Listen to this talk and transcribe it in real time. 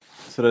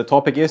So the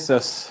topic is,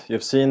 as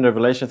you've seen,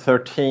 Revelation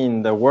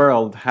 13, the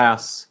world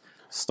has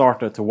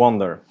started to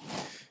wonder.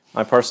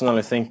 I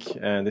personally think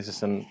this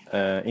is an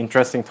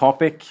interesting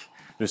topic.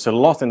 There's a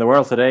lot in the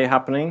world today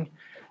happening.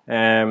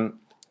 90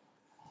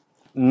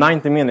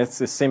 minutes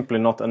is simply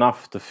not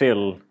enough to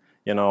fill,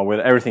 with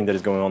everything that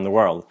is going on in the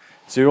world.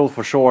 So you'll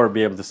for sure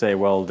be able to say,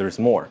 well, there's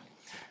more.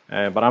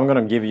 But I'm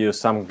going to give you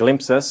some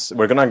glimpses.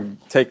 We're going to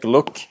take a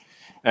look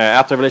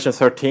at Revelation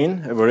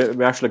 13.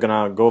 We're actually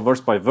going to go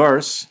verse by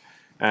verse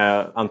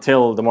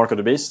until the mark of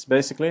the beast,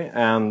 basically.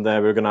 And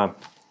we're going to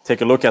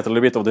take a look at a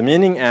little bit of the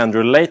meaning and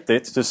relate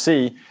it to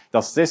see,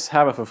 does this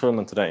have a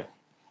fulfillment today?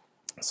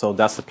 So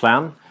that's the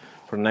plan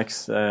for the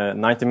next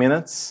 90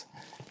 minutes.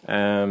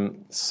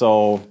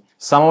 So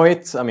some of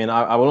it,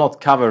 I will not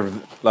cover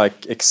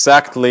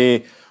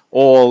exactly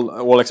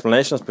all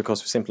explanations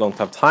because we simply don't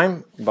have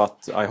time,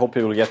 but I hope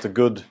you will get a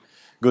good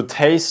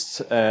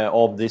taste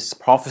of this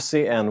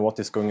prophecy and what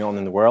is going on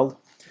in the world.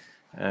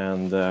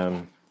 And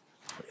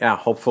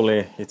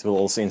hopefully it will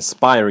also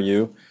inspire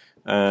you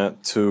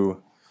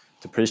to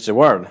preach the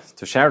word,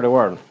 to share the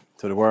word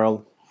to the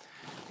world.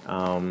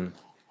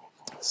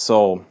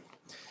 So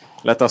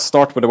let us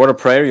start with a word of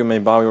prayer. You may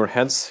bow your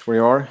heads where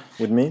you are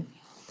with me.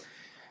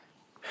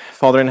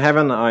 Father in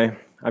heaven, I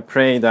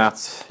pray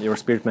that your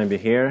Spirit may be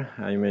here.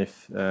 You may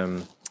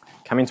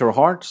come into our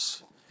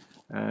hearts.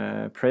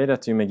 Pray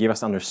that you may give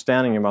us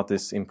understanding about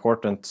this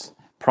important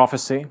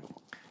prophecy.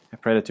 I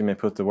pray that you may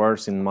put the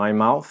words in my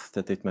mouth,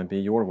 that it may be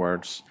your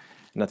words,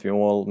 and that we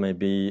all may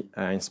be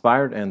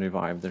inspired and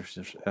revived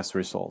as a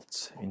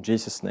result. In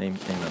Jesus' name,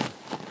 amen.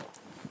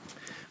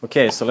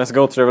 Okay, so let's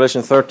go to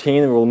Revelation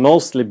 13. We will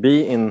mostly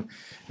be in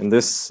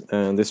this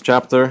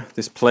chapter,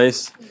 this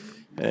place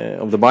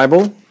of the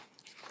Bible.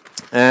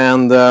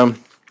 And the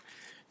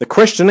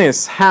question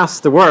is, has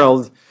the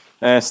world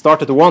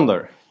started to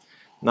wonder?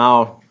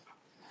 Now,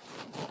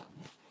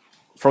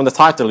 from the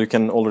title you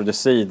can already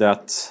see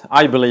that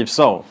I believe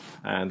so.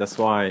 And that's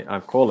why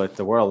I've called it,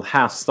 the world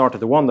has started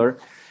to wonder.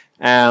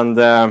 And,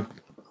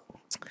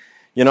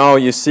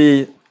 you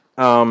see,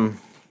 in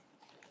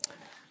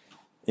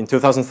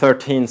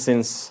 2013,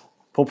 since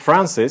Pope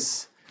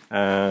Francis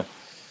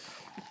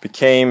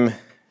became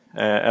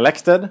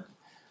elected,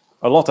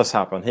 a lot has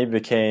happened. He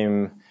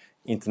became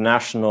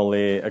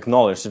internationally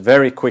acknowledged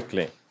very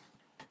quickly.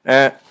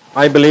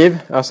 I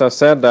believe, as I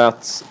said,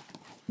 that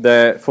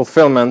the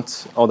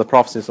fulfillment of the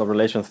prophecies of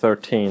Revelation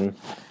 13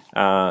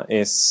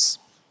 is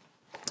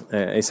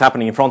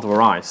happening in front of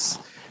our eyes.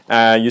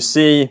 You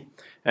see,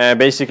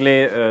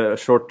 basically, a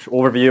short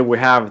overview. We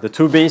have the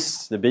two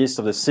beasts, the beast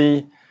of the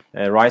sea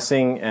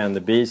rising and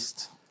the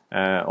beast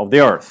of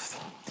the earth.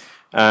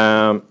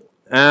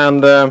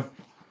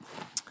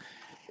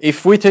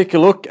 If we take a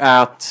look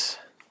at,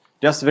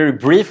 just very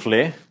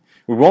briefly,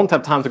 we won't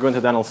have time to go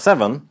into Daniel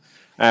 7,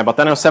 but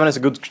Daniel 7 is a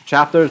good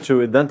chapter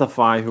to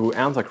identify who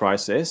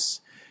Antichrist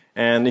is.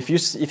 And if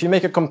you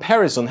make a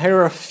comparison, here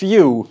are a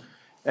few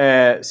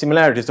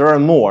similarities, there are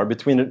more,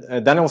 between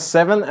Daniel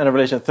 7 and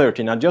Revelation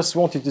 13. I just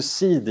want you to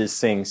see these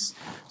things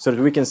so that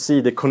we can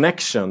see the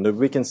connection, that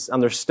we can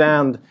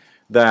understand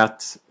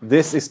that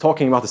this is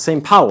talking about the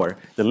same power.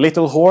 The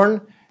little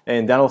horn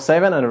in Daniel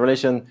 7 and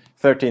Revelation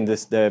 13,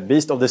 the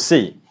beast of the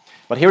sea.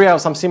 But here we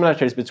have some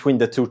similarities between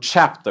the two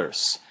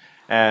chapters.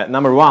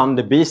 Number one,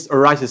 the beast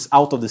arises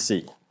out of the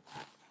sea.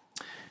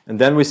 And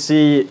then we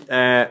see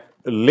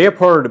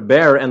leopard,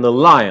 bear, and the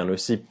lion. We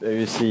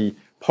see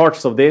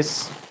parts of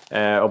this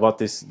about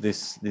this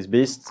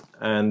beast,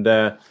 and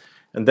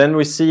then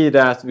we see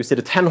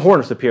the 10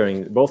 horns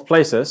appearing, both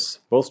places,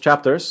 both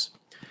chapters,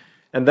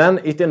 and then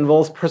it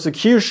involves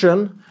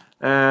persecution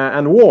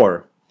and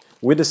war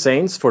with the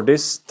saints for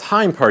this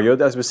time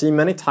period, as we see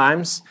many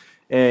times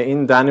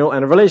in Daniel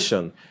and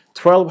Revelation,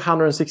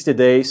 1260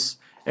 days.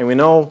 And we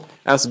know,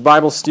 as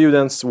Bible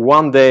students,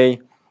 one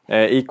day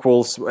in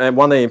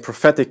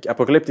prophetic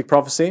apocalyptic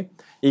prophecy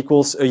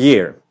equals a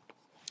year.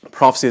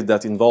 Prophecy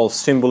that involves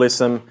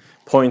symbolism,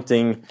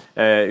 pointing,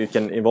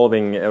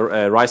 involving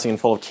rising and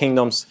fall of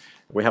kingdoms.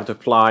 We have to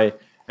apply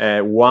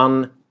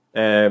one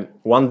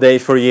day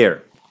for a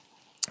year.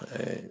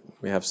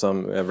 We have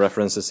some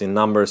references in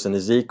Numbers and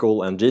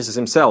Ezekiel, and Jesus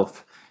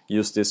himself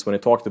used this when he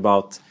talked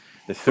about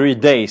the 3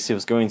 days he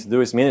was going to do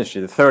his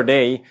ministry. The third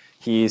day,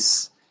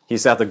 he's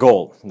at the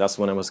goal. That's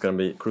when he was going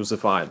to be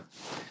crucified.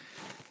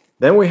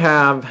 Then we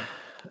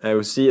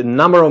see a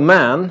number of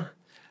man,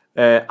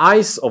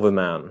 eyes of a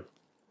man.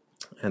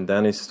 And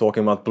then he's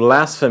talking about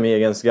blasphemy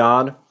against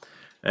God.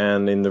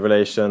 And in the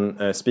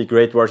Revelation, speak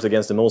great words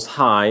against the Most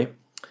High.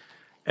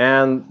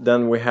 And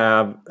then we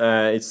have,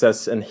 it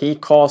says, and he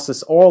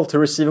causes all to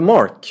receive a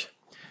mark.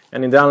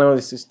 And in Daniel,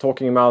 this is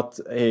talking about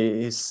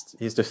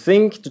he's to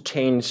think, to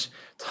change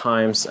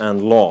times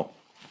and law.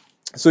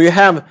 So you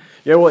have,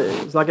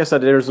 like I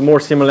said, there's more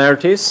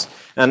similarities.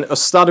 And a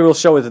study will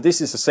show that this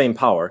is the same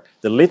power.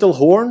 The little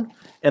horn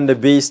and the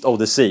beast of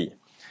the sea.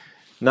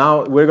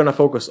 Now we're going to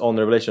focus on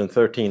Revelation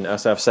 13,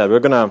 as I've said. We're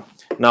going to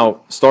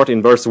now start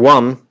in verse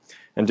 1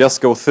 and just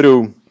go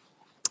through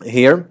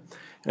here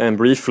and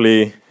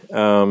briefly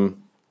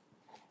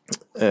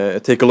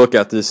take a look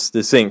at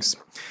these things. It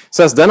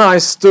says, "Then I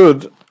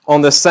stood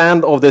on the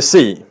sand of the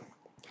sea."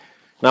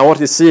 Now,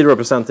 what is sea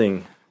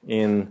representing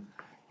in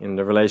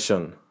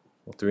Revelation?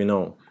 What do we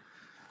know?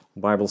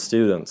 Bible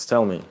students,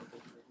 tell me.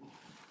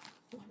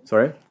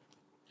 Sorry?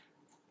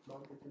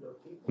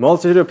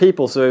 Multitude of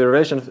people. So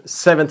Revelation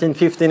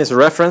 17:15 is a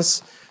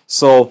reference.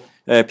 So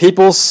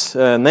peoples,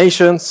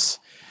 nations.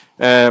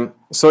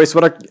 So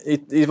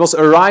it was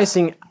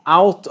arising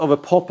out of a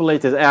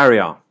populated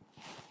area.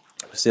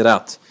 See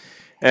that?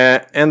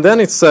 And then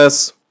it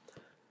says,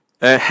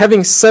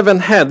 having 7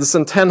 heads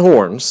and 10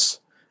 horns,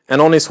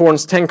 and on his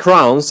horns 10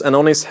 crowns, and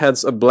on his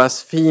heads a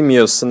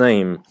blasphemous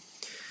name.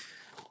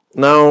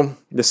 Now,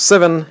 the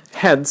 7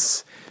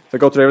 heads, if I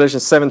go to Revelation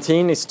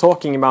 17, it's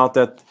talking about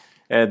that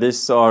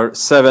these are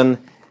 7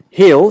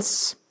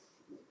 hills,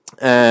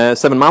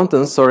 7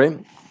 mountains, sorry.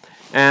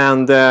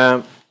 And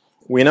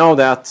we know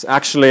that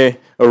actually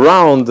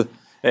around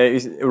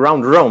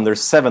Rome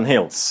there's 7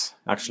 hills,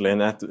 actually.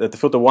 And at the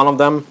foot of one of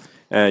them,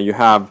 you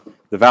have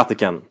the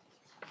Vatican.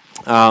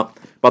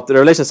 But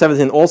Revelation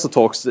 17 also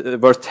talks,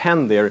 verse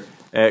 10 there,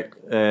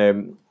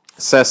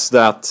 says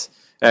that,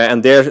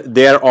 and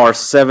there are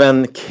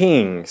 7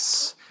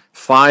 kings,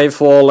 5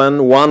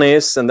 fallen, 1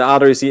 is, and the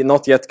other is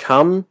not yet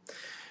come.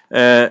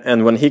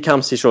 And when he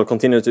comes, he shall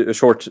continue to a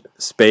short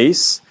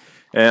space.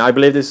 I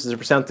believe this is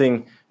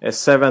representing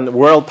 7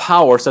 world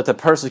powers that have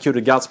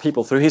persecuted God's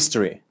people through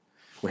history.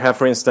 We have,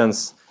 for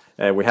instance,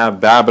 we have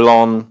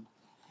Babylon,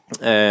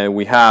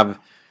 we have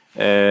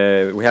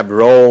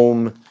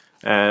Rome,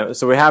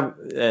 so we have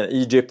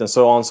Egypt and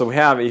so on. So we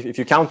have, if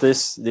you count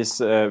these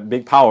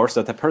big powers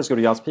that have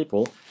persecuted God's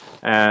people,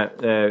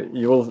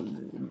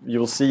 you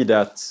will see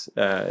that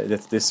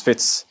this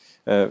fits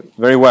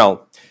very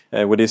well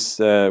with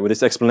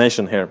this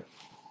explanation here.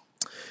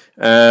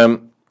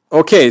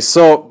 Okay,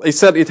 so it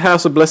said it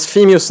has a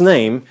blasphemous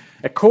name.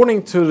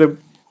 According to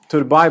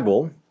the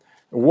Bible,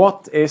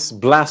 what is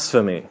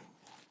blasphemy?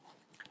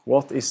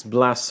 What is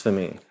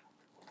blasphemy?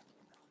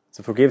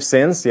 To forgive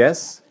sins,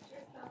 yes?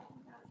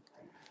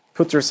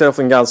 Put yourself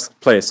in God's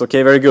place.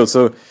 Okay, very good.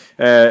 So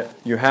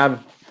you have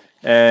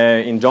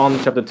in John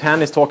chapter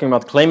 10, it's talking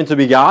about claiming to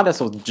be God.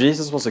 That's what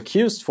Jesus was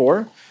accused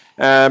for,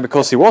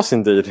 because he was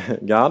indeed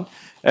God.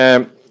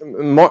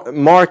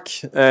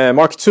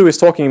 Mark 2 is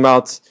talking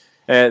about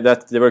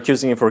that they were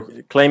accusing him for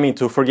claiming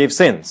to forgive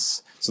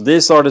sins. So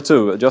these are the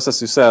two, just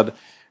as you said,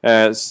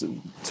 according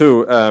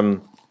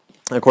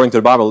to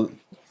the Bible,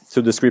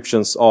 2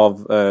 descriptions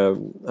of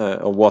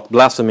what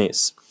blasphemy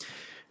is.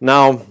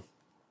 Now,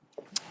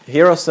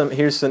 here's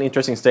an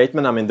interesting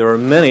statement. I mean, there are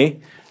many.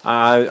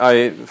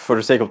 For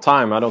the sake of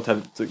time,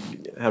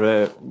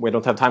 we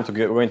don't have time to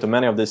go into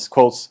many of these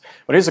quotes.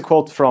 But here's a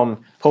quote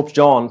from Pope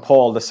John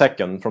Paul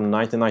II from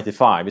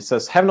 1995. It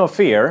says, "Have no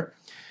fear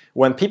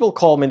when people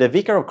call me the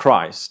Vicar of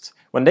Christ,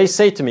 when they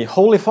say to me,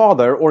 Holy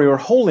Father, or Your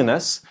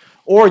Holiness,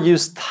 or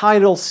use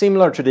titles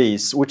similar to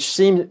these, which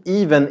seem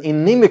even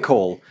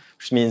inimical,"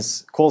 which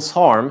means cause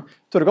harm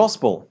to the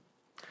gospel.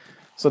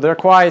 So they're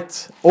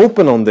quite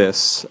open on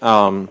this.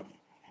 They're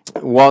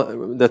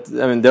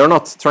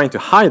not trying to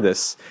hide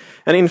this.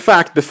 And in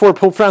fact, before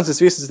Pope Francis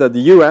visited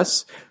the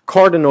U.S.,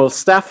 Cardinal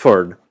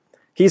Stafford,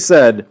 he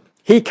said,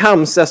 he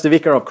comes as the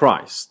Vicar of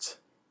Christ.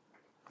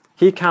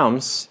 He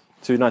comes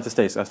to the United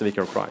States as the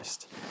Vicar of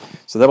Christ.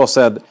 So that was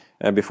said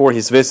before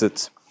his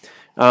visit.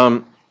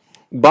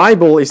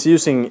 Bible is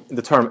using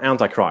the term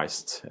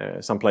Antichrist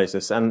some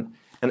places. And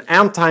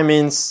anti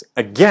means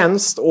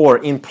against or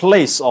in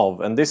place of.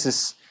 And this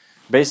is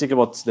basically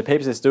what the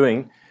papacy is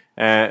doing.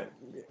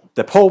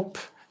 The Pope,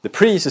 the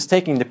priest, is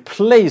taking the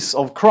place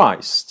of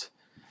Christ.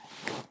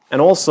 And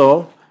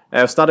also,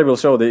 a study will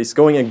show that it's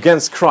going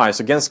against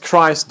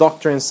Christ's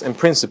doctrines and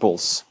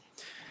principles.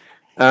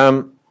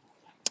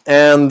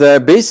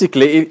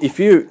 Basically, if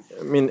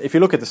you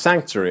look at the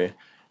sanctuary,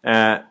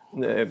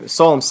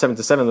 Psalm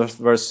 77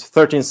 verse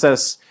 13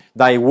 says,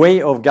 "Thy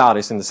way of God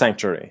is in the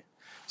sanctuary."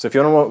 So if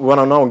you want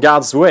to know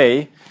God's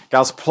way,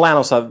 God's plan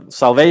of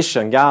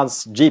salvation,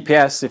 God's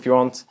GPS, if you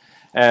want,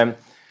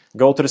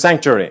 go to the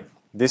sanctuary.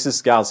 This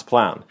is God's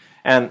plan.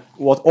 And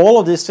what all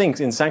of these things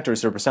in sanctuary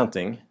is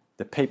representing,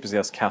 the papacy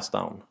has cast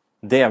down.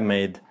 They have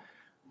made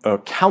a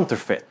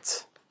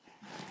counterfeit.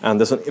 And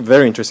there's a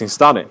very interesting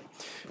study.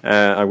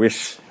 I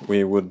wish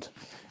we would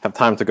have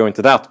time to go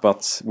into that,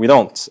 but we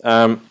don't.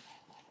 But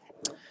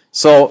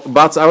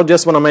I would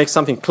just want to make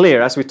something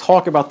clear. As we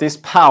talk about this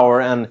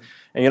power and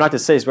in the United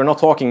States, we're not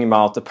talking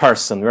about a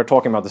person. We're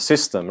talking about the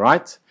system,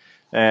 right?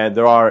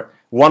 There are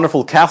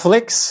wonderful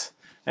Catholics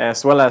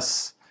as well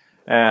as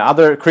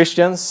other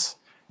Christians,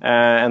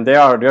 and they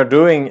are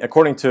doing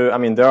according to.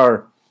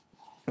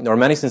 There are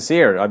many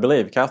sincere, I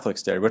believe,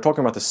 Catholics there. We're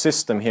talking about the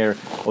system here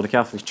of the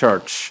Catholic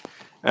Church,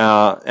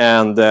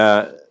 and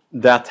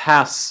that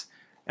has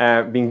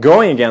been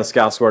going against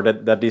God's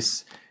word. That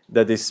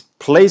is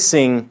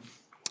placing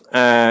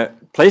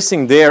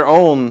their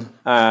own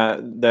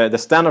the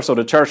standards of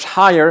the church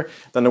higher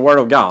than the word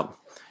of God,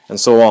 and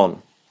so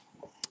on.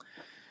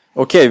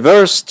 Okay,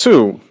 verse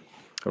 2,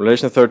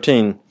 Revelation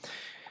 13.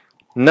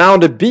 Now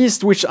the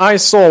beast which I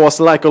saw was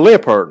like a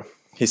leopard.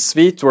 His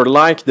feet were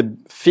like the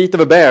feet of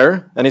a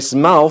bear, and his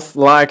mouth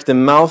like the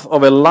mouth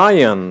of a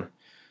lion.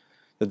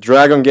 The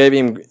dragon gave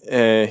him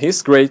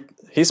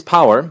his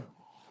power,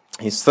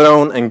 his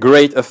throne, and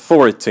great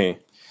authority.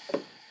 Do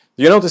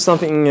you notice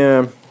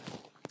something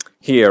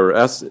here?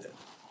 As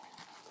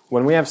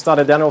when we have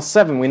studied Daniel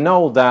 7, we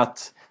know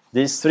that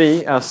these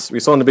three, as we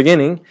saw in the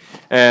beginning,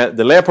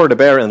 the leopard, the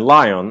bear, and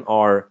lion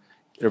are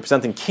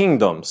representing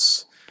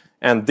kingdoms.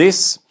 And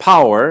this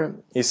power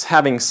is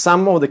having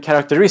some of the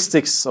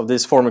characteristics of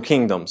these former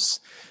kingdoms.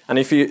 And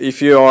if you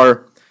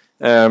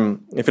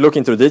look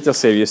into the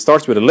details here, it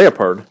starts with a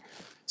leopard.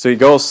 So it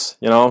goes,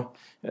 a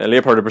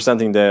leopard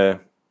representing the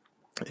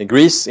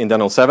Greece in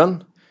Daniel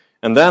 7,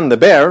 and then the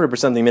bear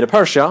representing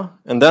Medo-Persia,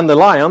 and then the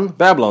lion,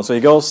 Babylon. So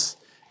he goes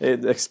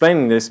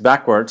explaining this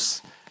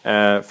backwards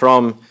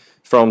from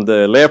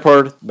the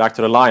leopard back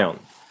to the lion.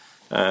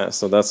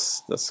 So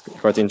that's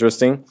quite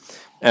interesting.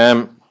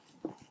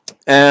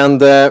 And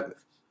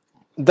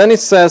then it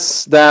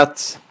says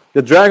that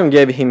the dragon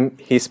gave him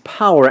his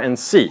power and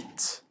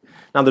seat.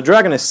 Now the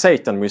dragon is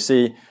Satan, we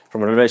see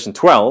from Revelation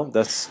 12.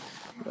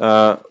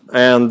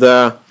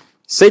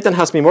 Satan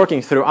has been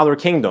working through other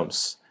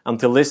kingdoms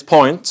until this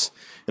point,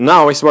 and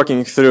now he's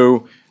working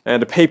through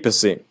the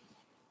papacy.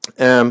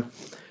 And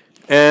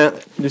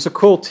there's a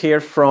quote here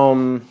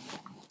from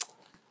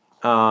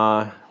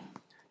the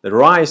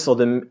rise of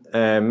the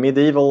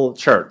medieval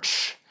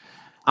church.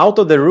 Out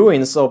of the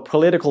ruins of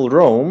political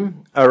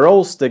Rome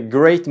arose the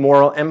great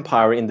moral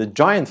empire in the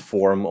giant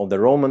form of the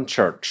Roman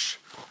Church.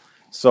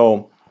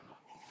 So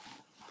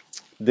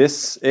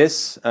this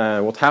is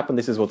what happened.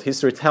 This is what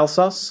history tells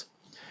us.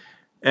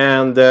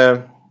 And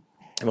it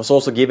was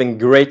also given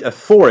great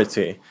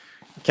authority.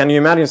 Can you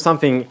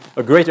imagine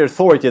a greater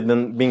authority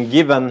than being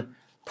given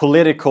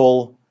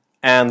political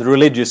and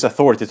religious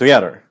authority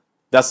together?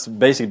 That's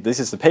basically, this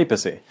is the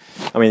papacy.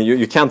 I mean,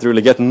 you can't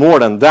really get more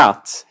than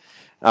that.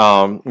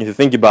 If you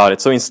think about it.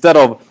 So instead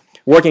of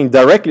working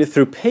directly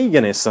through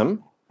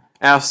paganism,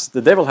 as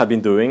the devil had been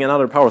doing and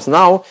other powers,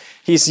 now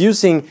he's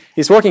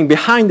working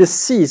behind the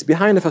scenes,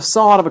 behind the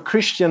facade of a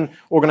Christian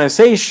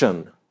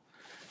organization.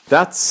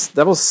 That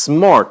was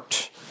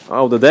smart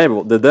of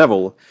the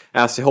devil,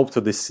 as he hoped to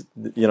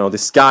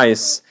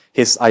disguise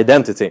his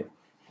identity.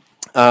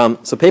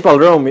 So papal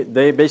Rome,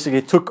 they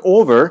basically took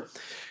over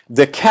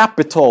the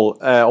capital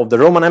of the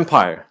Roman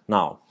Empire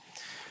now.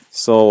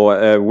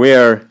 So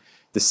where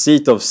the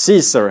seat of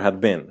Caesar had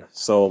been.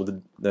 So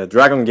the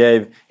dragon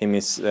gave him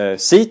his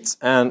seat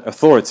and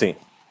authority.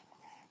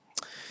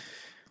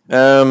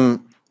 Let's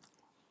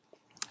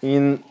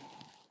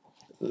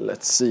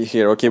see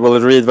here. Okay,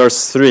 we'll read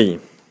verse 3.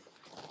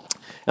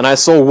 And I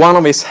saw one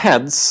of his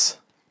heads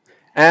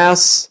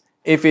as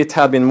if it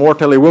had been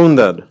mortally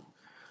wounded.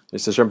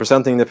 This is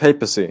representing the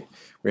papacy.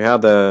 We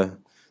had I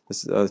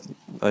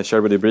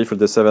shared with you briefly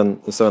the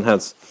seven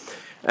heads.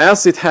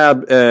 As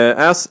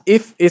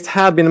if it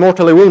had been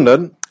mortally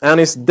wounded, and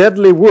his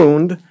deadly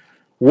wound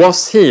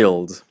was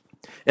healed,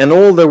 and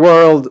all the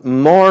world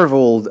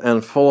marveled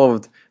and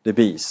followed the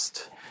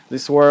beast.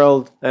 This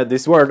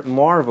word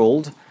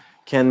marveled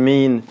can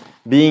mean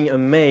being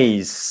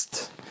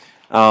amazed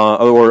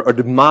or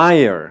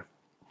admire.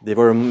 They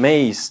were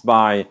amazed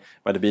by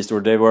the beast, or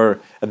they were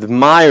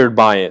admired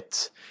by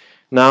it.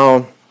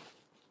 Now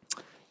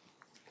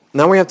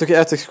we have to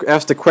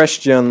ask the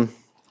question.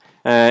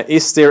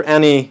 Is there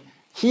any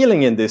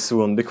healing in this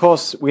wound?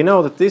 Because we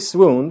know that this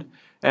wound,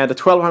 the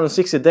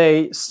 1260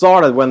 day,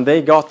 started when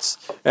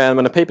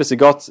when the papacy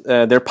got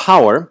their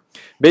power.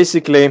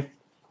 Basically,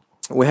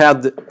 we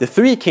had the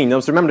three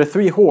kingdoms. Remember the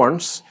three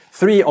horns,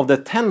 3 of the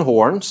 10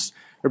 horns,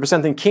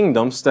 representing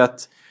kingdoms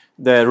that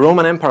the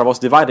Roman Empire was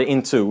divided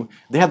into.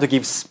 They had to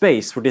give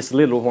space for this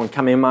little horn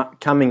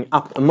coming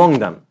up among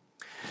them.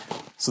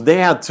 So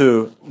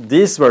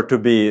these were to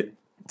be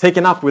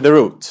taken up with the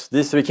root,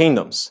 these 3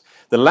 kingdoms.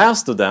 The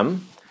last of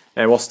them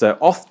was the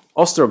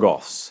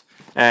Ostrogoths,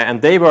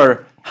 and they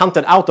were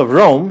hunted out of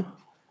Rome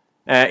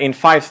in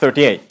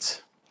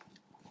 538.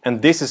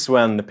 And this is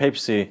when the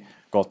papacy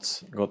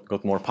got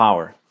more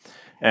power.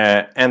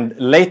 And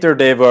later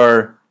they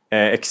were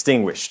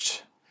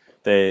extinguished.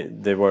 They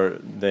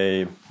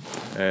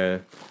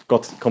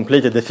got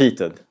completely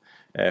defeated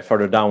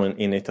further down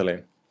in Italy.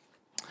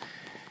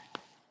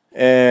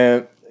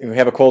 We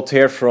have a quote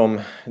here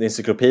from the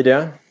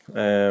encyclopedia.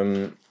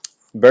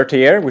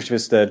 Berthier, which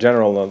was the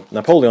general of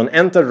Napoleon,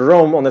 entered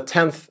Rome on the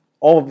 10th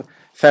of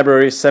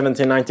February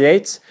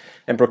 1798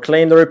 and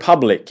proclaimed a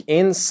republic.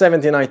 In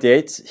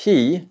 1798,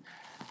 he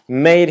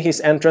made his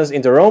entrance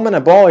into Rome and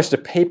abolished the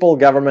papal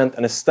government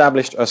and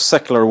established a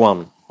secular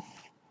one.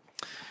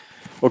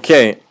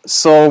 Okay,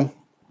 so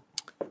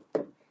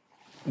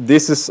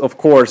this is, of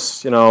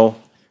course,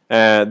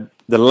 the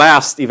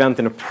last event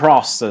in the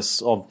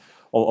process of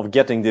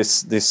getting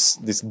this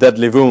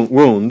deadly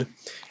wound.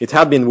 It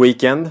had been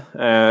weakened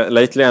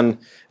lately, and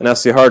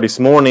as you heard this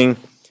morning,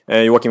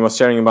 Joachim was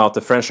sharing about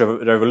the French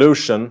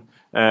Revolution,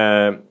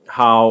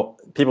 how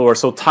people were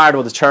so tired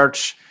of the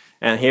church,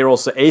 and here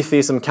also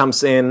atheism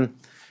comes in,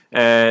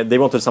 They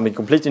wanted something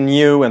completely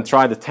new and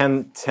tried the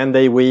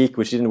 10-day week,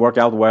 which didn't work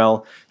out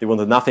well. They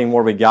wanted nothing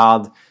more with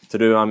God to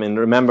do. I mean,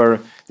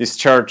 remember, this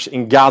church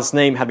in God's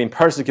name had been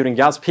persecuting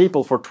God's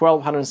people for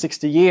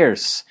 1260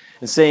 years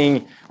and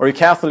saying, are you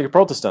Catholic or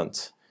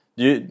Protestant?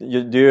 Are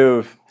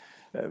you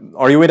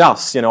with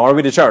us? Are you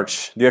with the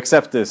church? Do you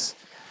accept this?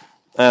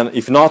 And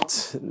if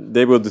not,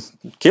 they would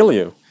kill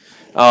you.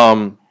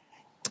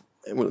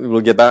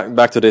 We'll get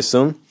back to this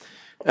soon.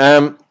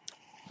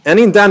 And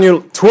in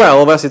Daniel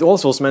 12, as it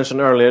also was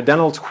mentioned earlier,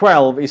 Daniel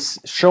 12 is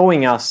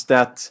showing us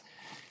that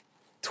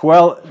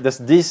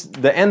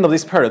the end of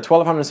this period,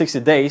 1260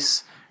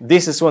 days,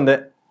 this is when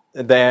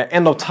the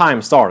end of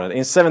time started. In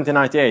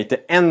 1798,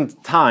 the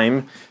end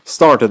time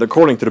started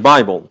according to the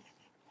Bible.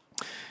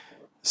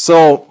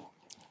 So,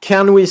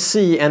 can we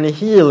see any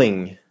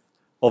healing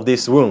of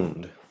this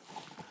wound?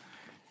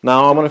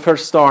 Now, I want to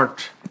first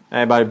start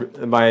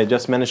by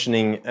just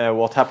mentioning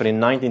what happened in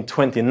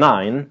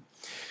 1929.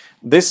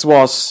 This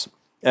was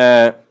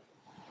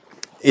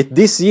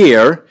this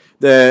year.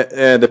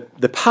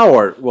 The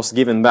power was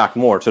given back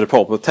more to the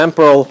Pope. The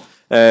temporal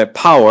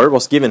power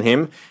was given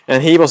him,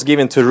 and he was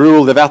given to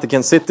rule the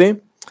Vatican City,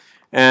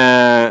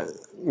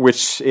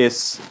 which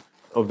is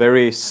a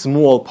very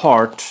small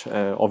part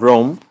of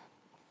Rome.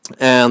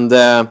 And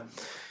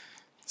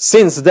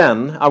since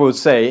then, I would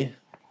say,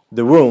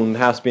 the wound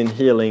has been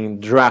healing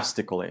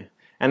drastically.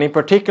 And in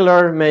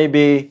particular,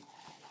 maybe,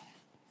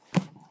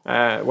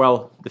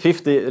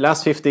 the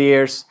last 50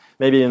 years,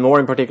 maybe even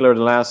more in particular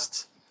the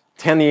last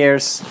 10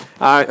 years,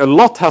 a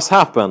lot has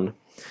happened.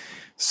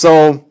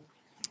 So,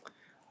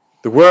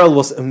 the world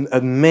was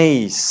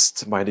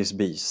amazed by this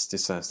beast, it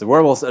says. The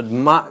world was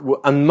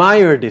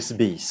admired this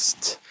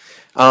beast.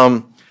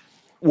 1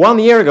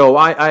 year ago,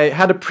 I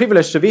had the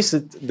privilege to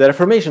visit the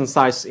Reformation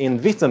sites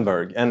in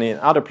Wittenberg and in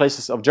other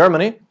places of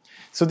Germany.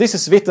 So this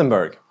is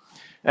Wittenberg.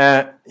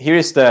 Here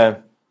is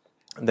the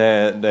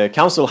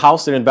council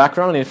house there in the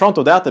background. And in front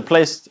of that, they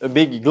placed a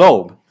big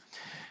globe.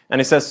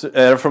 And it says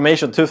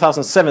Reformation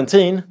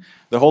 2017.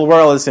 The whole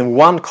world is in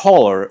one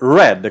color,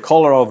 red, the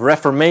color of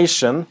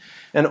Reformation.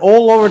 And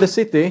all over the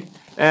city,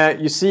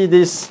 you see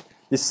the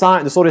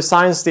sort of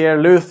signs there,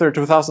 Luther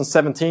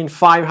 2017,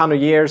 500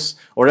 years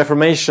of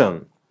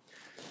Reformation.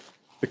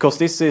 Because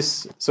this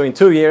is, so in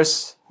 2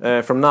 years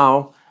from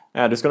now,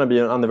 there's going to be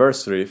an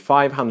anniversary,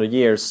 500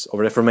 years of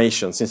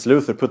Reformation, since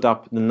Luther put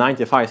up the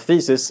 95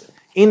 Theses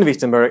in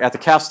Wittenberg at the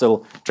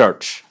Castle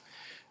Church.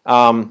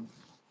 And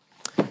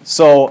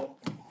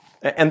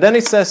then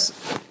it says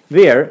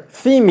there,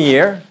 theme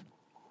year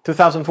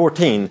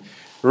 2014,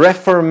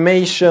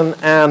 Reformation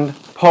and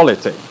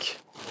Politics.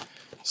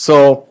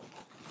 So,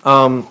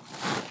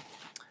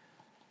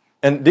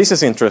 and this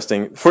is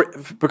interesting,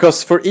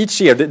 because for each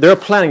year, they're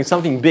planning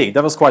something big.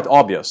 That was quite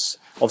obvious,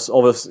 of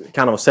a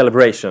kind of a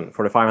celebration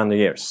for the 500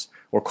 years,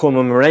 or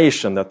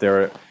commemoration that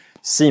they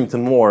seem to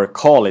more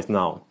call it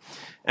now.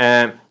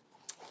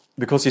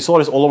 Because you saw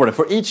this all over.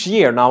 For each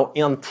year now,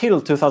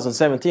 until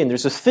 2017,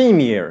 there's a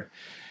theme year.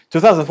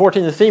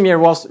 2014, the theme year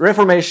was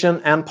Reformation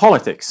and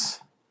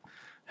Politics.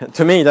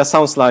 To me, that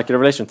sounds like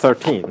Revelation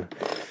 13.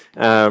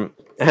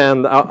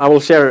 And I will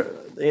share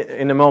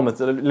in a moment,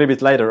 a little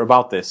bit later,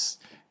 about this.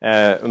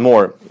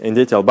 More in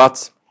detail,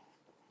 but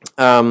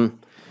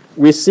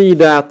we see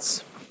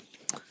that,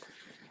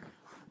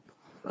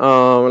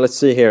 let's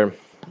see here.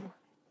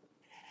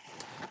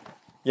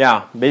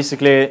 Yeah,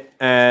 basically,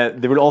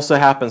 there will also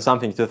happen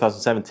something in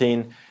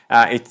 2017.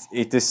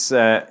 It is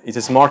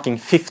marking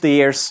 50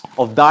 years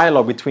of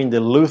dialogue between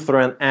the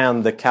Lutheran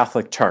and the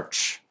Catholic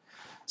Church.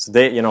 So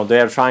they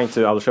are trying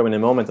to. I will show in a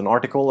moment an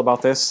article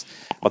about this,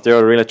 but they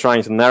are really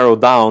trying to narrow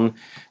down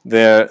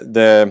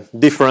the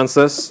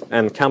differences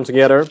and come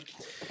together.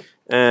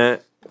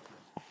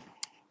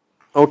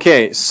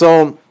 Okay,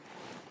 so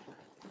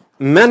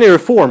many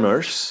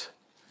reformers,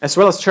 as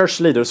well as church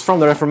leaders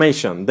from the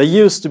Reformation, they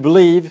used to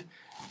believe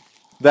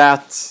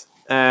that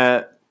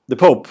the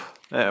Pope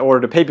or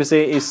the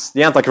papacy is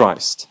the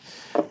Antichrist.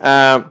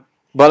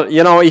 But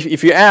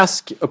if you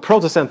ask a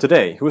Protestant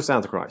today, who is the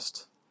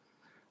Antichrist?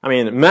 I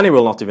mean, many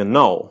will not even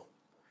know.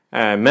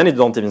 Many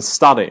don't even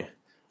study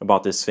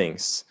about these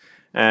things.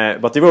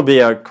 But there will be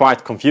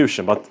quite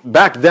confusion. But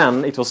back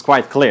then, it was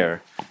quite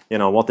clear,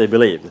 what they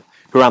believed,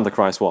 who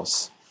Antichrist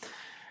was.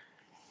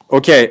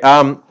 Okay,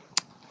 I'm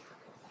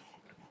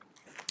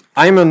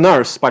a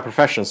nurse by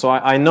profession, so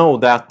I know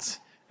that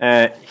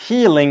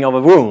healing of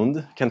a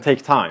wound can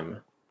take time.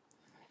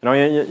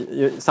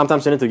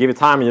 Sometimes you need to give it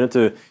time, you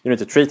need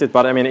to treat it,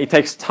 but I mean, it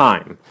takes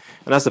time.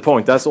 And that's the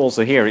point. That's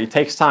also here. It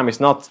takes time. It's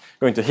not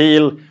going to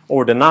heal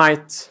over the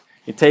night.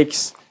 It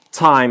takes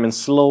time, and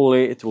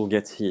slowly it will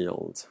get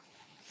healed.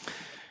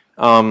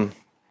 And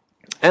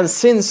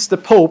since the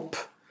Pope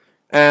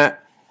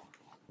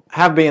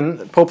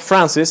Pope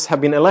Francis have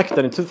been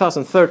elected in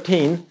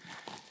 2013,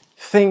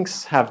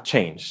 things have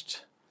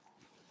changed.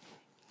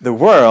 The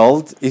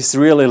world is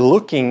really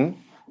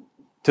looking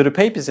to the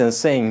papacy and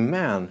saying,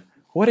 man,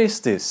 what is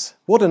this?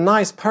 What a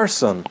nice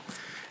person.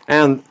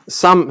 And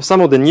some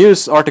of the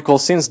news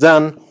articles since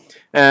then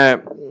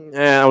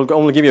I will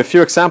only give you a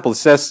few examples.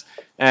 It says,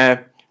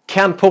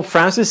 can Pope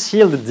Francis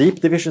heal the deep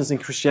divisions in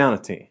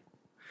Christianity?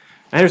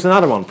 And here's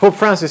another one. Pope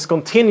Francis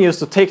continues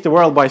to take the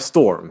world by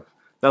storm.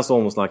 That's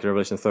almost like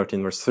Revelation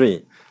 13 verse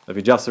 3 that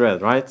we just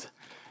read, right?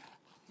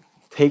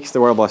 Takes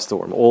the world by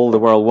storm. All the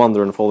world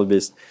wonder and follow the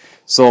beast.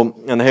 So,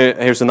 and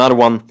here's another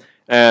one.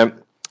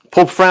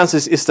 Pope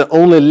Francis is the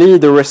only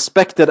leader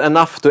respected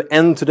enough to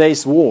end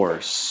today's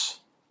wars.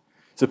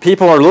 So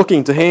people are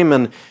looking to him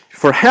and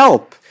for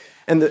help.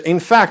 And in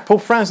fact,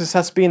 Pope Francis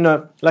has been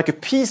like a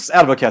peace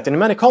advocate in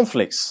many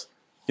conflicts.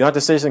 United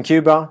States and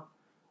Cuba,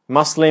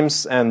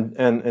 Muslims and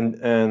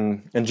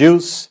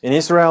Jews in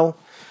Israel.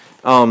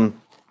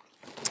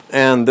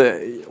 And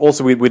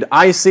also with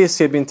ISIS,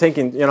 he had been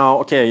thinking,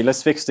 okay,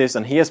 let's fix this.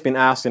 And he has been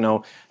asked,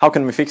 how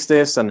can we fix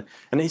this?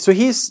 So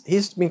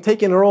he's been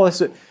taking a role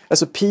as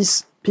a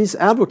peace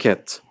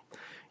advocate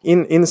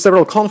in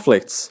several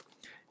conflicts.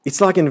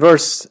 It's like in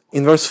verse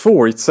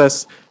 4, it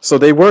says, so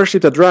they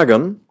worshipped a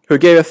dragon who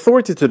gave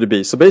authority to the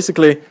beast. So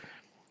basically,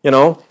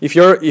 if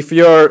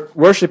you're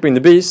worshipping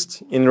the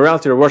beast, in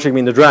reality you're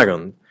worshipping the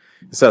dragon.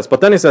 It says, but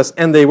then it says,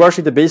 and they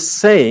worship the beast,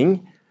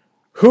 saying,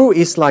 who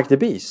is like the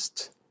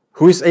beast?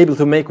 Who is able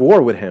to make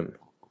war with him?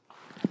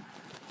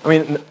 I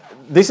mean,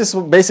 this is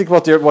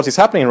basically what is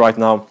happening right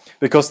now,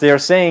 because they are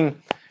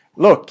saying,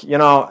 look,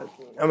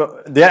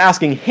 they're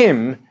asking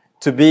him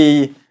to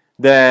be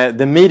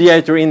the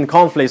mediator in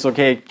conflicts.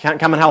 Okay,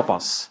 come and help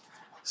us.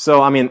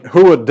 So, I mean,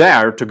 who would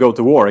dare to go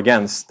to war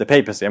against the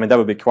papacy? I mean, that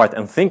would be quite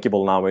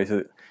unthinkable now if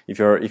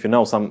you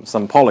know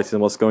some politics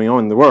and what's going on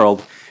in the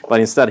world. But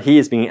instead, he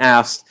is being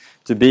asked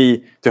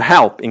to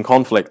help in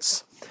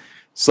conflicts.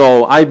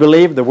 So I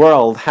believe the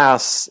world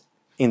has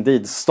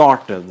indeed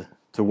started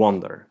to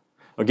wander.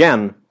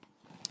 Again,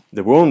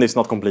 the wound is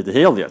not completely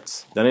healed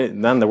yet.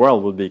 Then the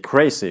world would be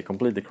crazy,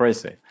 completely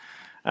crazy.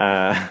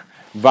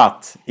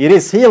 But it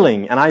is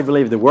healing, and I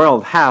believe the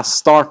world has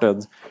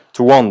started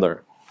to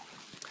wander.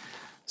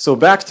 So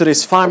back to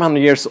this 500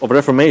 years of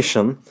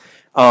Reformation,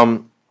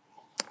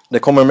 the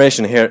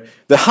commemoration here.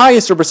 The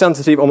highest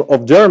representative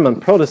of German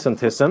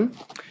Protestantism,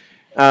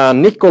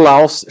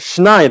 Nikolaus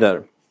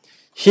Schneider,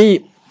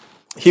 he's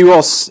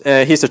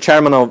the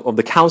chairman of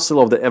the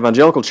Council of the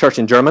Evangelical Church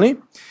in Germany.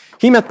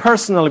 He met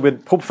personally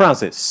with Pope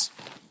Francis.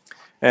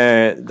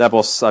 That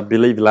was, I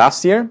believe,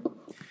 last year.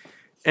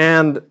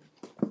 And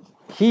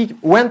he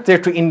went there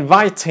to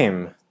invite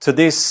him to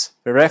this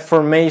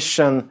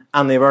Reformation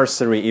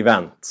anniversary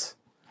event.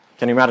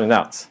 Can you imagine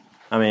that?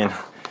 I mean,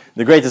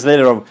 the greatest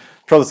leader of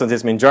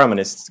Protestantism in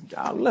Germany is,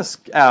 let's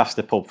ask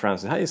the Pope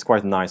Francis. He's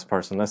quite a nice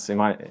person. Let's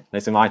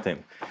invite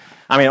him.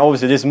 I mean,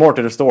 obviously, there's more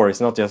to the story. It's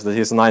not just that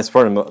he's a nice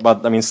person,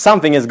 but I mean,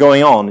 something is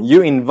going on.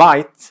 You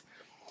invite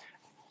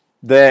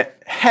the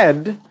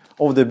head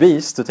of the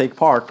beast to take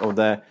part of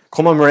the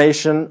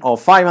commemoration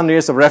of 500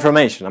 years of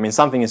Reformation. I mean,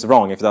 something is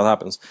wrong if that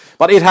happens.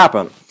 But it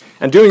happened.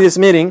 And during this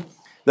meeting,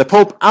 the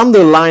Pope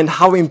underlined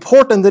how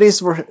important it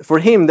is for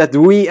him that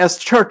we as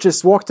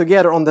churches walk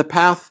together on the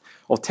path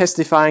of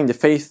testifying the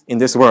faith in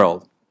this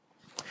world.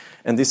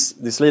 And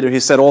this leader, he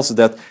said also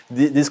that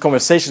these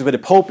conversations with the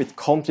Pope, it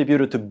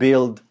contributed to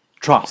build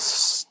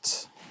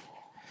trust.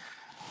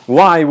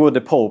 Why would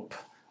the Pope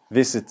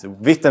visit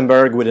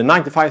Wittenberg where the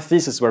 95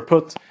 Theses were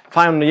put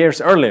 500 years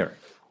earlier?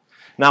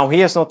 Now, he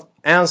has not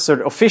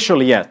answered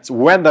officially yet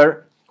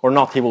whether or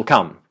not he will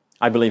come.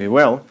 I believe he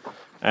will.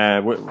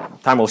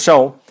 Time will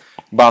show.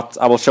 But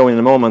I will show in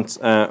a moment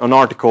an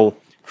article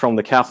from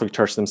the Catholic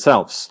Church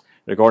themselves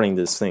regarding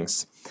these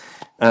things.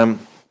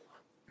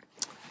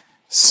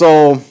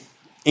 So,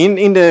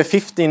 in the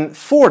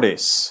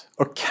 1540s,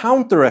 a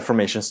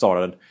counter-reformation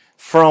started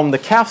from the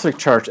Catholic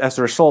Church as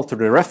a result of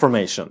the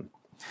Reformation.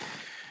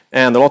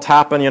 And a lot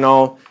happened,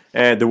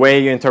 the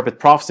way you interpret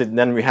prophecy.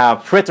 Then we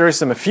have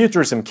preterism and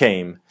futurism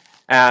came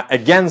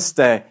against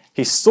the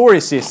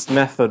historicist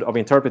method of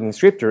interpreting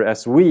Scripture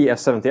as we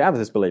as Seventh-day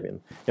Adventists believe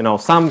in.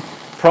 Some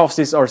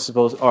prophecies are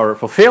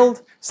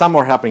fulfilled, some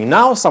are happening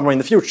now, some are in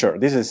the future.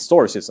 This is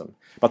historicism.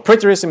 But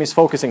preterism is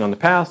focusing on the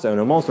past,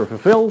 and once they're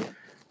fulfilled,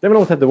 then we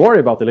don't have to worry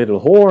about the little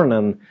horn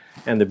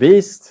and the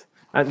beast.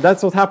 And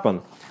that's what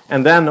happened.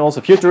 And then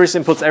also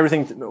futurism puts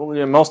everything,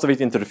 most of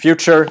it into the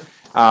future.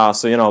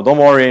 So, don't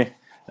worry.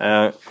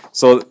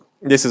 So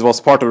this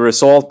was part of the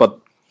result. But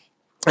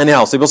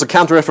anyhow, so it was a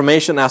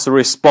counter-reformation as a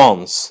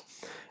response.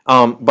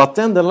 But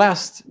then the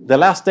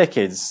last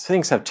decades,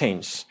 things have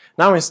changed.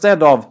 Now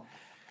instead of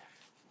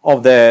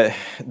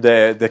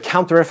the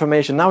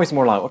counter-reformation, now it's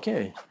more like,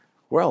 okay,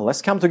 well,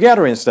 let's come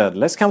together instead.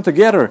 Let's come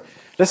together.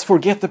 Let's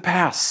forget the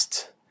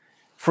past.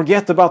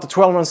 Forget about the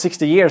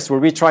 1260 years where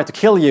we tried to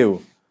kill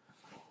you.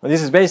 And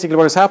this is basically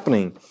what is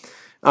happening.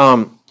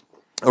 A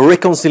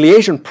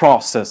reconciliation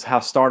process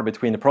has started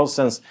between the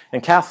Protestants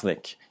and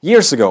Catholic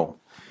years ago.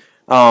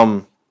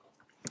 And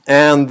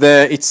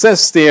it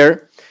says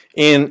there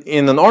in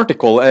an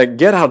article,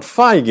 Gerhard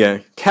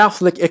Feige,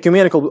 Catholic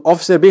Ecumenical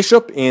Officer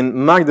Bishop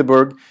in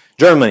Magdeburg,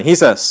 Germany, he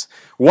says,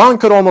 one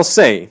could almost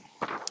say,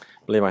 I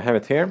believe I have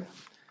it here.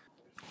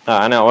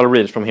 I know, I'll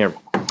read it from here.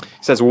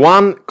 It says,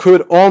 one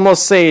could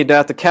almost say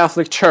that the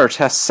Catholic Church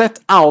has set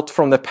out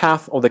from the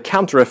path of the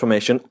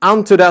Counter-Reformation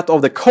unto that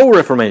of the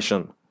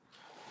Co-Reformation.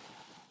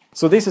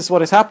 So this is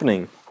what is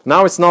happening.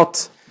 Now it's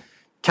not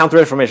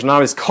Counter-Reformation, now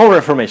it's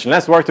Co-Reformation.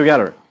 Let's work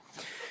together.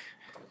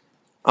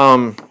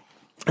 And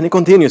he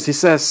continues, he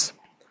says,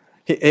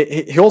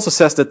 he also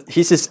says that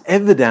he sees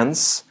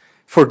evidence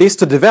for this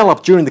to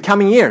develop during the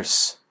coming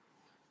years.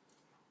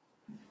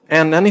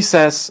 And then he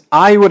says,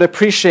 I would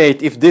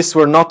appreciate if this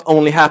were not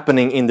only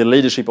happening in the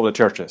leadership of the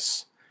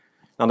churches.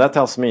 Now that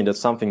tells me that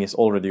something is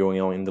already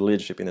going on in the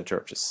leadership in the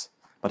churches.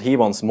 But he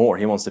wants more.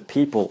 He wants the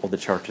people of the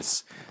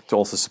churches to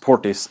also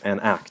support this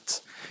and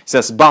act. He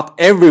says, but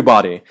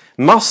everybody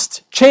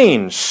must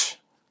change.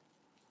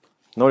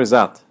 Notice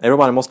that.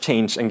 Everybody must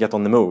change and get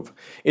on the move.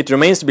 It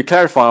remains to be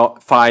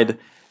clarified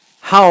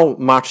how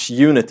much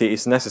unity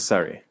is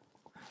necessary.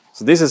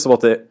 So this is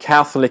what the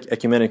Catholic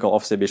Ecumenical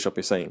Officer Bishop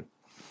is saying.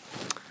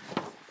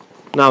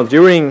 Now,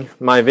 during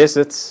my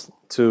visits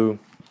to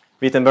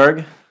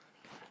Wittenberg,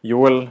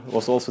 Joel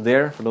was also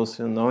there, for those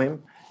who know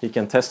him. He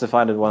can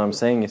testify that what I'm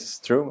saying is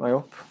true, I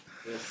hope.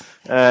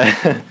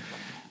 Yes.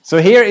 So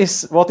here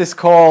is what is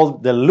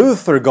called the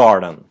Luther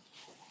Garden.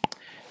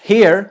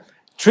 Here,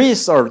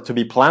 trees are to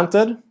be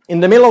planted.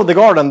 In the middle of the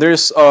garden, there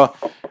is a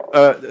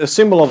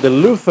symbol of the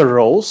Luther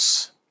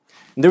rose.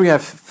 And there we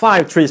have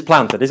 5 trees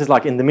planted. This is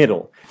like in the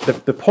middle.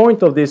 The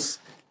point of this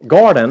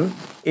garden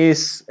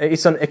is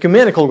it's an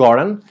ecumenical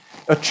garden.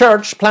 A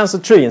church plants a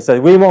tree and says,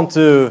 we want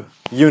to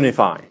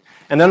unify.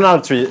 And then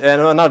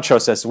another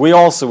church says, we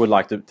also would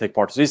like to take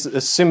part. So it's a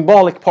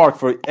symbolic part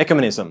for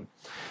ecumenism.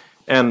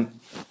 And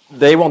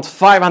they want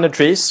 500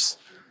 trees,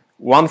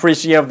 one for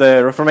each year of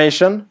the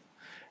Reformation.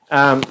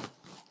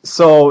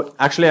 So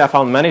actually I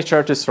found many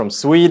churches from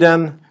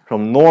Sweden,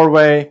 from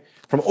Norway,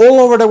 from all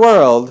over the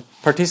world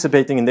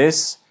participating in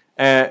this.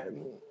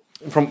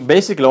 From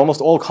basically almost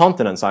all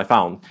continents I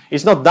found.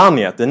 It's not done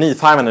yet. They need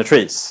 500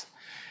 trees.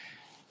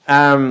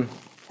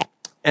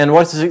 And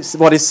what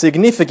is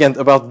significant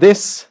about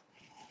this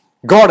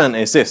garden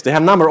is this. They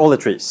have numbered all the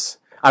trees.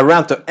 I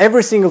ran to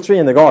every single tree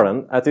in the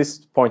garden. At this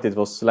point it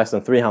was less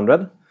than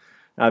 300.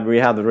 We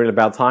had a really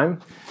bad time.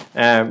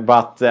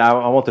 But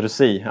I wanted to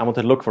see. I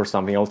wanted to look for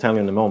something. I'll tell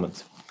you in a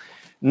moment.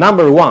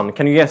 Number 1.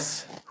 Can you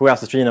guess who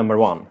has the tree number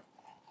 1?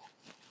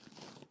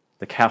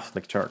 The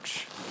Catholic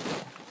Church.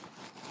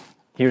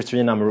 Here's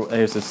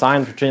a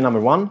sign for tree number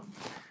 1.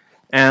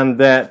 And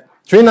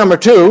tree number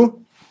 2,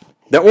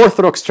 the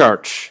Orthodox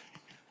Church.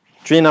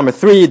 Tree number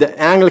 3, the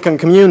Anglican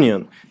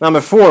Communion. Number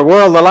 4,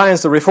 World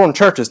Alliance of Reformed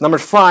Churches. Number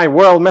 5,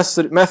 World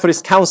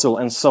Methodist Council,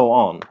 and so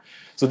on.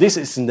 So this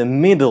is in the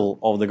middle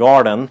of the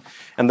garden.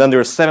 And then there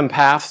are 7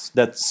 paths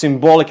that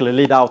symbolically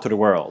lead out to the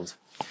world.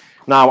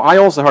 Now, I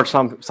also heard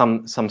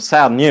some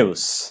sad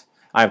news,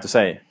 I have to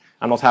say.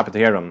 I'm not happy to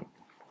hear them.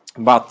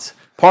 But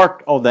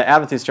part of the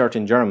Adventist church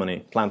in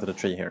Germany planted a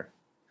tree here.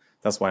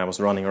 That's why I was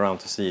running around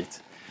to see it.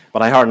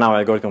 But I heard now,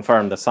 I got it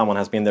confirmed that someone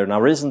has been there now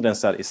recently and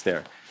said it's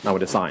there, now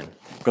with a sign.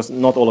 Because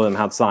not all of them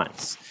had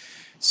signs.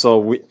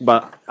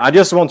 But I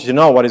just want you to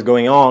know what is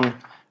going on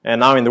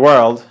now in the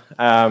world.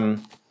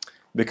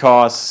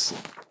 Because,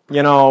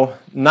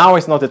 now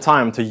is not the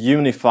time to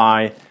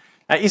unify.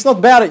 It's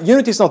not bad.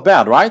 Unity is not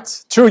bad,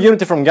 right? True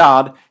unity from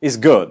God is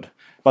good.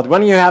 But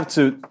when you have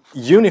to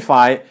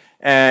unify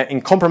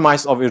in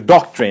compromise of your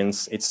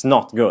doctrines, it's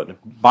not good.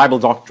 Bible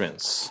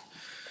doctrines.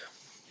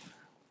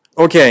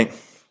 Okay.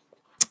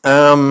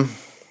 And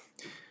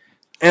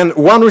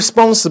one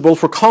responsible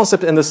for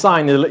concept and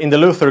design in the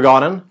Luther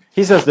Garden,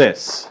 he says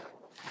this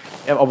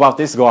about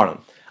this garden.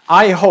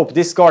 I hope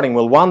this garden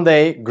will one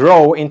day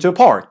grow into a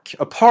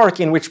park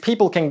in which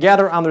people can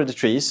gather under the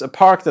trees, a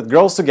park that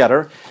grows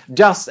together,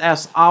 just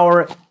as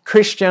our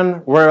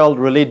Christian world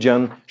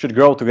religion should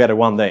grow together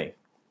one day.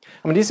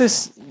 I mean,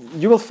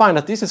 you will find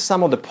that this is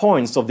some of the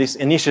points of this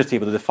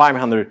initiative of the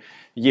 500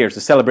 years,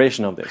 the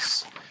celebration of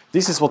this.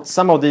 This is what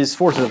some of these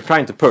forces are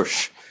trying to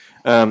push.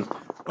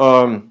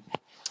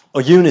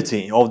 A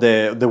unity of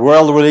the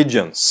world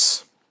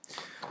religions.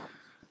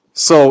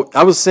 So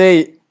I would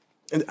say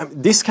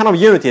this kind of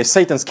unity is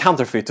Satan's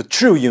counterfeit to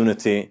true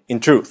unity in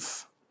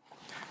truth,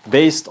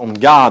 based on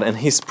God and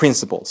His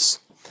principles.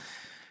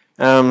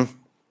 Now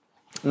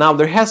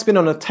there has been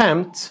an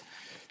attempt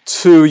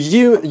to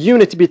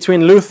unity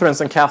between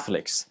Lutherans and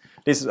Catholics.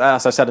 This,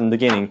 as I said in the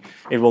beginning,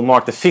 it will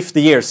mark the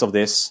 50 years of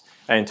this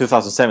in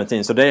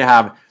 2017. So they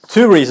have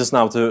 2 reasons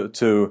now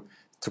to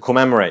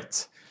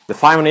commemorate. The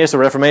 500 years of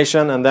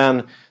Reformation and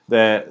then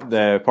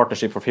the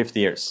partnership for 50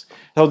 years.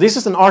 So this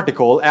is an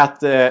article at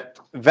the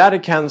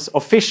Vatican's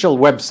official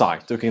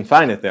website. You can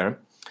find it there.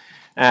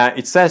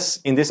 It says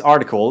in this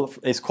article,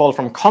 it's called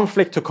From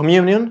Conflict to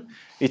Communion.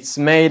 It's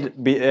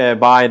made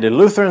by the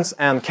Lutherans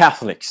and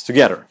Catholics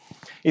together.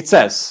 It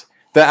says,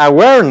 the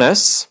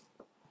awareness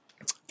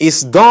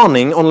is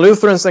dawning on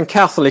Lutherans and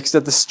Catholics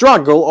that the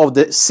struggle of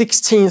the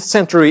 16th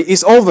century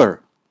is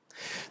over.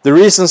 The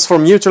reasons for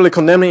mutually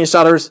condemning each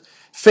other's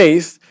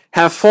faith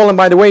have fallen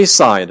by the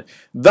wayside.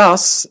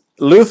 Thus,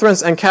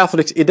 Lutherans and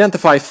Catholics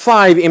identify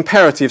 5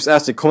 imperatives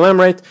as they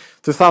commemorate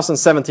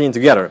 2017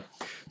 together.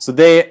 So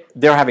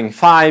they're having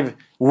 5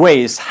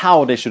 ways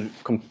how they should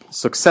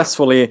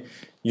successfully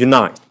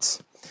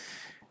unite.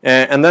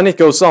 And then it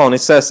goes on, it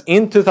says,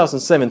 in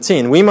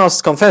 2017, we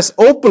must confess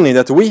openly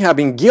that we have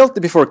been guilty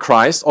before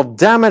Christ of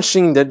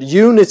damaging the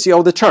unity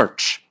of the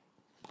church.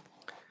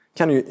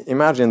 Can you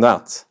imagine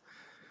that?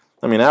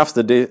 I mean,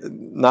 after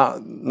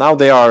now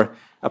they are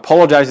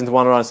apologizing to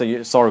one another and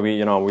saying, sorry,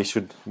 we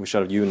should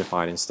have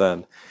unified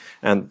instead,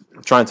 and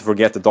trying to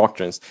forget the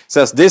doctrines. It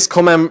says, this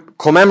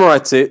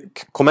commemorative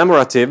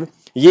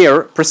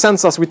year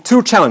presents us with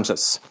 2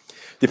 challenges.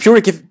 The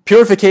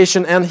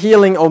purification and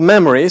healing of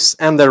memories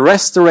and the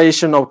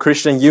restoration of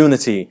Christian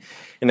unity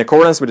in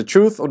accordance with the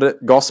truth of the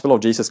gospel of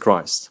Jesus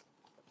Christ.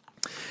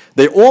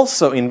 They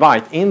also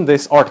invite, in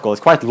this article,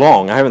 it's quite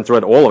long, I haven't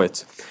read all of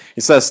it.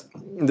 It says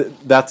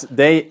that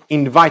they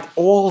invite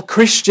all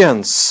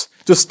Christians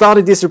to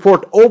study this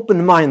report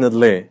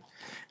open-mindedly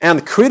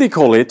and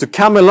critically to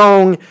come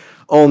along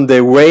on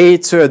the way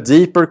to a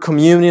deeper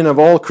communion of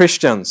all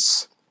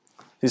Christians.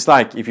 It's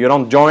like, if you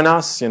don't join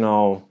us,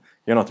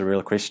 you're not a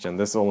real Christian.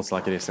 That's almost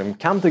like it is. And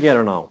come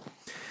together now.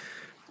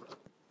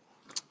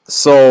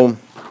 So,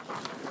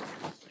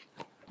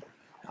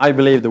 I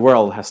believe the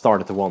world has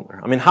started to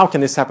wonder. I mean, how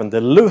can this happen?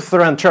 The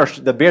Lutheran church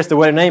that bears the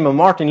very name of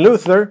Martin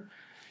Luther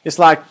is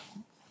like,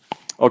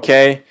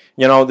 okay,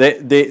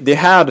 they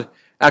had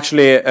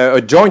actually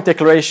a joint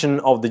declaration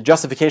of the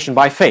justification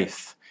by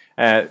faith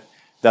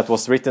that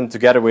was written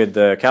together with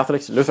the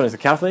Catholics, Lutherans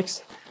and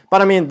Catholics.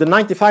 But I mean, the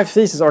 95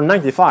 theses are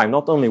 95,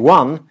 not only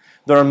one.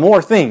 There are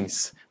more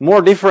things,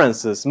 more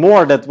differences,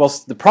 more that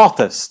was the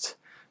protest.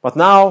 But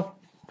now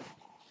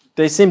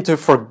they seem to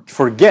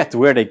forget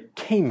where they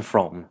came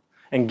from.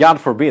 And God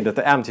forbid that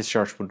the Adventist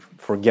Church would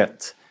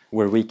forget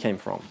where we came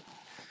from.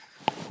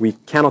 We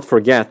cannot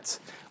forget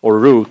our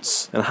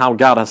roots and how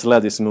God has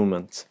led this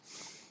movement.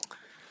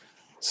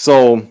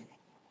 So,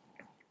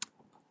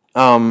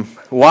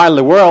 while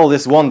the world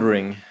is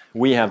wondering,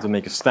 we have to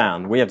make a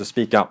stand. We have to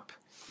speak up.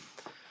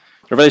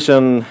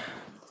 Revelation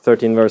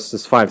 13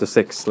 verses 5 to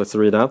 6. Let's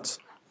read that.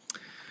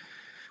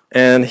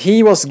 And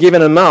he was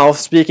given a mouth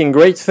speaking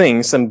great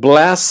things and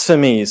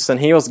blasphemies, and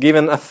he was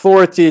given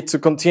authority to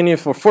continue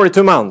for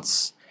 42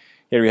 months.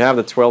 Here we have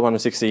the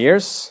 1260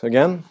 years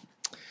again.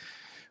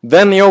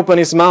 Then he opened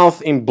his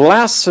mouth in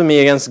blasphemy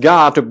against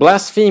God to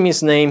blaspheme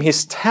his name,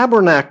 his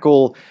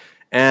tabernacle,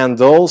 and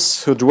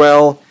those who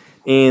dwell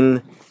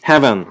in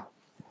heaven.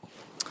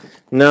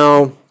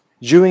 Now,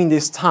 during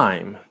this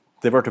time,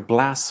 they were to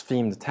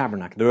blaspheme the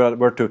tabernacle. They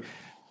were to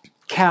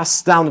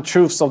cast down the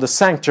truths of the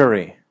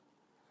sanctuary.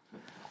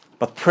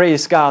 But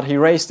praise God, he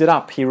raised it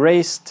up. He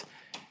restored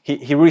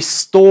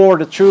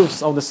the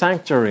truths of the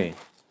sanctuary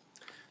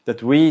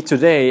that we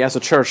today as a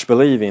church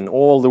believe in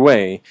all the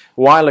way,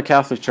 while the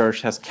Catholic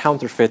Church has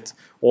counterfeit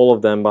all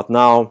of them. But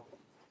now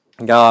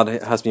God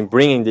has been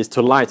bringing this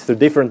to light through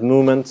different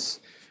movements.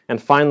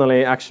 And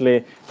finally,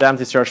 actually, the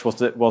Adventist Church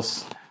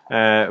was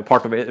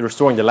part of it,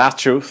 restoring the last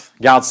truth,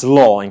 God's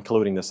law,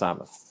 including the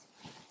Sabbath.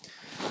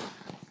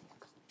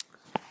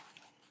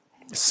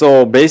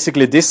 So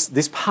basically, this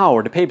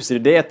power, the papacy,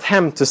 they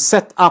attempt to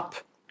set up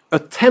a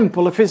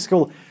temple, a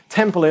physical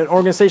temple, an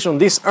organization on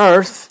this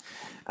earth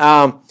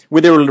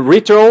with their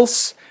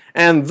rituals,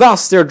 and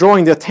thus they're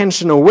drawing the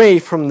attention away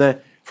from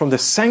the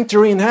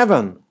sanctuary in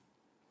heaven.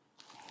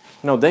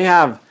 They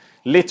have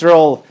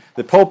literal.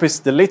 The Pope is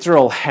the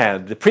literal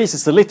head. The priest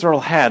is the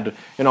literal head,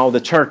 of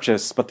the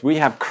churches. But we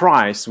have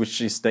Christ, which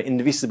is the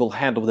invisible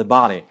head of the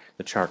body,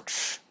 the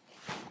church.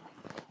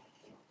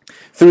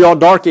 Through our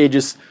dark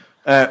ages,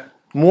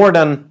 more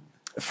than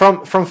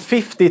from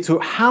 50 to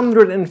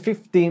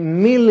 150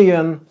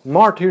 million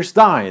martyrs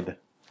died.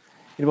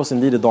 It was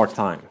indeed a dark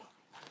time,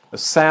 a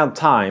sad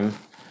time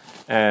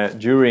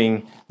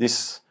during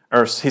this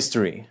earth's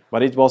history.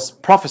 But it was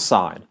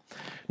prophesied.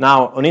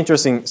 Now, an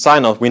interesting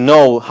side note: we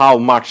know how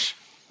much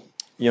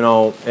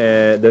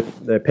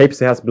the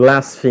papacy has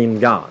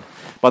blasphemed God.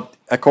 But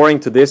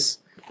according to this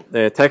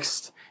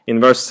text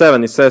in verse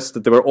 7, it says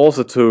that they were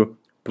also to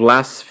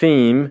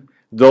blaspheme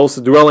those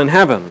who dwell in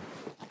heaven.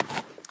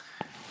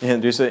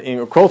 And there's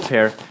a quote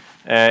here.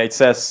 It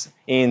says,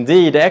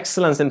 "Indeed, the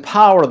excellence and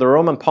power of the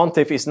Roman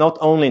pontiff is not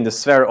only in the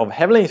sphere of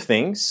heavenly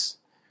things,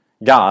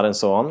 God and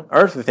so on,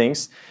 earthly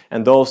things,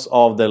 and those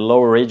of the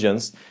lower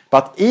regions,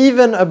 but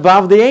even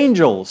above the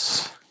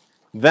angels,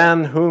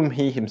 than whom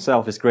he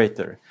himself is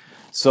greater."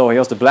 So he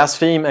was to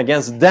blaspheme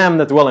against them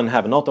that dwell in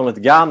heaven, not only to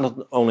God, not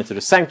only to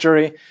the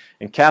sanctuary,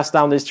 and cast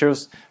down these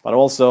truths, but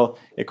also,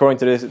 according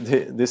to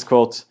this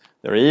quote,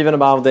 they're even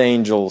above the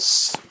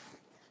angels.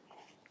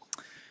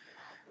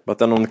 But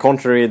then on the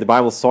contrary, the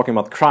Bible is talking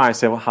about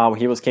Christ, how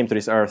he came to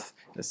this earth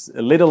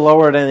a little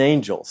lower than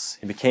angels.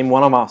 He became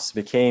one of us,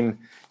 came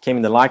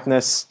in the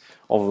likeness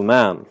of a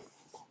man.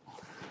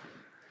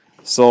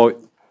 So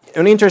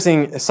an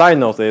interesting side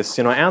note is,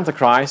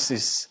 Antichrist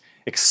is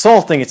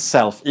exalting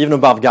itself even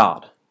above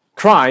God.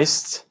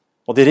 Christ,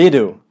 what did he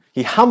do?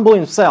 He humbled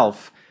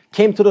himself,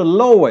 came to the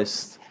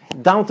lowest,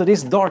 down to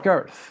this dark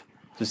earth.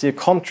 To see a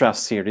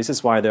contrast here. This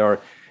is why they are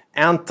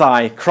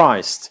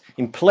anti-Christ,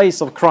 in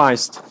place of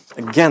Christ,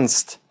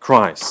 against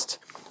Christ.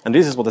 And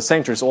this is what the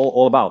sanctuary is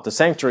all about. The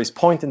sanctuary is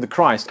pointing to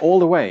Christ all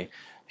the way,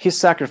 his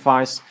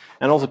sacrifice,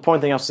 and also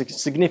pointing out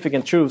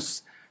significant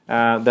truths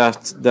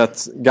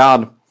that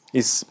God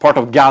is part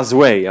of God's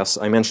way, as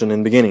I mentioned in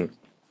the beginning.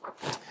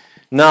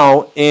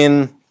 Now,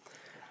 in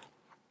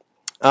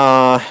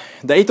the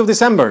 8th of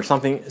December,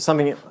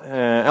 something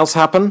else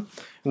happened.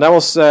 And that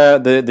was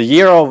the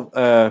year of,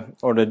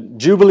 or the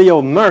Jubilee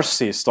of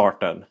Mercy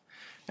started.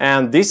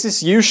 And this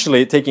is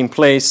usually taking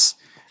place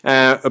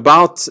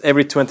about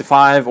every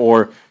 25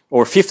 or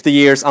 50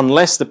 years,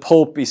 unless the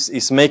Pope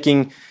is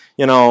making,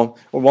 or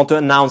want to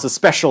announce a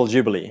special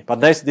Jubilee. But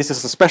this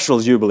is a special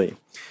Jubilee.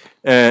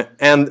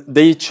 And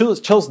they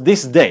chose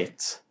this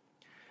date,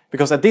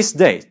 because at this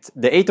date,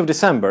 the 8th of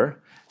December,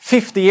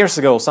 50 years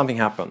ago, something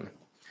happened.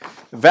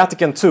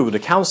 Vatican II, the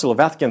Council of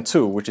Vatican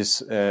II, which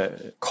is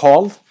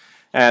called,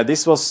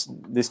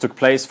 this took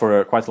place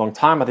for quite a long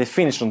time, but it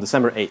finished on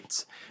December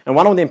 8th. And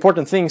one of the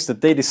important things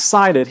that they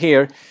decided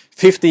here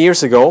 50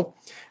 years ago,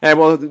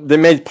 they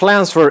made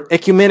plans for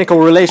ecumenical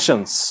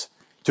relations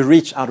to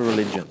reach other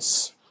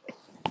religions.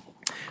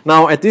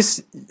 Now, at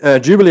this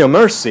Jubilee of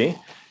Mercy,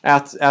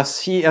 as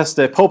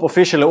the Pope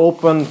officially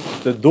opened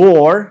the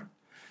door,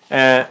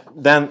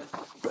 then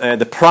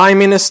the Prime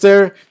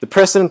Minister, the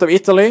President of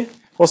Italy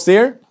was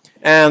there,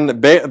 and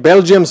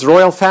Belgium's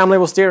royal family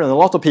was there, and a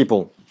lot of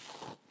people.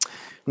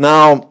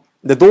 Now,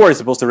 the door is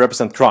supposed to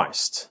represent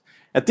Christ.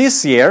 At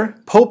this year,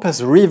 Pope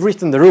has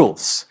rewritten the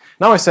rules.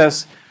 Now he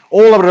says,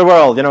 all over the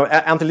world,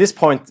 until this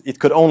point, it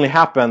could only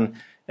happen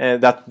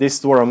that this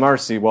door of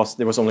mercy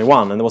there was only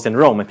one, and it was in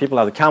Rome, and people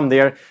had to come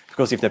there,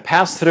 because if they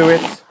passed through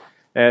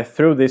it,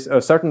 through this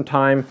a certain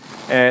time,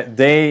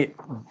 the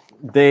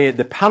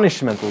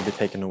punishment will be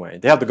taken away.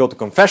 They have to go to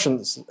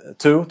confessions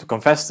to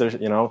confess their,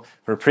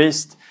 for a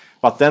priest,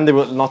 but then they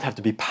will not have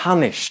to be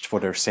punished for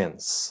their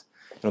sins.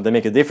 They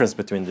make a difference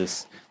between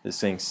these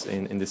things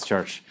in this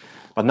church.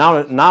 But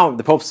now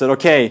the Pope said,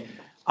 okay,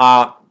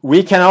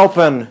 we can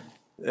open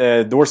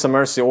doors of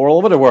mercy all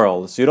over the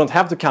world, so you don't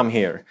have to come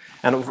here.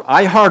 And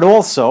I heard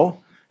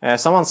also,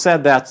 someone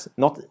said that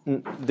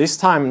this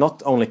time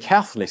not only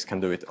Catholics can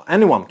do it,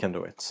 anyone can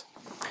do it.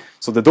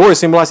 So the door is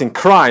symbolizing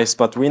Christ,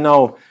 but we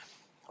know,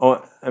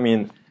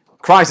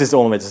 Christ is the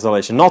only way to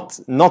salvation,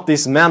 not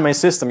this man-made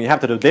system. You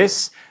have to do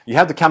this, you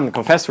have to come and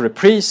confess for a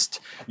priest,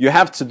 you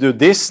have to do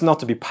this not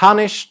to be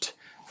punished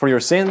for your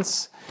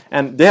sins,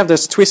 and they have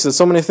just twisted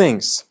so many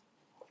things.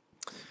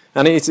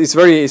 And it's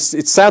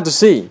sad to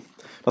see.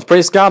 But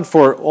praise God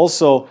for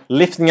also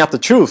lifting up the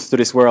truth to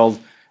this world,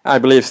 I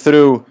believe,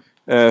 through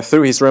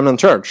His remnant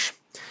church.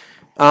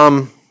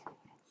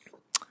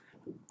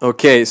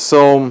 Okay,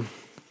 so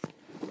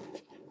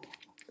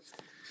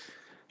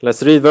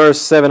let's read verse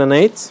 7 and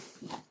 8.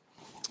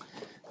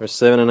 Verse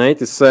 7 and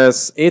 8, it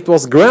says, "It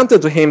was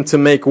granted to him to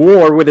make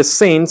war with the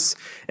saints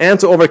and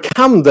to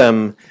overcome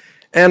them.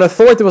 And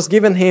authority was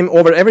given him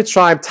over every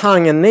tribe,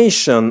 tongue, and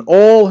nation.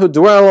 All who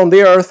dwell on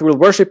the earth will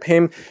worship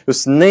him,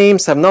 whose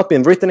names have not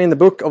been written in the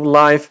book of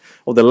life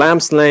of the Lamb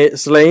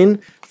slain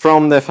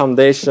from the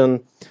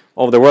foundation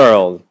of the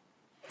world."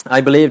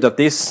 I believe that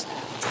this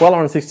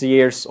 1260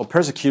 years of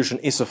persecution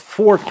is a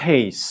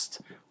foretaste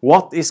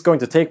what is going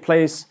to take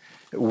place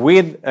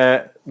with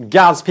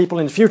God's people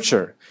in the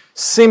future.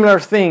 Similar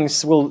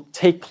things will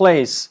take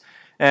place.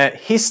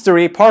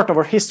 Part of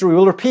our history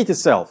will repeat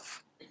itself.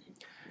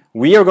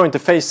 We are going to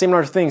face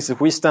similar things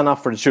if we stand up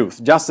for the truth,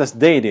 just as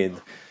they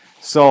did.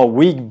 So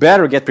we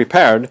better get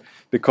prepared,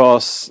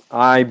 because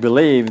I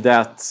believe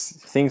that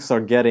things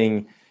are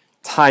getting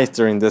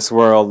tighter in this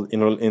world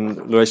in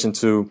relation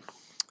to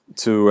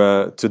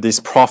this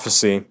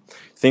prophecy.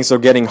 Things are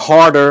getting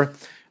harder.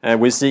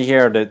 We see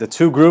here the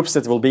two groups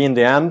that will be in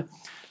the end.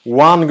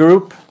 One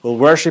group will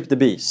worship the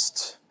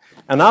beast.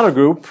 Another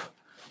group,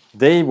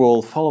 they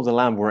will follow the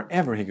Lamb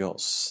wherever he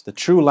goes. The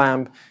true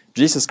Lamb,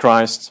 Jesus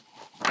Christ.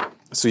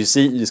 So you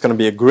see, it's going to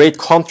be a great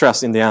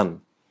contrast in the end.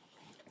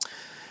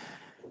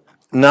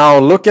 Now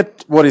look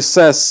at what it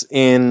says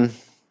in,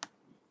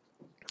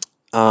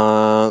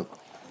 let's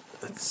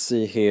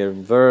see here,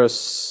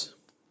 let's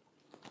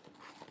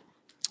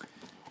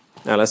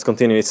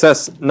continue. It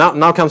says,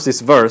 now comes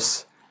this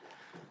verse,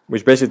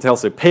 which basically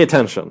tells you, pay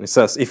attention. It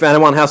says, "If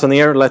anyone has an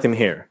ear, let him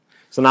hear."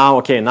 So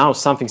now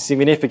something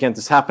significant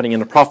is happening in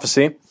the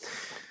prophecy.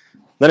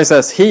 Then it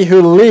says, "He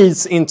who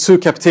leads into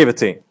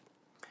captivity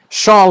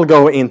shall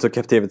go into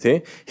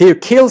captivity. He who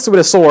kills with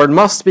a sword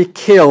must be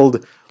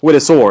killed with a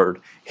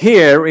sword.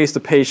 Here is the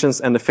patience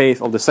and the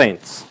faith of the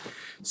saints."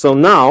 So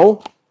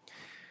now,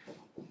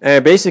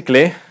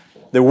 basically,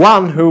 the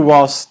one who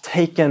was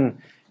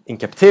taken in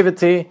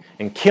captivity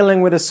and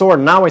killing with a sword,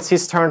 now it's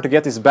his turn to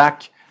get his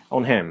back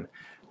on him.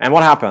 And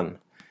what happened?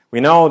 We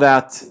know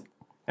that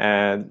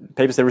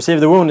papists, they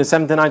received the wound in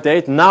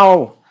 1798.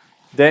 Now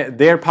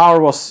their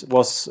power was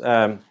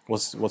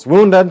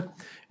wounded.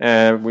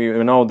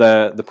 We know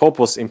the Pope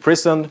was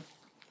imprisoned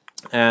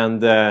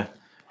and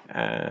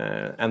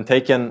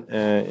taken,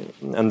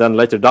 and then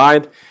later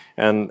died.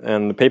 And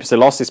the papacy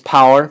lost its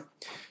power.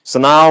 So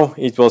now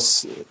it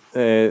was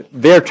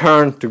their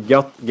turn to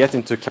get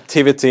into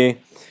captivity,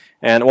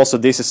 and also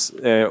this is,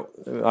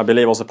 I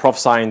believe, also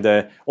prophesying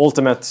the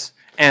ultimate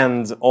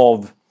end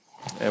of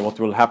what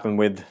will happen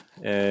with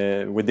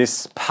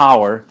this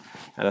power,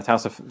 and it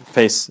has to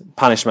face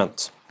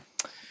punishment.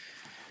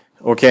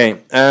 Okay.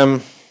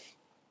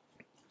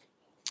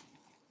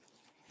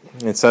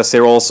 It says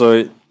here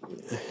also,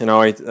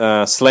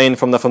 slain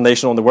from the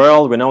foundation of the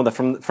world. We know that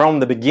from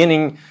the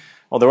beginning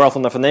of the world,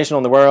 from the foundation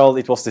of the world,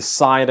 it was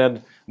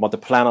decided about the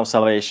plan of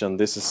salvation.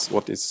 This is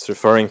what it's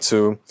referring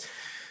to.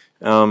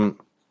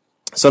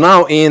 So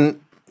now in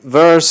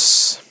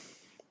verse,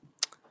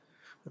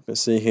 let me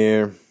see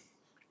here.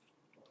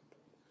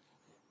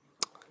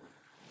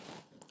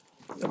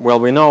 Well,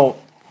 we know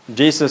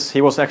Jesus,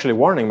 he was actually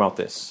warning about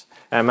this.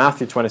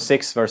 Matthew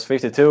 26, verse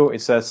 52,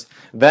 it says,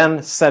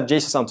 "Then said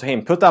Jesus unto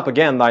him, Put up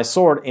again thy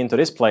sword into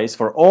this place,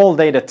 for all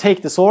they that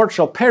take the sword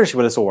shall perish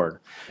with the sword."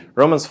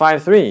 Romans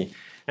 5:3.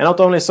 "And not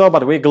only so,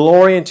 but we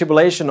glory in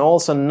tribulation,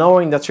 also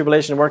knowing that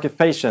tribulation worketh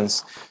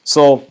patience."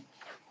 So,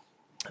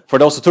 for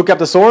those who took up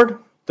the sword,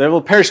 they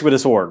will perish with the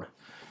sword.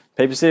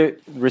 Papacy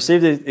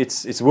received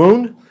its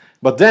wound,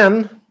 but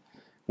then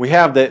we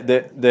have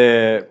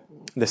the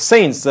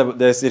saints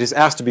that it is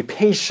asked to be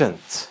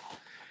patient.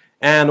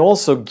 And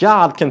also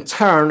God can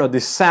turn a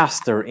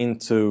disaster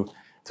into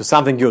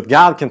something good.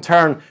 God can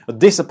turn a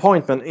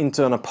disappointment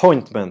into an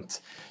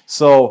appointment.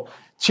 So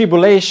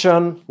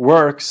tribulation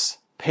works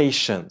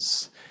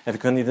patience. If you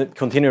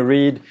continue to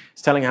read,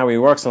 it's telling how He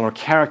works on our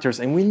characters.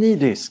 And we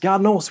need this.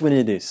 God knows we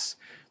need this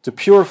to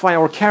purify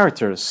our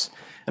characters.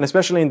 And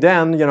especially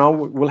then,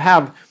 we'll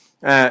have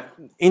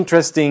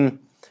interesting,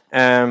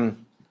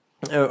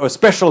 a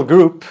special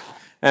group,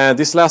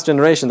 this last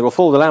generation that will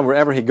follow the Lamb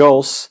wherever He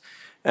goes.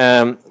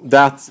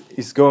 That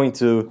is going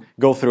to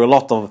go through a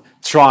lot of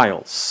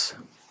trials.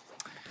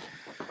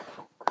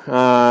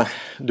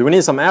 Do we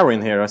need some air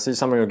in here? I see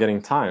some of you are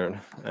getting tired.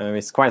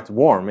 It's quite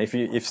warm.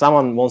 If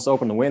someone wants to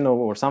open the window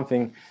or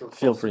something,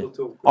 feel free.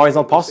 Oh, it's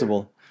not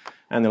possible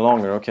any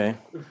longer. Okay.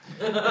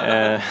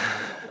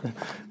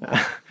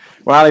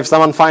 Well, if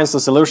someone finds a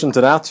solution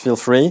to that, feel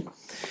free.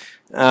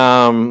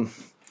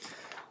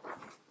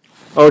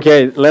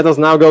 Okay, let us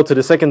now go to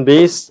the second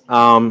beast.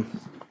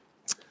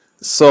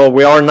 So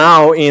we are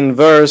now in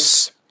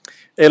verse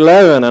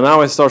 11, and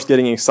now it starts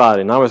getting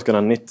exciting. Now it's going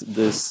to knit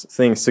these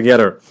things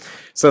together.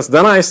 It says,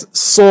 "Then I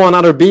saw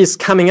another beast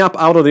coming up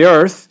out of the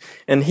earth,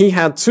 and he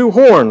had 2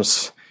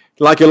 horns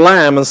like a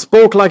lamb and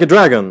spoke like a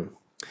dragon."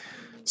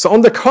 So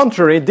on the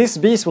contrary, this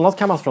beast will not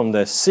come out from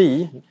the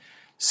sea,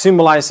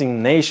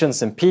 symbolizing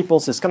nations and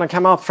peoples. It's going to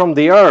come out from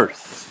the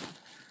earth.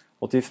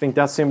 What do you think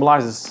that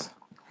symbolizes?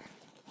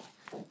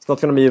 It's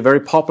not going to be a very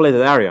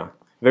populated area,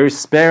 very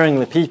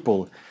sparingly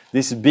people.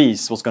 This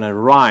beast was going to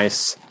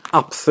rise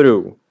up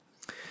through.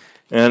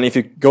 And if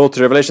you go to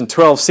Revelation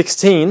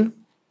 12:16,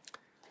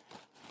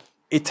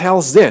 it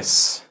tells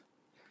this: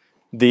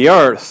 "The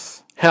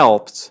earth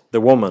helped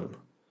the woman,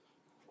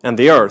 and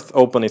the earth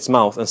opened its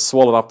mouth and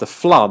swallowed up the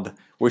flood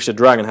which the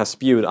dragon has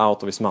spewed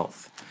out of his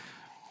mouth."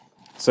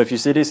 So if you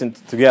see this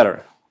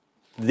together,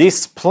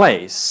 this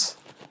place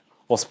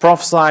was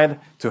prophesied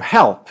to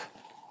help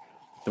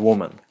the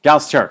woman,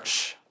 God's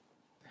church.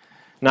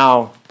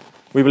 Now,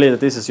 we believe that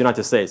this is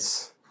United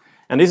States.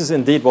 And this is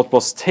indeed what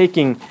was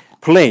taking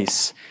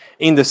place.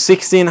 In the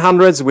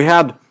 1600s, we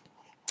had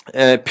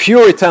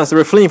Puritans that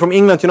were fleeing from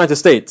England to United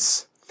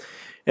States.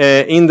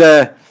 In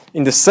the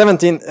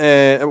 17th,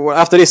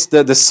 after this,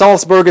 the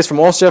Salzburgers from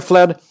Austria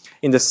fled.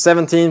 In the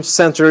 17th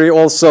century,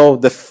 also,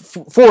 the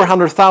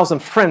 400,000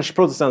 French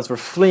Protestants were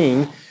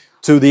fleeing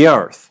to the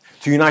earth,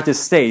 to United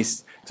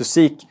States, to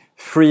seek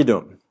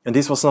freedom. And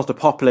this was not a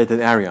populated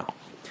area.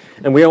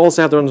 And we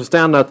also have to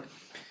understand that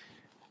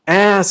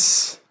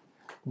as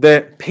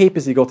the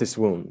papacy got its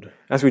wound,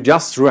 as we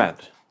just read,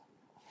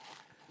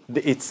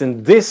 it's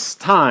in this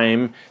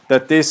time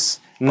that this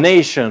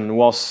nation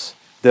was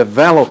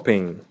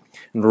developing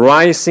and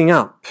rising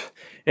up.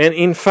 And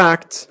in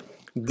fact,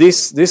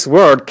 this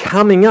word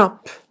coming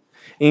up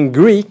in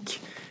Greek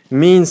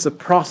means a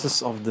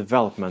process of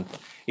development.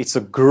 It's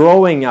a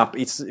growing up.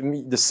 It's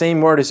the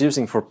same word is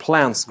using for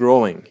plants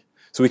growing.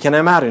 So we can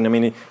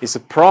imagine, it's a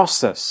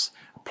process.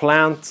 A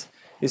plant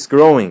is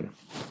growing.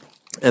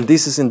 And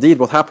this is indeed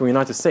what happened in the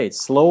United States.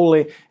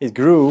 Slowly it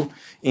grew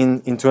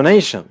into a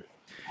nation.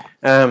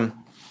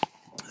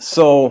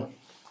 So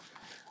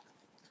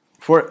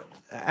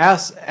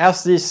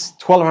as these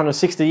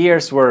 1260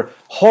 years were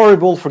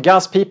horrible for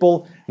God's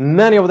people,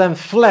 many of them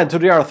fled to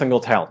the earth and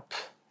got help.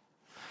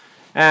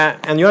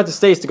 And the United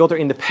States, they got their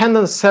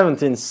independence in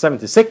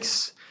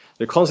 1776,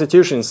 the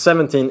Constitution in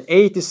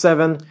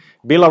 1787,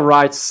 Bill of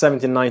Rights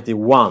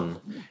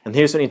 1791. And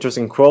here's an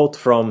interesting quote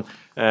from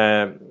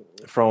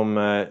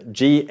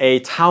G.A.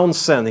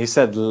 Townsend. He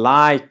said,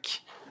 "Like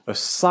a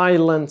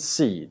silent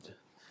seed,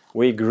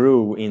 we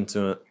grew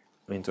into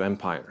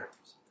empire."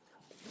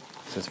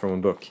 This is from a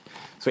book.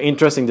 So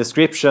interesting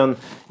description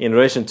in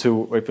relation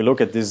to, if you look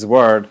at this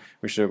word,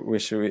 which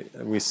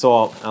we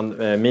saw,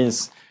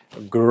 means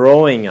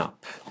growing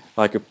up.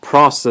 like a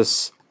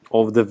process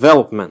of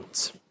development.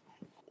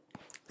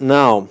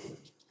 Now,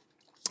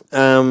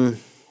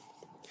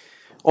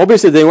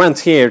 obviously they went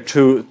here to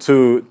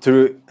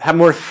have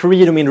more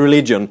freedom in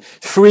religion,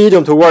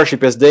 freedom to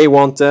worship as they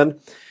wanted,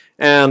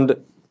 and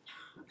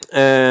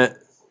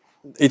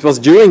it was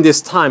during this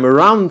time,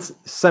 around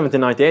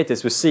 1798,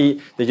 as we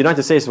see, the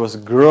United States was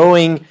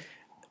growing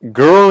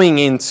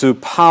into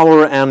power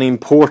and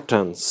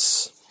importance.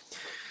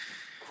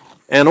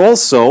 And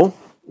also,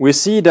 we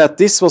see that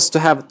this was to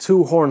have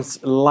two horns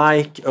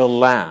like a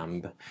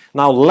lamb.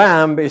 Now,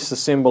 lamb is a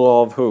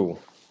symbol of who?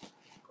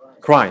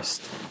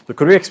 Christ. So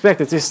could we expect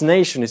that this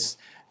nation is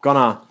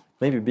gonna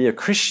maybe be a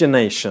Christian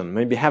nation,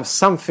 maybe have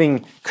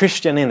something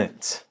Christian in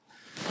it?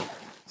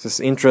 This is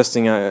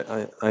interesting,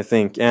 I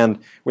think. And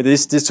with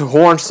these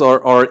horns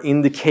are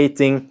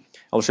indicating,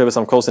 I'll show you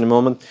some quotes in a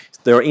moment,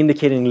 they are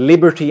indicating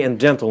liberty and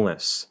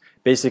gentleness.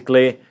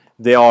 Basically,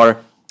 they are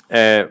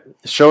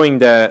showing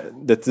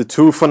the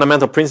two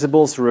fundamental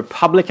principles,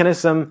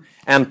 republicanism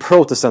and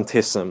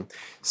Protestantism,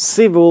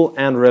 civil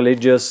and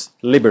religious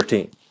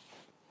liberty.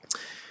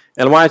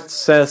 Ellen White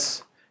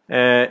says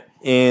okay,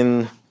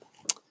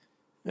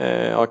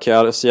 I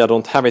see I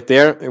don't have it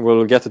there.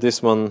 We'll get to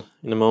this one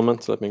in a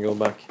moment. Let me go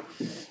back.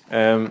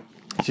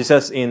 She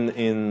says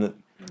in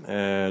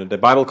the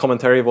Bible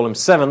Commentary, Volume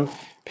 7,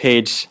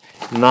 page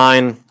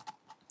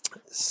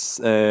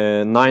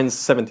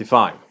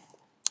 975.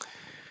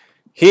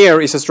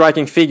 Here is a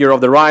striking figure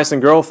of the rise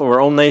and growth of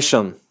our own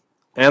nation.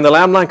 And the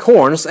lamb-like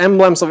horns,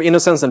 emblems of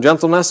innocence and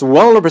gentleness,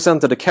 well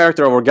represented the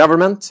character of our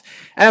government,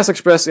 as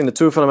expressed in the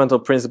two fundamental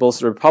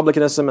principles,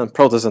 republicanism and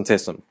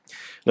Protestantism.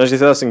 And as she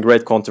says in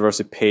Great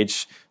Controversy,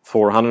 page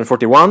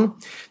 441,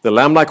 the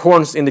lamb-like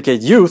horns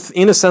indicate youth,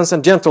 innocence,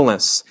 and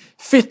gentleness,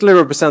 fitly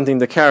representing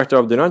the character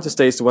of the United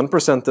States when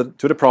presented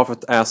to the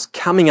prophet as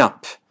coming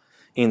up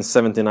in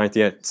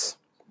 1798.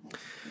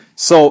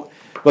 So,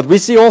 but we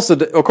see also,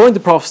 that, according to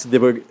prophecy,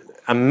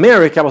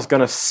 America was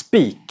going to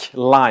speak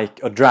like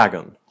a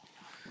dragon.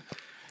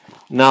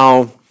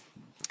 Now,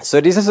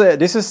 so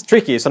this is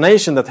tricky. It's a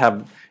nation that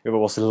it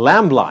was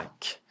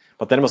lamb-like,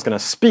 but then it was going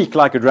to speak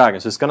like a dragon.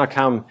 So it's going to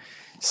come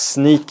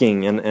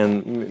sneaking,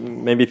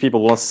 and maybe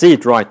people won't see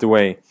it right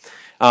away.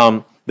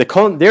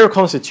 Their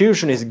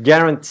constitution is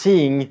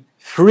guaranteeing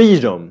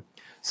freedom.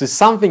 So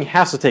something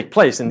has to take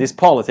place in this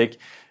politics,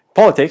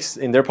 for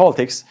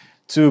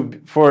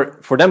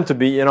them to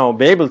be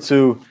able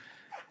to.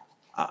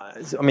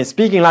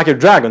 Speaking like a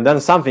dragon,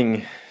 then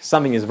something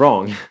is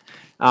wrong.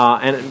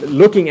 And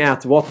looking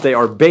at what they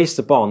are based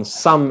upon,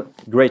 some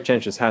great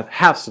changes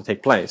has to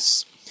take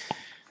place.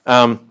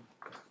 And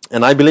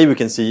I believe we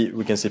can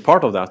see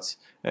part of that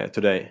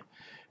today.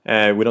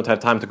 We don't have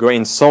time to go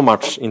in so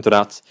much into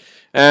that.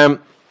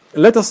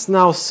 Let us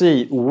now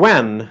see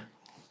when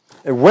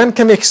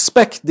can we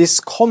expect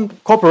this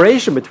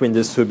cooperation between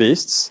these two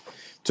beasts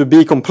to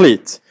be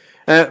complete.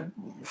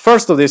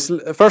 First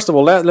of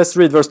all, let's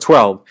read verse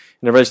 12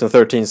 in Revelation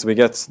 13 so we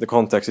get the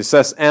context. It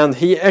says, and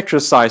he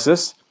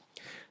exercises,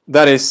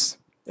 that is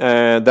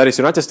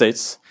United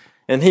States,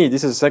 and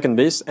this is the second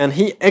beast, and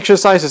he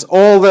exercises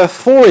all the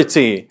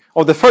authority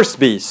of the first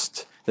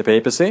beast, the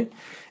papacy,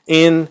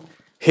 in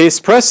his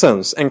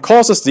presence, and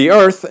causes the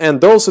earth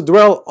and those who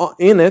dwell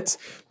in it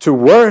to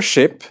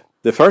worship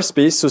the first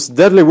beast whose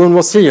deadly wound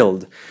was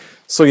healed.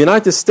 So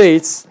United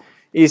States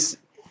is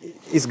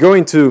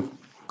going to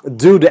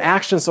do the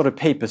actions of the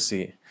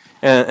papacy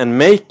and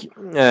make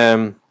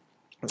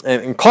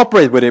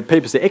incorporate with the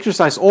papacy,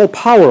 exercise all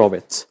power of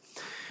it,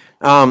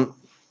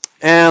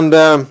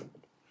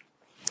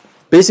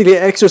 basically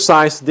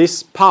exercise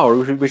this power,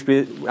 which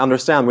we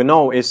understand, we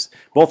know is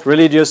both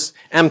religious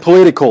and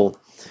political.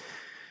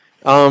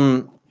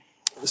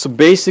 So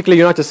basically,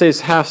 United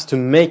States has to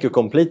make a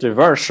complete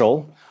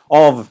reversal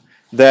of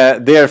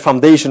their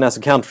foundation as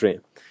a country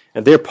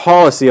and their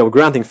policy of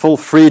granting full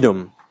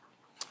freedom.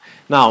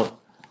 Now,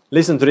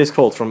 listen to this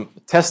quote from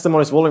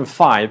Testimonies, Volume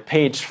 5,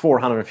 page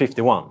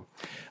 451.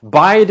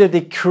 By the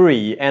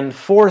decree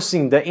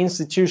enforcing the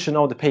institution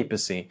of the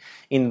papacy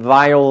in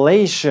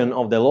violation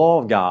of the law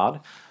of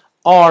God,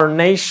 our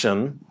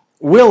nation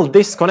will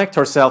disconnect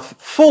herself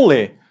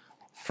fully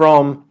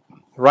from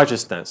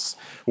righteousness.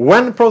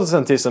 When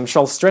Protestantism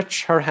shall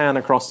stretch her hand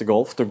across the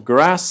gulf to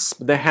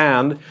grasp the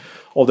hand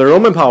of the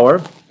Roman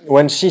power,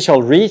 when she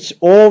shall reach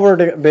over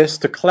the abyss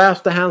to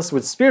clasp the hands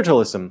with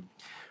spiritualism,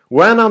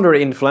 when under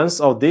influence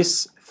of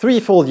this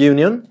threefold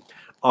union,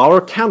 our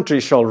country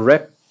shall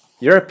repudiate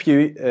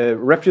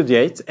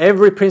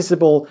every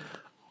principle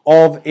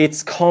of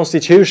its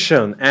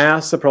constitution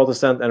as a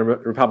Protestant and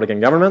Republican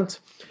government,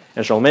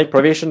 and shall make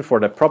provision for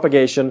the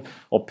propagation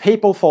of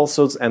papal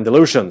falsehoods and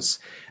delusions.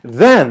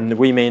 Then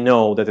we may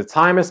know that the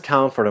time has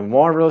come for the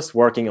marvelous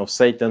working of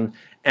Satan,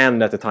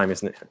 and that the time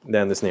is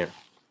near.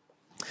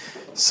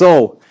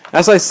 So,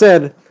 as I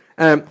said,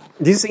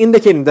 this is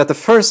indicating that the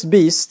first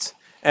beast,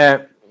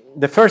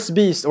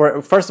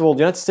 or first of all, the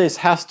United States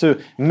has to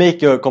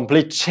make a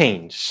complete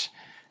change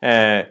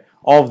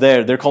of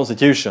their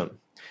constitution.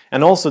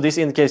 And also this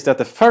indicates that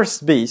the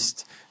first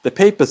beast, the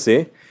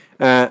papacy,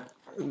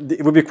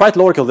 it would be quite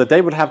logical that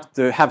they would have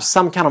to have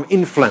some kind of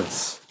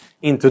influence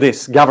into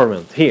this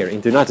government here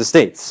in the United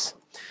States.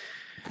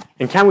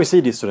 And can we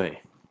see this today?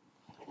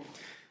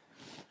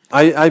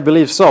 I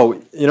believe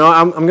so. You know,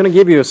 I'm going to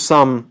give you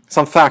some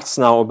facts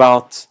now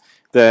about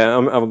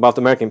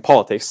American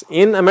politics.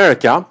 In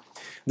America,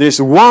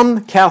 there's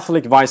one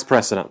Catholic vice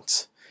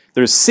president.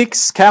 There's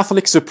 6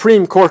 Catholic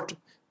Supreme Court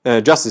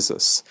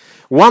justices,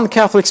 1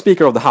 Catholic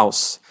Speaker of the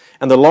House,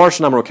 and a large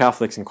number of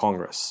Catholics in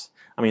Congress.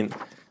 I mean,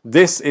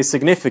 this is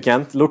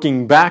significant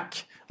looking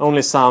back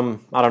only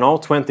some,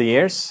 20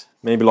 years,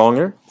 maybe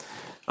longer.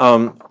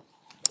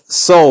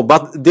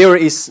 But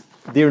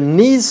there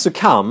needs to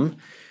come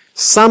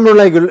some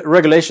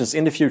regulations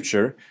in the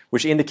future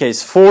which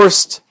indicates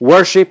forced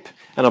worship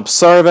and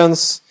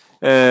observance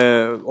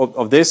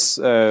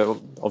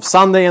of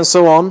Sunday and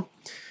so on,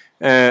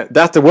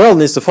 that the world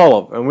needs to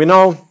follow. And we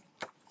know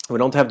we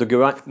don't have to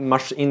go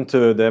much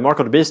into the mark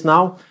of the beast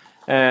now,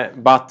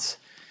 but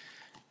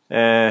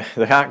the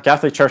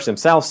Catholic Church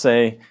themselves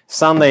say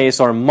Sunday is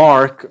our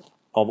mark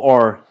of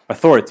our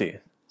authority.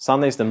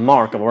 Sunday is the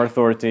mark of our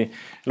authority.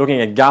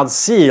 Looking at God's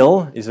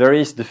seal, it's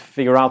very easy to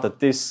figure out that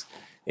this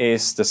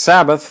is the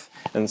Sabbath,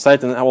 and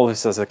Satan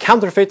always has a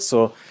counterfeit,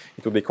 so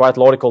it would be quite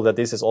logical that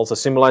this is also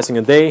symbolizing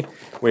a day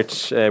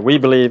which we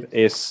believe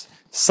is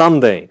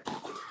Sunday.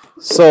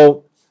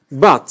 So,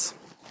 but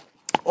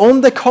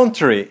on the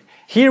contrary,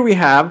 here we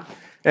have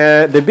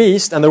the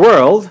beast and the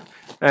world,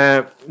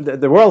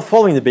 the world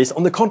following the beast.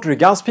 On the contrary,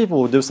 God's people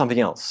will do something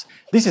else.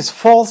 This is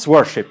false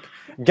worship.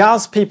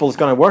 God's people is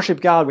going to worship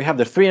God. We have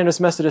the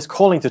 300 messages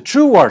calling to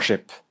true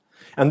worship.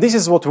 And this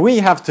is what we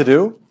have to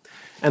do.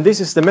 And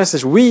this is the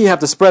message we have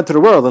to spread to the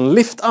world and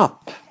lift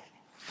up.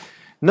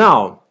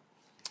 Now,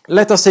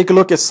 let us take a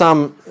look at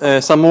some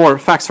more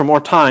facts from our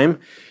time.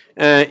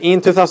 In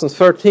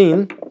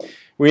 2013,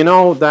 we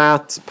know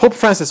that Pope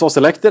Francis was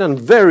elected, and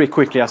very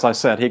quickly, as I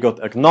said, he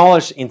got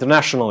acknowledged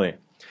internationally.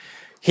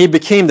 He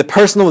became the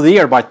Person of the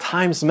Year by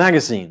Times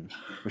Magazine,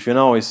 which you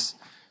know is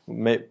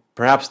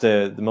perhaps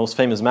the most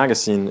famous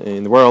magazine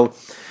in the world.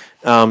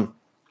 And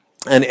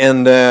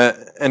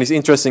it's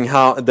interesting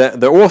how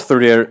the author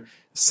there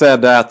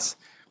said that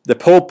the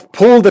Pope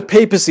pulled the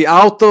papacy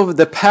out of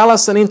the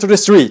palace and into the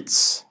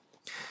streets.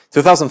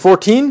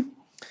 2014,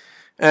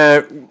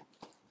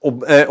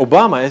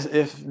 Obama,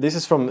 if this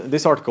is from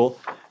this article,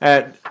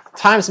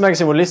 Times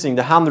Magazine were listing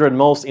the 100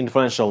 most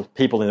influential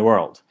people in the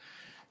world.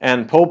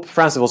 And Pope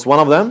Francis was one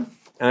of them.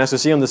 And as you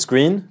see on the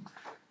screen,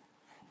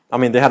 I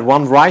mean, they had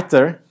one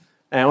writer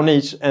on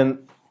each.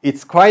 And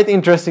it's quite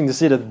interesting to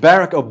see that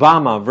Barack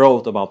Obama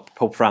wrote about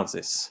Pope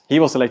Francis. He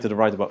was elected to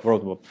wrote about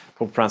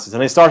Pope Francis.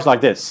 And he starts like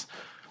this.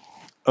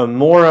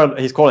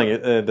 He's calling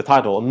it the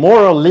title, a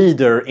moral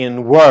leader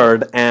in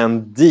word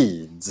and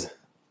deed.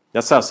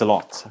 That says a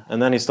lot.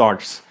 And then he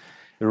starts,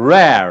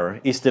 rare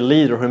is the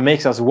leader who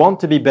makes us want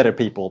to be better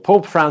people.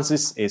 Pope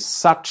Francis is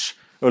such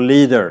a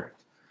leader.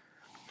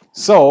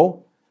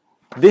 So,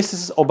 this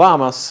is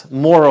Obama's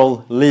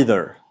moral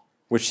leader,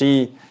 which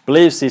he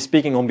believes he's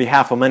speaking on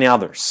behalf of many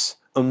others.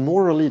 A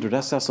moral leader,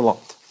 that says a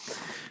lot.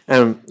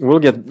 And we'll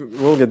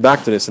get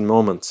back to this in a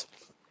moment.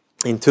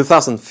 In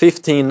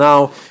 2015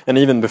 now, and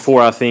even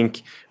before, I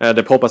think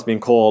the Pope has been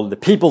called the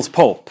People's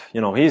Pope.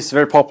 You know, he's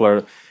very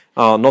popular,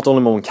 not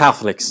only among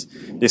Catholics.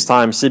 This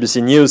time,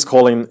 CBC News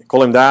call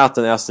him that,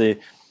 and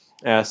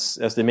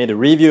as they made a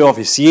review of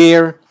his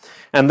year.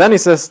 And then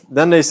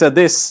they said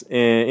this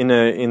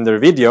in their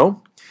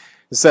video.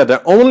 They said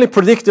the only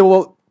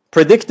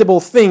predictable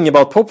thing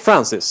about Pope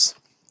Francis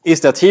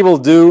is that he will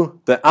do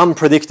the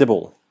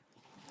unpredictable.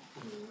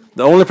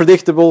 The only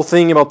predictable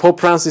thing about Pope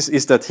Francis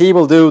is that he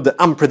will do the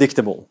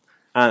unpredictable.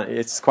 And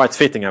it's quite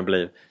fitting, I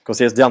believe, because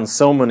he has done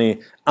so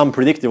many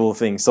unpredictable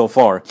things so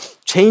far,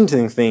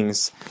 changing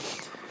things.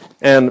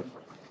 And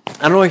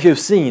I don't know if you've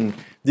seen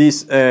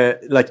these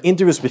like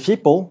interviews with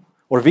people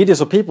or videos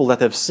of people that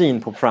have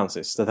seen Pope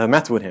Francis, that have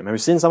met with him. Have you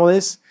seen some of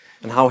this?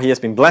 And how he has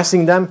been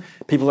blessing them.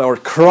 People are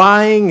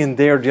crying and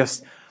they're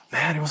just,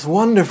 man, it was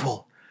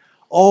wonderful.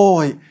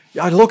 Oh,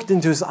 I looked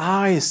into his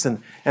eyes,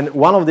 and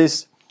one of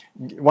the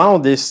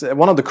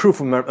crew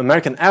from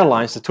American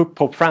Airlines that took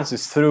Pope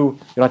Francis through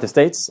the United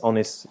States on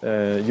his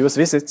U.S.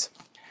 visit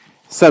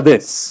said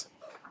this.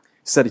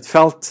 He said it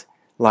felt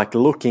like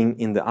looking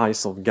in the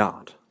eyes of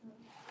God.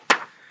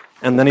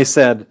 And then he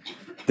said,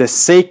 the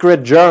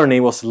sacred journey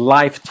was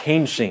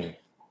life-changing.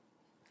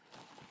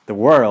 The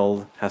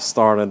world has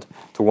started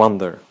to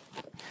wonder.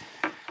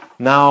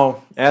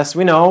 Now, as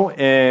we know,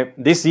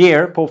 this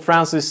year, Pope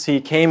Francis,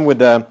 he came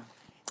with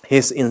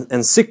his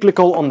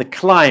encyclical on the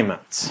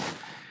climate.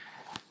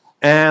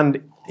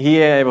 And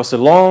it was a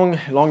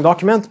long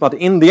document, but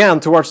in the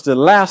end, towards the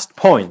last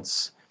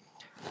points,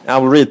 I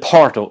will read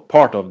part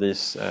of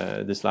these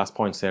last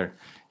points here.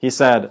 He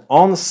said,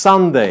 on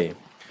Sunday,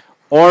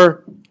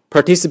 our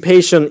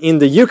participation in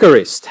the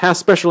Eucharist has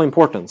special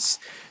importance.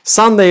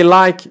 Sunday,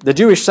 like the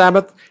Jewish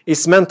Sabbath,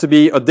 is meant to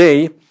be a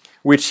day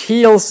which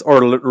heals our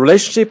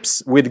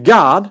relationships with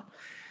God,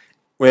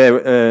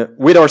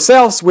 with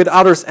ourselves, with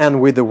others,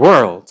 and with the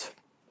world.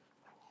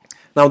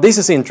 Now this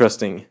is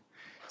interesting.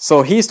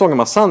 So he's talking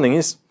about Sunday.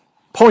 He's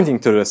pointing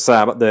to the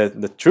Sabbath,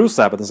 the true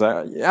Sabbath, and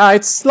saying, yeah,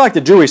 it's like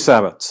the Jewish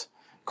Sabbath,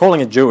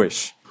 calling it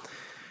Jewish.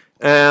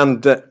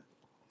 And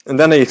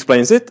then he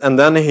explains it, and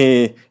then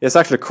he is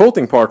actually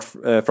quoting part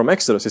from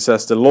Exodus. He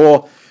says the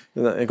law,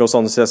 it goes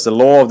on, it says the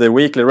law of the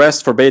weekly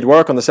rest forbade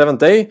work on the seventh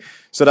day,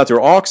 so that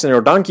your ox and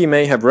your donkey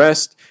may have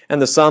rest,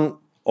 and the son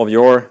of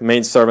your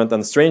maidservant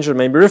and stranger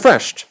may be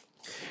refreshed.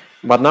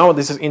 But now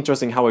this is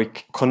interesting how he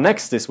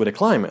connects this with the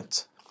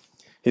climate.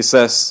 He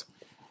says,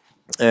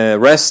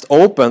 rest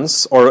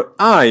opens our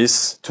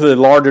eyes to the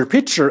larger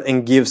picture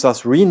and gives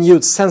us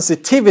renewed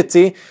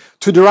sensitivity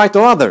to the right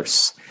of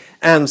others.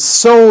 And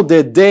so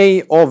the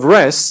day of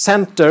rest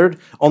centered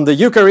on the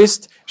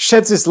Eucharist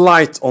sheds its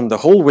light on the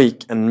whole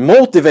week and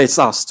motivates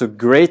us to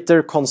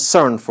greater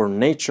concern for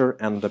nature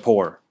and the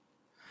poor.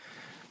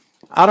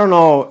 I don't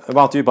know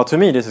about you, but to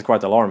me this is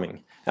quite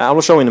alarming. I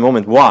will show in a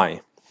moment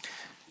why.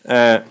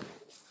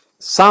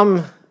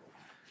 Some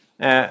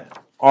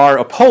are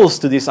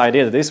opposed to this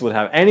idea that this would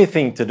have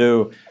anything to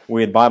do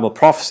with Bible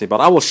prophecy,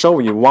 but I will show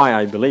you why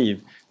I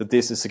believe that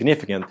this is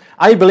significant.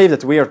 I believe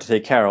that we are to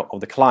take care of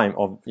the climate,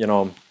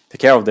 take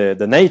care of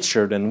the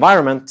nature, the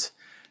environment.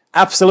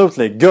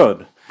 Absolutely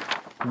good.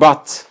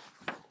 But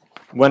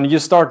when you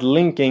start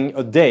linking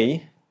a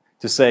day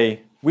to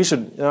say we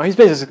should, he's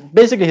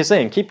basically he's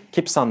saying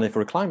keep Sunday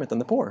for the climate and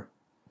the poor.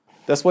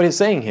 That's what he's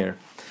saying here.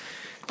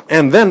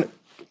 And then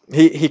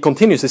he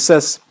continues. He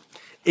says,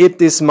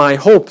 "It is my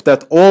hope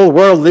that all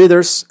world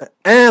leaders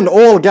and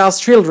all God's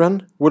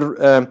children would."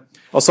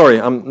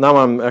 Now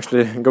I'm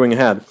actually going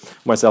ahead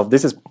myself.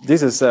 This is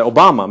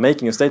Obama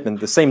making a statement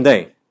the same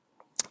day.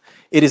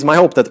 It is my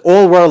hope that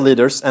all world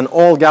leaders and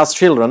all God's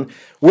children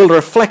will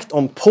reflect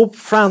on Pope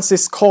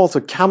Francis' call to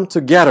come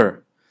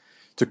together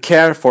to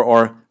care for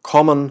our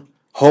common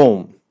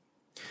home.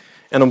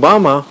 And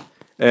Obama,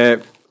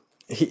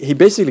 he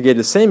basically gave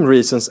the same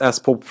reasons as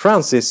Pope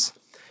Francis.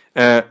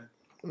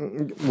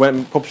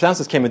 When Pope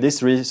Francis came with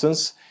these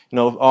reasons,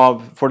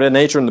 for the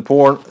nature and the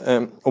poor,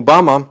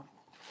 Obama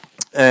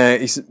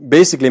is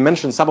basically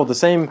mentioned some of the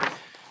same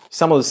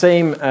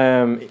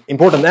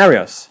important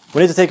areas.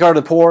 We need to take care of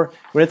the poor.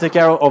 We need to take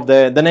care of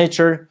the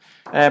nature.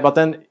 But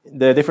then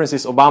the difference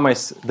is Obama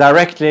is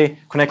directly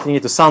connecting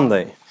it to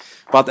Sunday.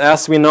 But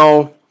as we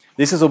know,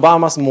 this is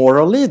Obama's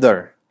moral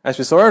leader, as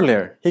we saw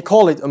earlier. He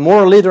called it a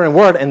moral leader in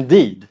word and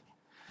deed.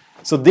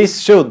 So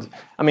this should,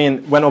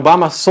 when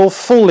Obama so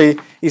fully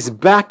is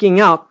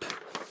backing up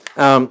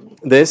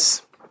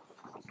this,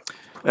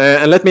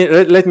 and let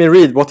me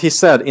read what he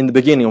said in the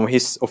beginning of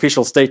his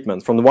official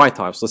statement from the White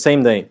House the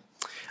same day.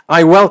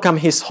 I welcome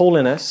His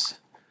Holiness,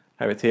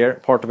 I have it here,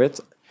 part of it.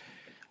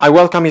 I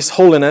welcome His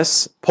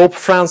Holiness, Pope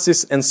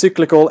Francis'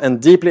 encyclical,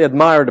 and deeply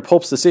admire the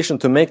Pope's decision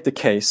to make the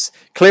case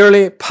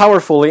clearly,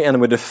 powerfully,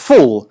 and with a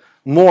full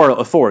moral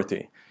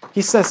authority.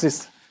 He says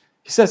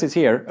it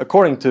here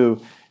according to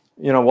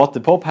what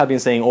the Pope had been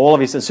saying, all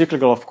of his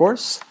encyclical, of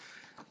course,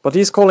 but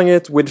he's calling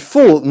it with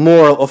full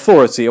moral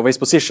authority of his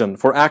position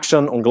for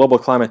action on global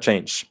climate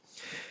change.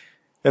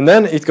 And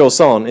then it goes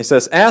on. It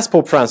says, as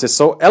Pope Francis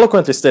so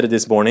eloquently stated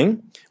this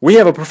morning, we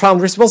have a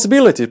profound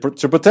responsibility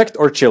to protect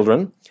our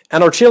children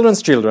and our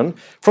children's children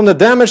from the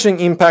damaging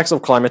impacts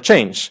of climate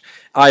change.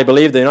 I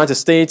believe the United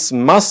States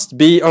must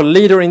be a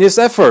leader in this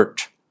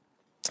effort.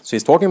 So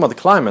he's talking about the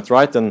climate,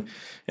 right? And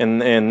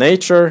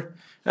nature.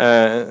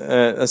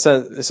 It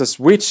says,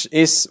 which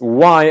is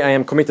why I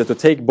am committed to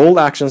take bold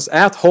actions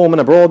at home and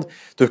abroad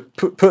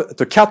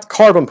to cut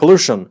carbon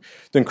pollution,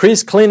 to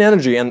increase clean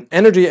energy and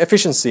energy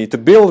efficiency, to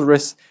build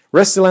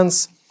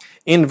resilience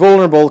in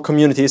vulnerable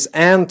communities,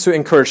 and to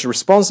encourage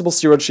responsible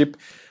stewardship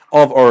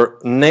of our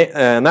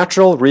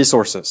natural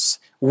resources.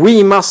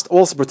 We must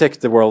also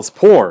protect the world's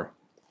poor,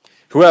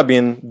 who have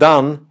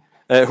done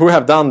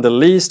the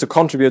least to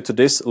contribute to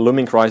this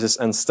looming crisis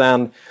and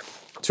stand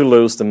to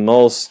lose the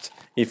most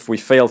if we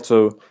fail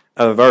to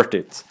avert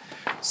it.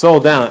 So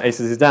then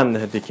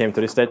he came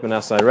to this statement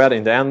as I read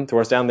in the end.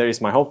 Towards the end, there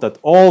is my hope that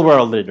all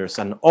world leaders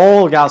and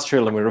all God's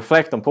children will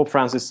reflect on Pope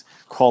Francis'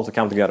 call to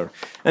come together.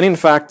 And in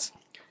fact,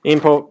 in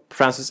Pope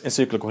Francis'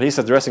 encyclical, he's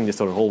addressing this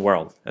to the whole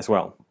world as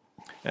well,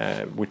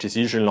 which is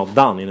usually not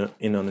done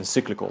in an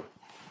encyclical.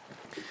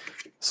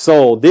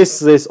 So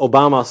this is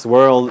Obama's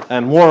world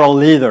moral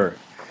leader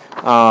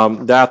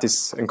that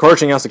is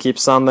encouraging us to keep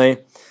Sunday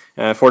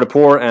for the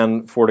poor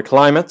and for the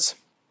climate.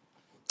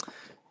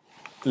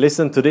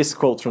 Listen to this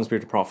quote from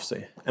Spirit of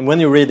Prophecy. And when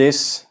you read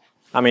this,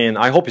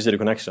 I hope you see the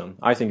connection.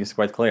 I think it's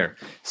quite clear.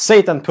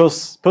 Satan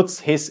puts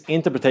his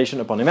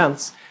interpretation upon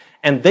events,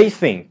 and they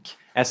think,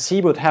 as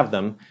he would have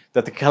them,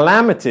 that the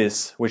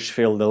calamities which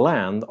fill the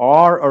land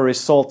are a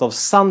result of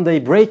Sunday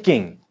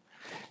breaking.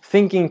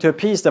 Thinking to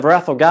appease the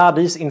wrath of God,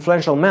 these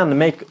influential men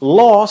make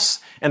laws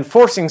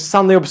enforcing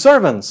Sunday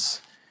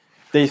observance.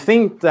 They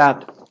think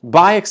that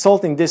by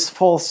exalting this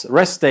false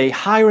rest day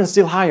higher and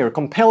still higher,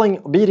 compelling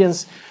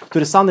obedience to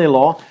the Sunday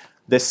law,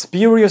 the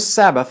spurious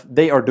Sabbath,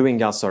 they are doing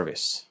God's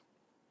service.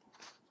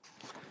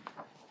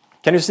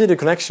 Can you see the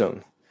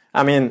connection?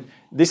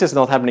 This is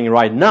not happening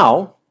right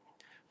now,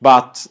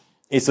 but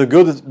it's a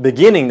good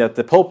beginning that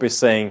the Pope is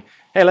saying,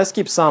 hey, let's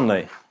keep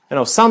Sunday.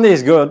 Sunday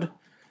is good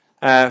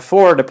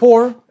for the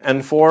poor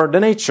and for the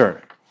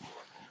nature.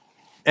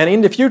 And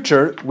in the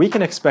future, we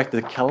can expect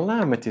the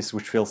calamities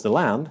which fills the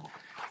land,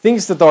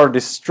 things that are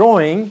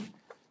destroying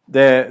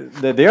the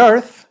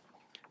earth.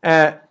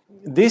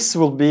 This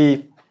will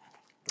be,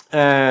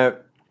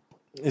 it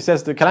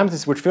says the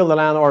calamities which fill the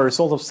land are a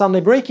result of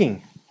Sunday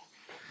breaking.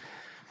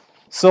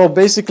 So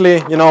basically,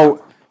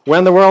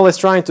 when the world is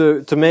trying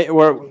to make,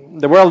 or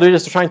the world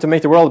leaders are trying to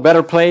make the world a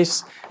better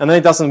place, and then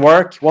it doesn't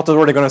work, what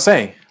are they going to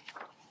say?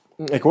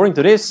 According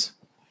to this,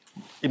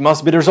 it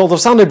must be the result of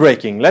Sunday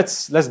breaking.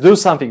 Let's do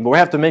something, but we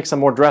have to make some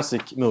more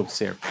drastic moves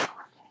here.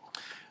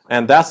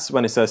 And that's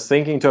when it says,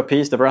 thinking to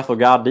appease the wrath of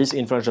God, these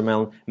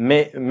influential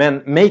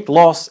men make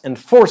laws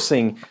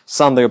enforcing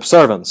Sunday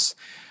observance.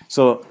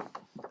 So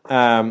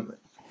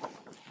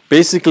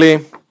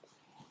basically,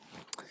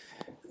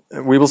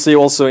 we will see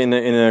also in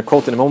a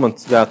quote in a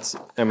moment that,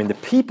 the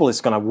people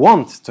is going to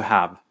want to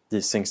have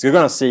these things. You're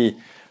going to see,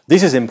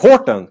 this is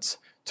important.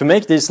 To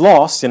make these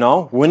laws,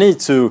 we need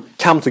to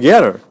come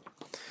together.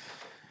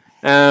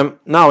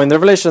 Now, in the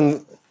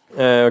Revelation,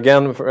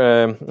 again,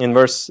 in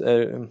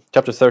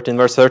chapter 13,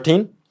 verse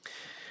 13,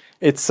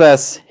 it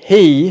says,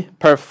 He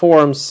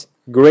performs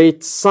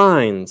great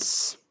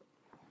signs.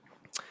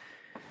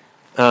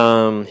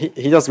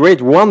 He does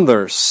great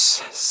wonders,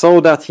 so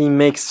that He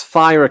makes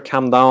fire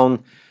come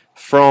down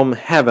from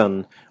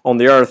heaven on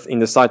the earth in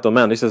the sight of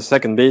men. This is the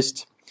second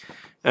beast.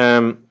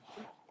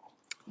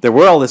 The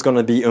world is going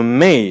to be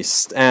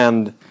amazed,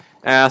 and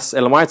as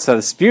Ellen White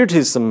said,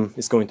 Spiritism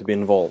is going to be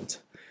involved.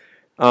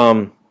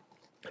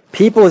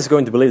 People is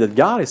going to believe that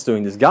God is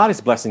doing this, God is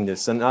blessing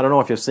this. And I don't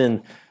know if you've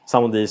seen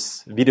some of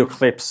these video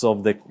clips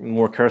of the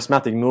more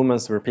charismatic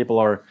movements where people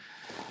are,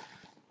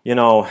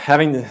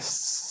 having,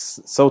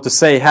 so to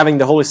say, having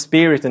the Holy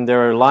Spirit, and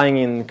they're lying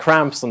in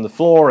cramps on the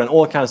floor, and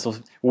all kinds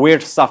of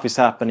weird stuff is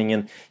happening,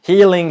 and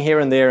healing here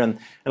and there, and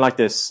like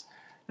this.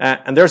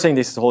 And they're saying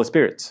this is the Holy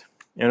Spirit.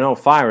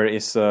 Fire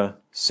is a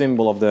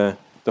symbol of the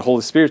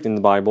Holy Spirit in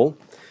the Bible.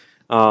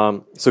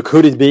 So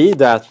could it be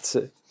that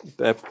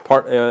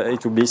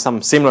it would be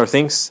some similar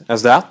things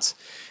as that?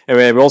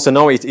 We also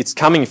know it's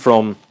coming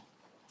from,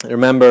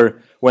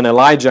 remember when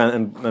Elijah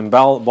and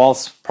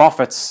Baal's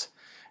prophets,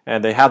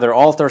 they had their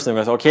altars, and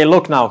they said, okay,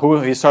 look now, who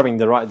is serving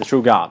the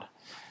true God?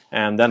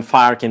 And then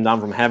fire came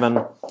down from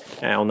heaven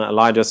on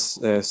Elijah's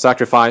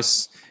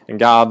sacrifice, and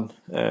God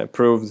it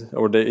proved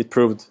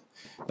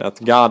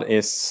that God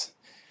is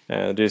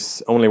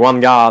there's only one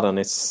God, and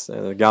it's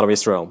the God of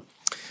Israel.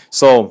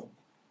 So,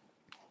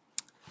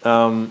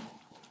 in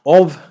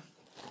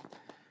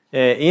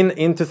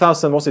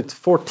 2000, was it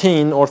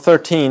 14 or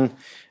 13?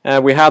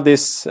 We had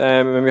this.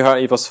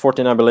 It was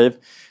 14, I believe.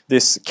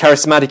 This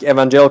charismatic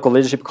evangelical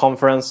leadership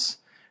conference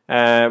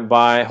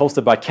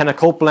hosted by Kenneth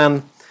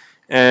Copeland,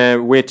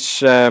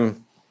 which all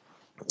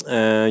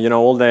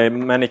the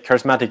many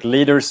charismatic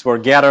leaders were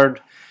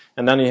gathered,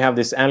 and then you have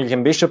this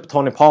Anglican bishop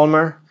Tony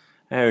Palmer,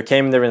 who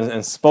came there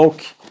and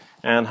spoke,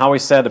 and how he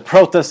said the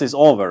protest is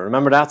over.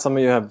 Remember that? Some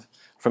of you have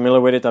familiar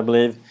with it, I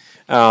believe.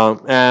 All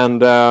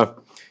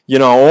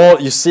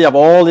you see of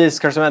all these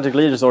charismatic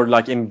leaders are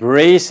like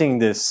embracing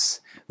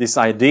this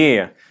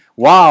idea.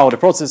 Wow, the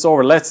protest is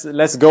over.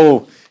 Let's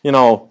go.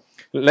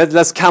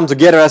 Let's come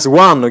together as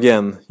one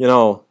again.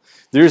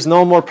 There is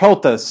no more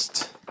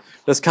protest.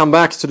 Let's come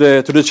back to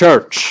the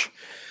church.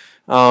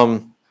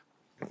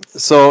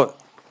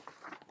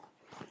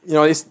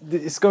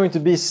 It's going to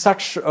be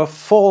such a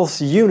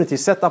false unity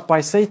set up by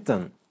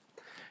Satan.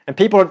 And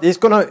it's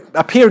going to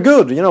appear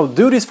good.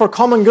 Do this for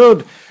common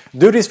good.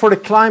 Do this for the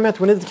climate.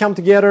 We need to come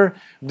together.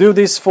 Do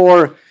this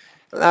for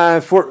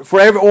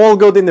all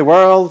good in the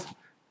world.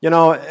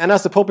 And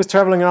as the Pope is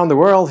traveling around the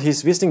world,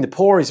 he's visiting the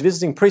poor, he's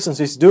visiting prisons,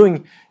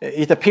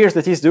 it appears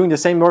that he's doing the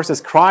same works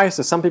as Christ,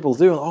 as some people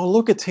do. Oh,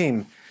 look at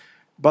him.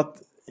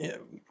 But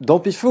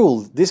don't be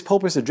fooled. This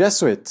Pope is a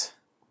Jesuit.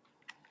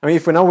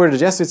 If we know where the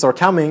Jesuits are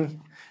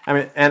coming,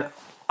 and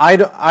I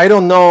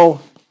don't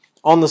know,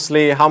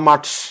 honestly, how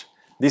much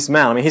this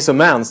man, he's a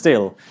man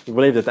still. We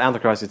believe that the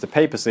Antichrist is the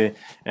papacy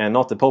and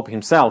not the Pope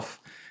himself.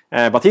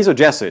 But he's a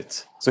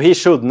Jesuit, so he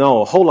should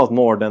know a whole lot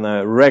more than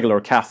a regular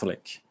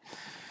Catholic.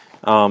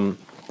 So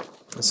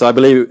I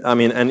believe,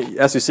 and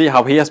as you see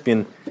how he has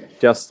been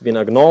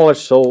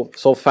acknowledged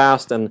so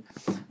fast and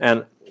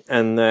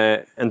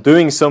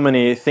doing so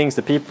many things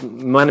that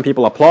many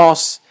people applaud,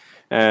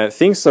 more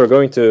things are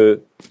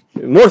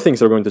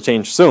going to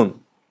change soon.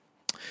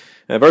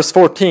 Verse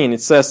 14,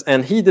 it says,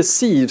 And he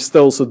deceives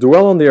those who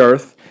dwell on the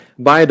earth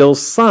by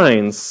those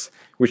signs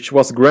which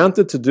was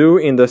granted to do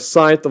in the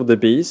sight of the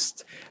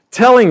beast,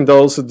 telling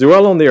those who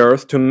dwell on the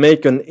earth to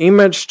make an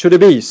image to the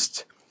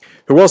beast,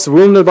 who was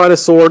wounded by the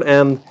sword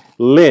and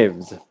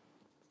lived.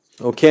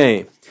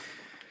 Okay.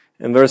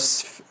 And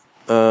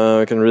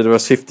I can read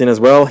verse 15 as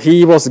well.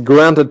 He was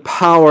granted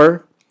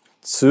power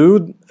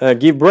to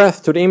give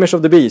breath to the image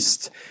of the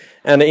beast,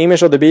 and the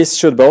image of the beast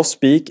should both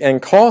speak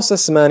and cause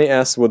as many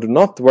as would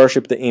not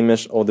worship the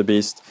image of the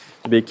beast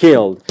to be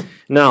killed.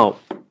 Now,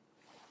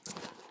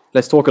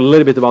 let's talk a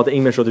little bit about the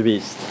image of the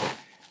beast.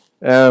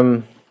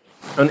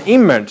 An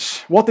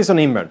image, what is an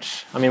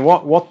image? I mean,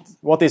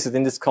 what is it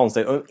in this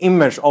context? An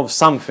image of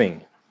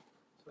something.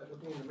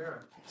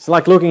 It's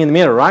like looking in the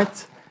mirror,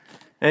 right?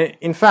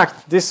 In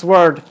fact, this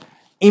word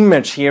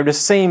image here, the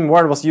same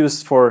word was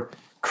used for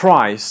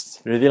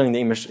Christ, revealing the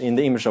image in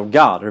the image of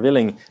God,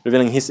 revealing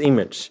His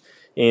image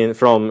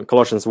from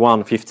Colossians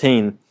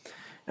 1:15.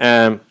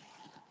 And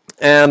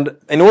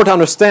in order to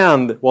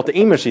understand what the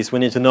image is, we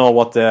need to know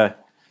what the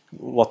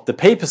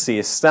papacy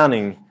is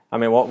standing. I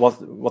mean,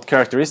 what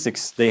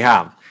characteristics they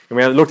have. And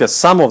we have looked at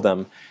some of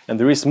them, and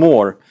there is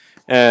more.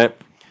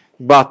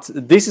 But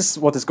this is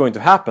what is going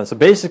to happen. So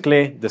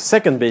basically, the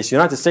second beast,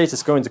 United States,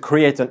 is going to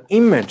create an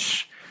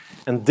image,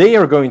 and they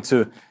are going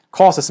to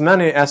cause as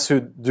many as who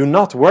do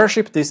not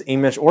worship this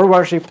image or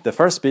worship the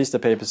first beast, the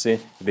papacy,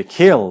 to be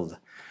killed.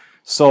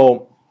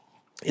 So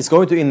it's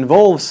going to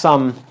involve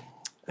some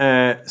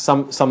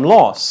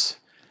laws,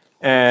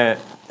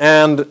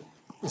 and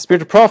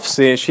Spirit of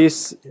Prophecy,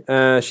 she's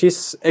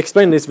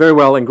explained this very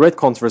well in Great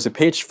Controversy,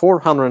 page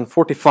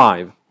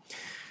 445.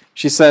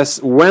 She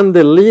says, when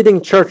the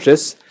leading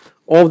churches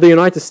of the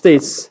United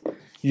States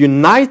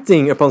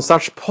uniting upon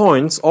such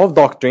points of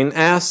doctrine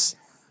as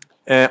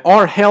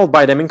are held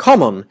by them in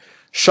common,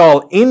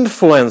 shall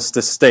influence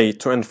the state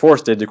to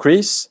enforce their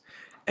decrees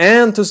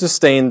and to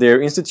sustain their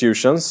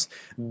institutions,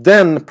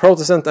 then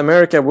Protestant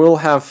America will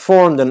have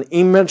formed an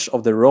image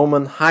of the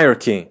Roman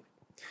hierarchy.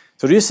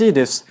 So do you see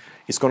this?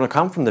 It's going to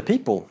come from the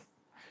people.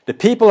 The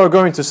people are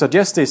going to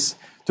suggest this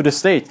to the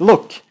state.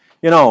 Look,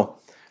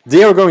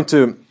 they are going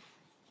to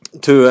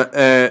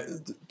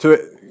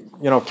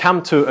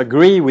come to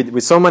agree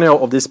with so many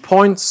of these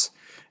points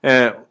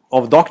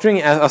of doctrine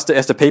as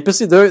the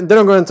papacy. They're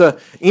going to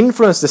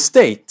influence the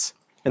state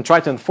and try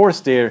to enforce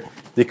their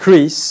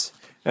decrees.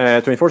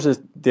 So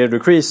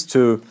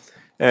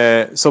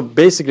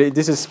basically,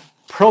 this is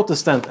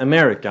Protestant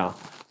America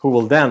who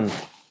will then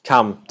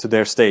come to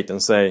their state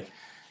and say,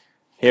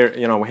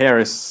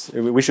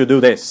 we should do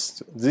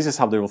this. This is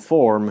how they will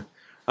form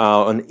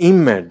an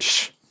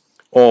image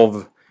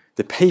of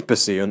the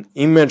papacy, an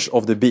image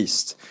of the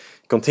beast.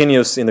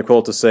 Continues in the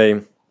quote to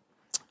say,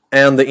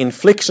 and the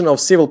infliction of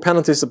civil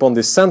penalties upon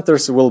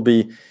dissenters will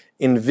be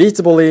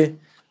inevitably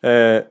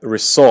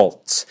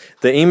result.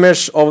 The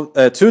image of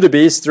to the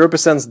beast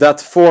represents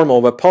that form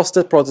of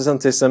apostate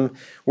Protestantism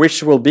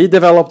which will be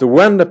developed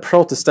when the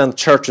Protestant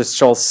churches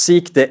shall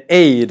seek the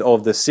aid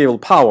of the civil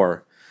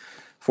power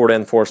for the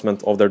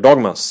enforcement of their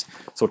dogmas.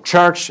 So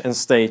church and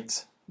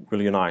state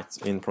will unite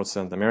in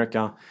Protestant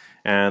America,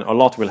 and a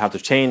lot will have to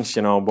change,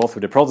 both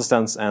with the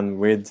Protestants and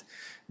with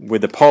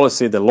the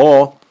policy, the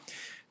law.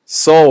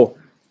 So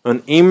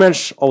an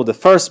image of the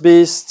first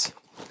beast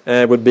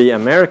would be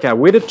America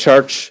with the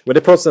church, with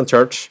the Protestant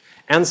church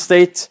and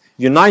state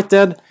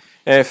united,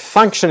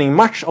 functioning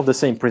much of the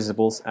same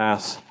principles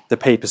as the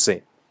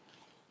papacy.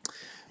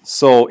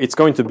 So it's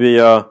going to be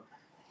a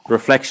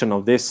reflection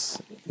of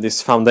this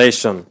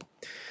foundation.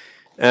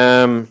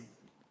 So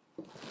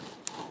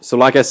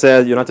like I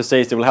said, United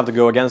States, they will have to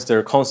go against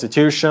their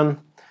constitution,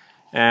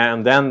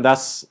 and then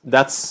that's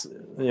this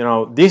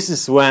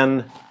is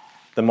when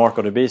the mark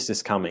of the beast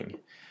is coming.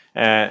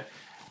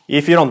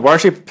 If you don't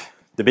worship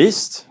the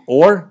beast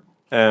or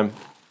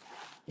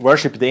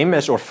worship the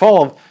image or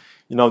follow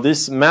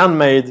these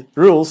man-made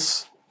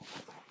rules,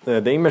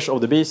 the image of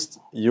the beast,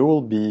 you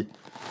will be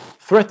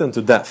threatened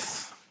to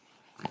death.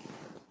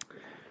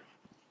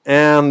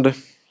 And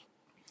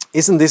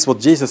isn't this what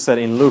Jesus said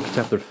in Luke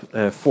chapter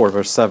 4,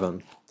 verse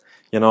 7?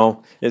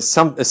 It's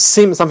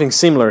something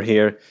similar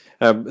here.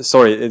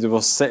 It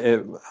was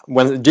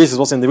when Jesus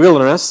was in the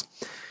wilderness.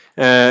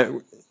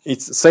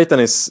 Satan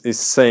is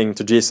saying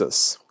to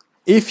Jesus,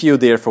 if you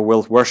therefore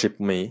will worship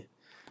me,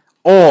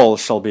 all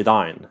shall be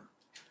thine.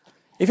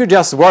 If you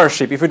just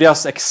worship, if you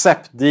just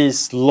accept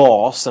these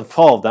laws and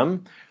follow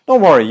them,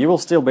 don't worry, you will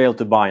still be able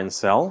to buy and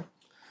sell.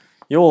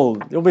 You'll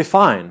be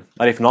fine.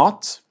 But if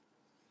not,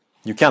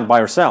 you can't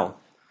buy or sell.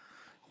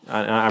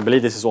 And I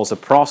believe this is also a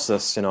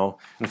process, and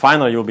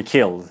finally you'll be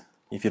killed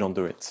if you don't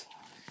do it,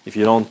 if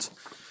you don't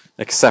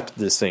accept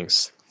these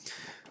things.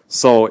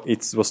 So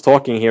it was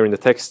talking here in the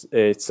text,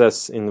 it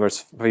says in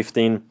verse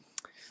 15,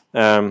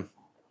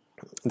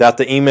 that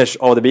the image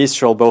of the beast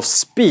shall both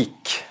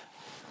speak.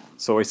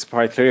 So it's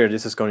quite clear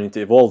this is going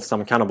to evolve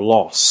some kind of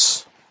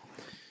laws.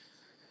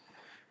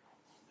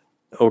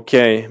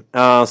 Okay,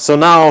 so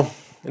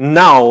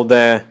now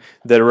the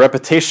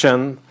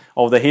repetition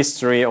of the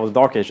history of the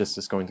Dark Ages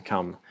is going to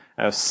come.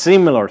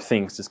 Similar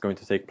things is going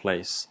to take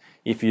place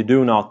if you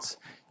do not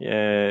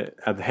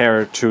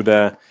adhere to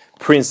the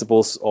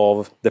principles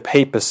of the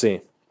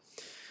papacy.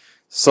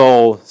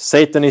 So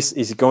Satan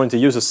is going to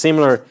use a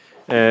similar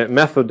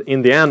method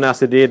in the end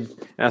as he did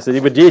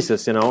with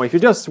Jesus. If you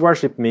just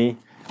worship me,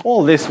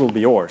 all this will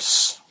be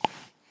yours.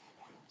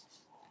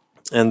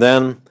 And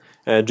then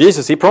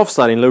Jesus, he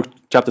prophesied in Luke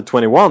chapter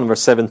 21,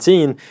 verse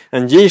 17,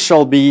 and ye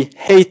shall be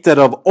hated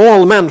of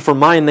all men for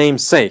my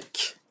name's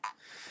sake.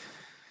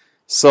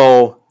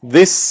 So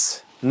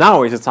this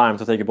now is the time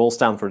to take a bold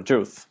stand for the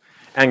truth.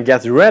 and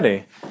get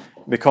ready,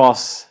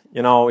 because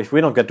if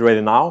we don't get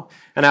ready now,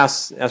 and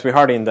as we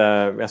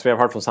have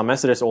heard from some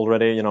messages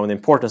already, the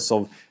importance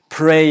of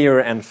prayer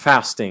and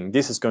fasting.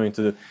 This is going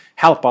to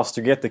help us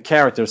to get the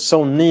character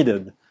so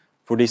needed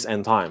for these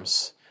end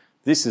times.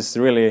 This is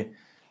really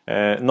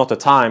not a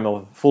time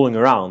of fooling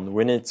around.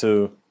 We need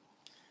to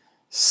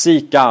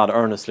seek God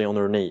earnestly on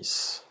our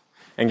knees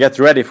and get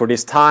ready for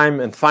this time.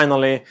 And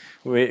finally,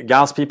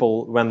 God's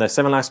people, when the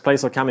 7 last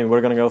plagues are coming,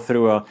 we're going to go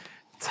through a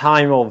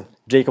time of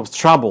Jacob's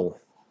trouble.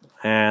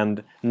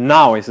 And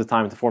now is the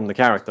time to form the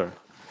character.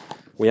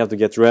 We have to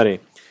get ready.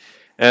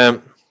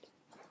 It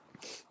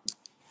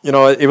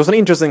was an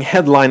interesting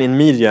headline in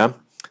media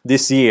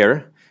this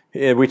year,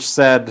 which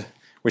said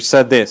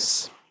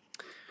this: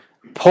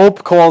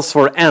 Pope calls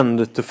for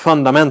end to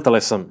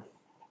fundamentalism,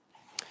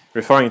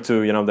 referring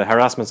to the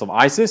harassments of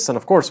ISIS, and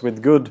of course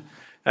with good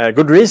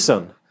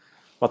reason.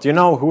 But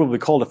who will be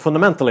called the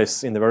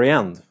fundamentalists in the very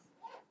end?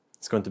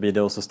 It's going to be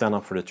those who stand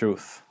up for the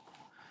truth,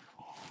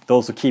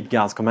 those who keep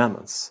God's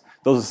commandments,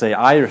 those who say,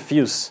 I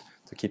refuse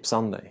to keep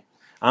Sunday.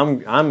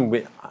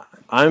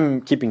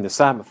 I'm keeping the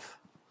Sabbath.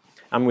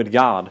 I'm with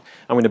God.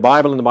 I'm with the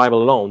Bible and the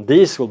Bible alone.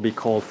 These will be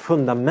called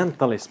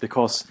fundamentalists,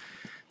 because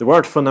the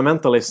word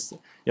fundamentalist,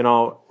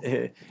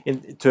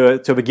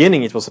 to a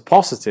beginning it was a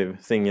positive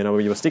thing. You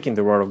were sticking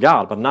to the Word of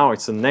God, but now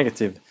it's a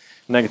negative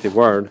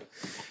word.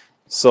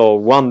 So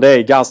one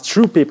day God's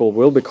true people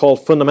will be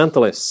called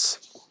fundamentalists.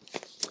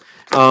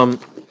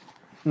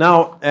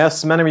 Now,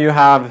 as many of you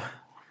have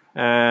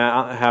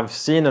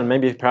seen and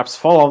maybe perhaps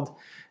followed,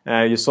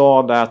 you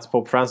saw that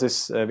Pope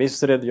Francis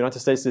visited the United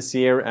States this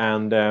year,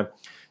 and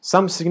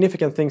some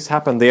significant things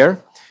happened there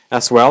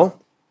as well.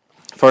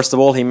 First of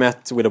all, he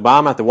met with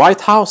Obama at the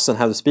White House and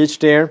had a speech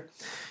there.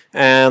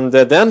 And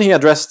then he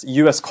addressed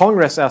U.S.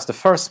 Congress as the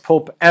first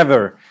Pope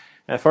ever,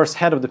 first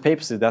head of the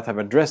papacy that have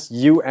addressed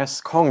U.S.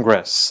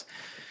 Congress.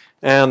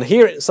 And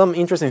here some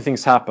interesting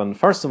things happened.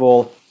 First of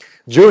all,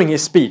 during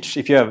his speech,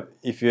 if you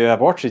have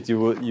watched it,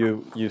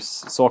 you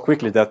saw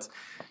quickly that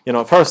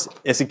first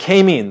as he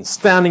came in,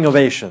 standing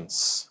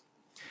ovations.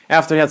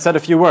 After he had said a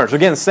few words,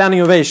 again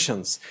standing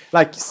ovations,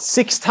 like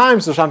 6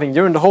 times or something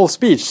during the whole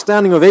speech,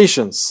 standing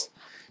ovations.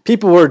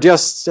 People were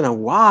just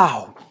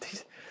wow,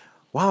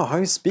 how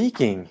he's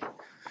speaking.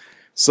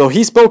 So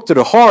he spoke to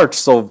the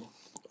hearts of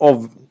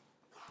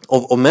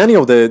many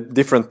of the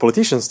different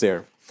politicians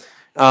there.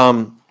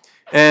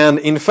 And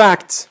in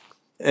fact,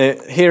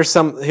 here's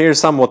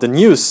some what the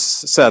news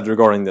said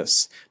regarding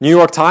this. New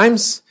York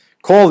Times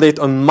called it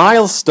a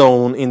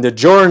milestone in the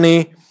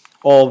journey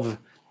of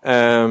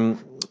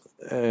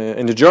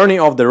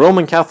the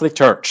Roman Catholic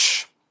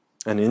Church,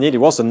 and indeed it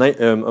was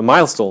a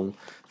milestone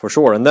for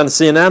sure. And then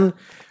CNN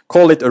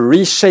called it a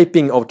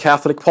reshaping of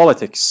Catholic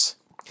politics.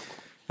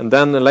 And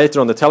then later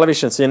on the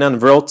television,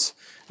 CNN wrote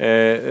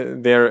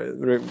there,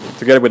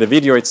 together with a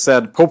video, it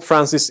said, Pope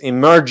Francis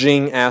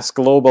emerging as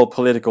global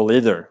political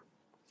leader.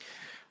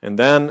 And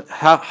then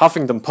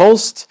Huffington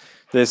Post,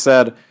 they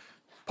said,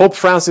 Pope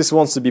Francis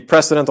wants to be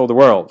president of the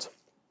world.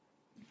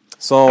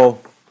 So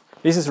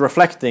this is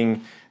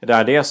reflecting the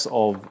ideas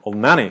of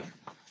many.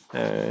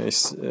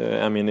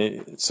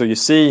 So you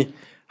see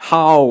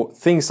how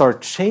things are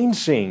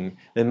changing,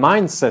 the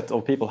mindset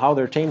of people, how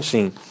they're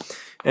changing.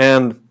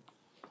 And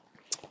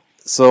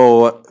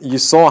so you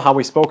saw how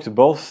he spoke to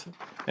both.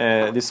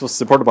 This was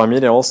supported by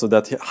media also,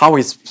 that how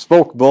he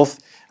spoke both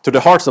to the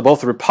hearts of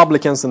both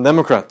Republicans and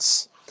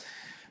Democrats.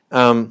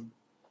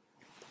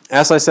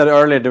 As I said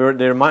earlier,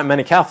 there are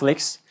many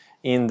Catholics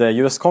in the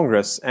U.S.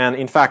 Congress, and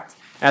in fact,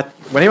 as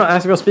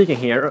he was speaking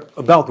here,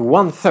 about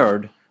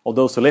 1/3 of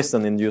those who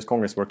listened in the U.S.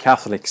 Congress were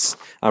Catholics.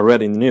 I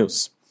read in the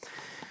news.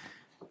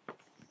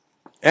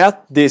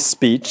 At this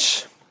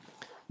speech,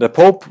 the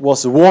Pope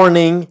was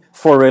warning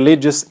for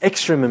religious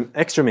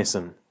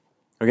extremism.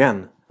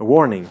 Again, a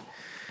warning.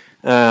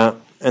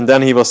 And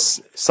then he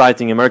was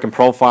citing American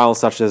profiles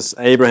such as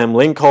Abraham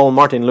Lincoln,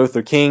 Martin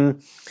Luther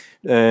King,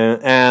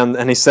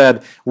 and he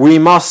said, we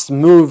must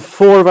move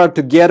forward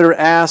together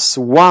as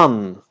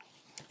one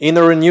in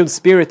a renewed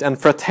spirit and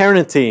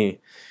fraternity.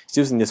 He's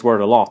using this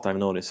word a lot, I've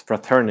noticed,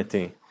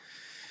 fraternity.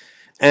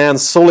 And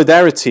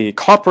solidarity,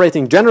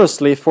 cooperating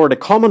generously for the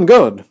common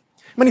good.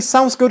 It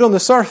sounds good on the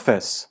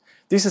surface.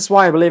 This is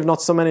why I believe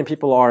not so many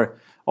people are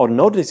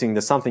noticing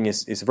that something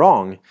is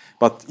wrong.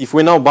 But if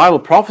we know Bible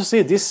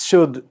prophecy, this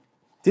should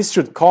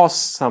cause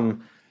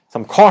some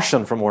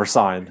caution from our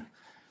side,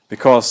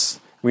 because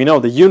we know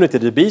the unity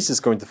the beast is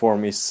going to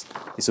form is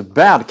a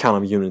bad kind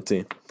of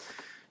unity.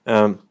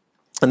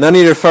 And then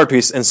he referred to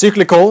his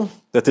encyclical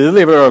that he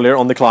delivered earlier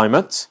on the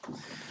climate,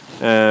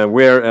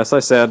 where, as I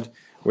said,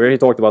 where he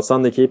talked about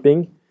Sunday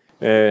keeping,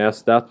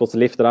 as that was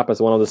lifted up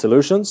as one of the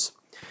solutions.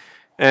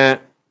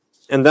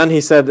 And then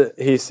he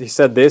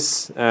said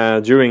this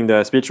during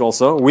the speech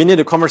also. We need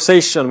a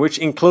conversation which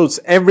includes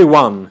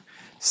everyone,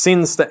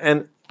 since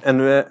the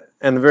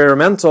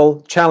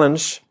environmental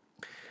challenge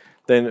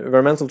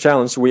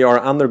we are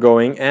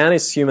undergoing and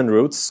its human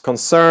roots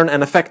concern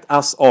and affect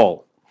us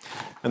all.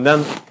 And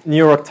then New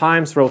York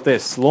Times wrote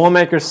this: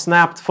 lawmakers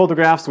snapped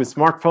photographs with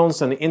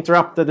smartphones and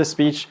interrupted the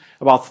speech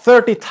about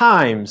 30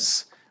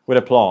 times with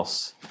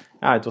applause.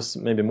 It was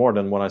maybe more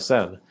than what I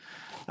said.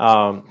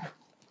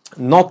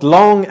 Not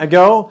long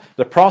ago,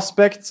 the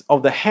prospect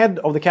of the head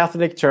of the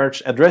Catholic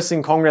Church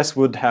addressing Congress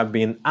would have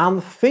been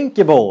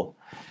unthinkable.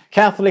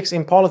 Catholics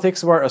in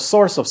politics were a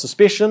source of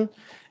suspicion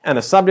and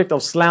a subject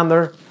of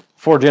slander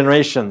for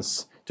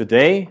generations.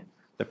 Today,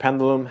 the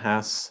pendulum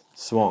has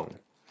swung.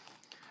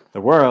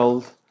 The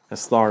world has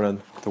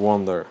started to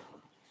wonder.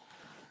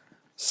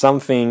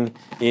 Something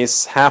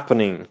is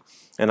happening.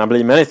 And I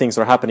believe many things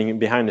are happening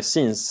behind the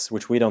scenes,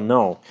 which we don't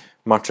know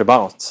much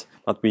about.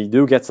 But we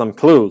do get some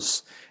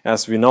clues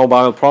as we know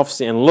Bible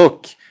prophecy and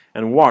look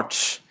and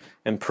watch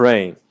and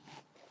pray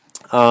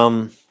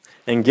and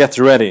get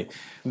ready.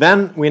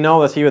 Then we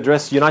know that he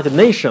addressed United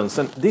Nations.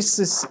 And this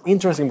is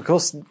interesting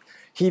because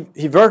he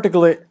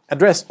vertically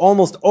addressed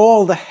almost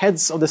all the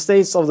heads of the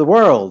states of the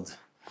world.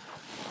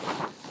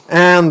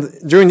 And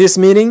during this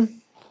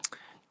meeting,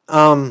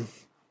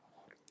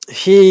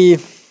 he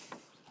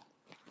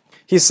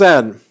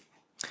said,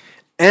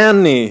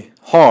 any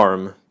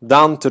harm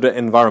done to the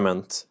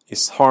environment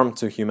is harm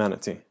to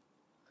humanity.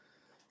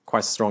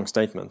 Quite a strong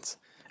statement.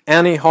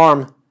 Any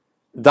harm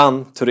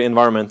done to the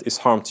environment is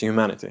harm to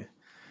humanity.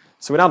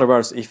 So in other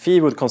words, if he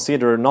would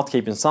consider not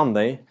keeping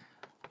Sunday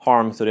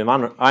harm to the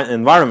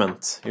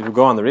environment, it would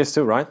go under this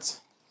too, right?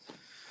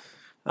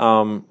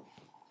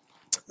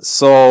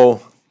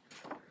 So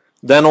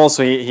then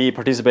also he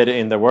participated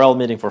in the World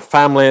Meeting for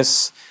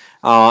Families.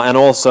 And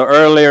also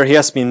earlier he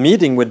has been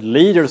meeting with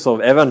leaders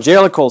of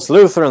evangelicals,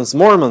 Lutherans,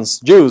 Mormons,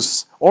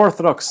 Jews,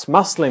 Orthodox,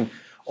 Muslim,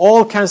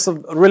 all kinds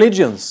of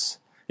religions.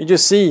 You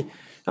just see,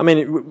 I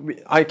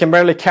mean, I can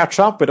barely catch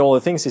up with all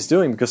the things he's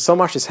doing because so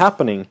much is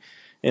happening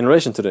in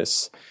relation to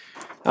this.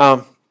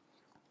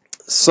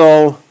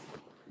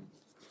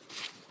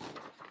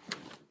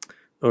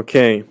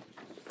 Okay.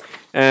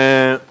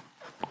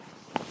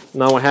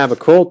 Now I have a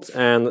quote,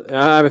 and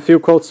I have a few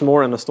quotes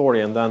more and a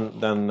story, and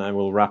then I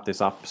will wrap this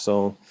up.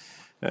 So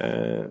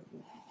bear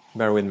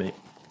with me.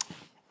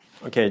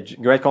 Okay,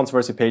 Great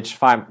Controversy, page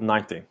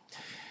 590.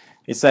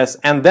 It says,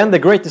 and then the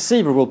great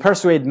deceiver will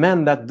persuade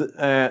men that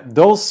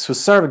those who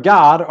serve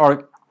God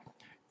are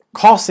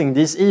causing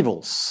these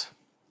evils.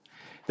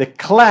 The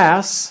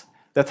class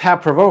that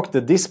have provoked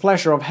the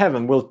displeasure of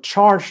heaven will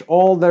charge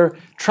all their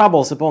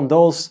troubles upon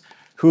those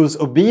whose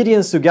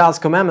obedience to God's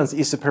commandments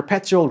is a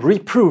perpetual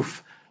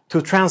reproof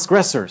to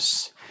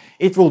transgressors.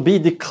 It will be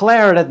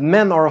declared that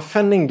men are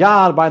offending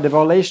God by the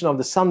violation of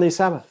the Sunday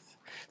Sabbath,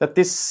 that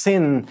this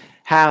sin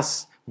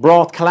has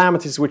brought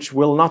calamities which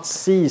will not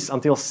cease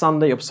until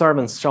Sunday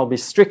observance shall be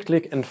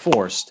strictly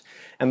enforced,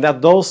 and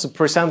that those who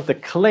present the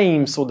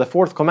claims of the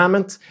fourth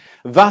commandment,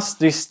 thus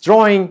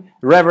destroying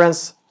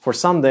reverence for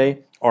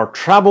Sunday, are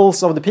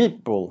troublers of the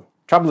people,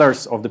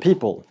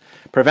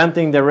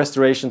 preventing their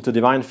restoration to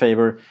divine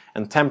favor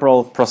and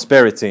temporal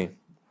prosperity.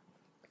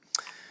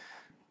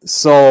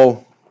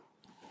 So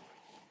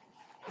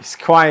it's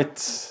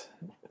quite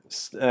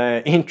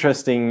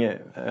interesting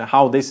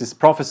how this is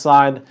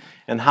prophesied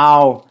and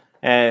how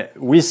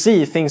we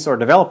see things are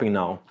developing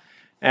now.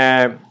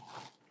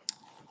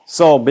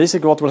 So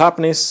basically what will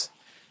happen is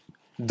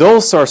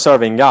those who are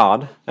serving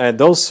God,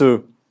 those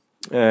who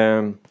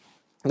are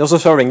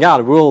serving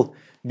God will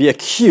be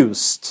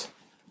accused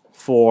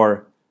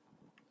for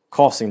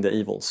causing the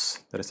evils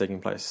that is taking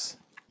place.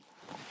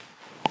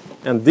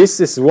 And this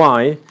is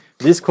why,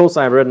 these quotes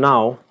I have read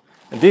now,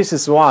 this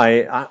is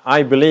why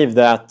I believe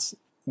that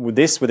with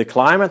the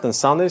climate and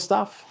Sunday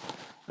stuff,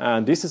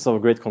 this is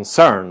of great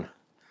concern.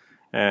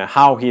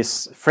 How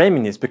he's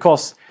framing this,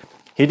 because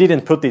he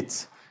didn't put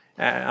it,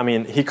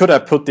 he could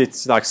have put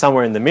it like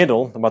somewhere in the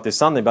middle about this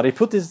Sunday, but he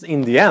put it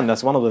in the end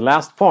as one of the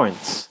last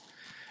points.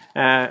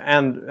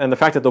 And the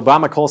fact that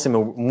Obama calls him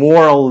a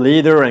moral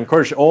leader and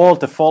encourages all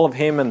to follow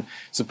him and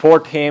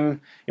support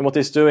him in what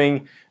he's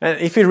doing. And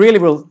if he really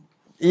will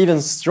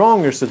even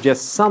stronger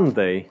suggest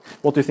Sunday,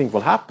 what do you think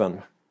will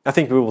happen? I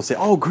think we will say,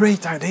 oh,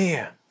 great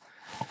idea.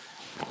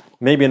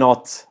 Maybe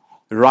not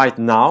right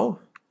now,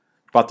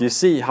 but you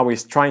see how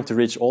he's trying to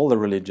reach all the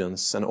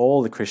religions and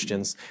all the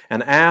Christians.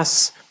 And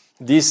as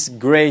this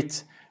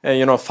great,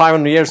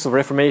 500 years of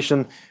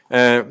Reformation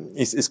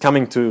is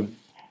coming to,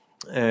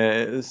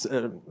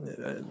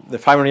 the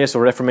 500 years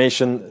of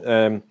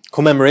Reformation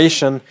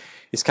commemoration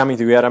is coming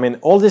together.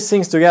 All these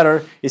things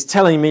together is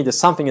telling me that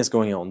something is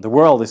going on. The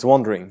world is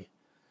wandering.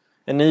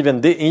 And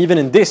even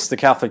in this, the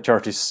Catholic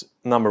Church is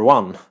number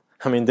one.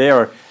 They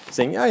are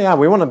saying, yeah,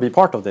 we want to be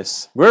part of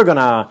this. We're going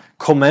to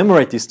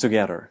commemorate this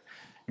together.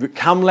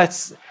 Come,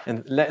 let's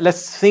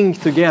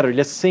think together.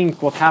 Let's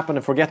think what happened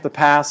and forget the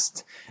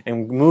past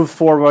and move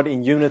forward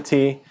in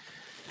unity.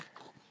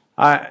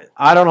 I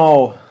don't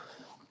know.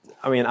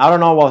 I don't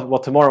know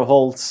what tomorrow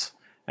holds,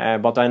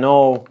 but I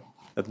know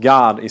that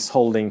God is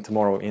holding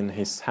tomorrow in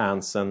His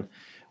hands, and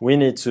we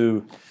need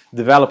to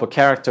develop a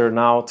character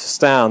now to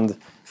stand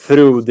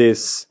through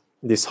this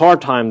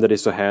hard time that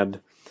is ahead.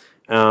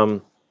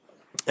 And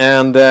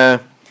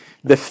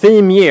the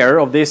theme year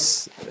of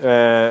this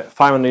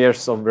 500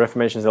 years of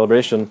Reformation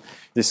celebration,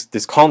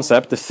 this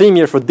concept, the theme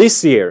year for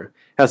this year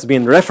has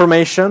been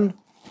Reformation,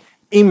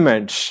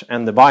 Image,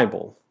 and the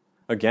Bible.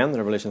 Again,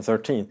 Revelation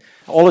 13.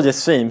 All of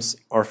these themes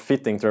are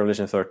fitting to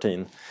Revelation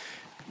 13.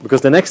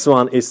 Because the next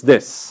one is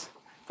this,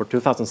 for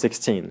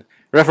 2016.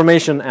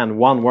 Reformation and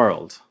One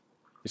World.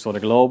 You saw the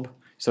globe.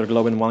 You saw the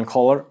globe in one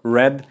color,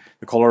 red,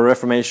 the color of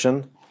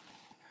Reformation.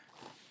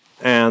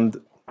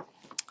 And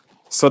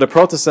so the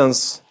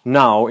Protestants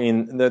now,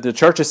 in the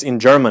churches in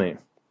Germany,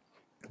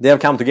 they have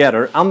come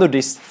together under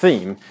this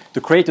theme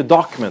to create a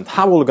document.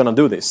 How are we going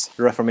to do this?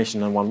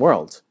 Reformation and One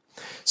World.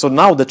 So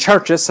now the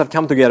churches have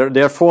come together.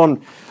 They have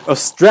formed a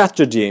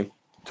strategy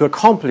to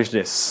accomplish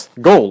this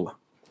goal.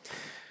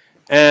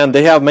 And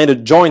they have made a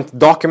joint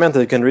document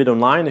that you can read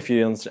online if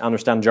you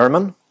understand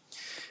German.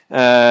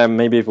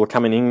 Maybe it will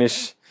come in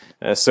English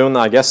soon,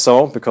 I guess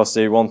so, because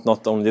they want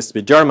not only this to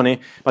be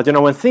Germany. But you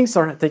know, when things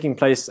are taking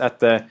place at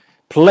the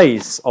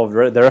place of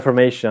the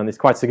Reformation, it's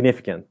quite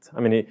significant.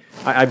 I mean,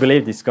 I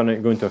believe it's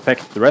going to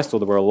affect the rest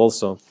of the world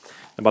also.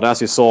 But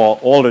as you saw,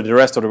 all the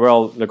rest of the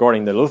world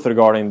regarding the Luther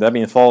Garden, they've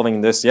been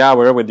following this. Yeah,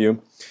 we're with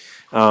you.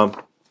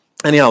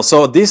 Anyhow,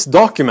 so this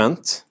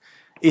document,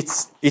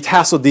 it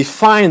has a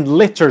defined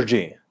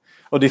liturgy,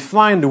 a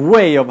defined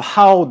way of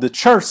how the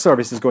church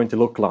service is going to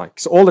look like.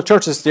 So all the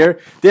churches there,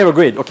 they have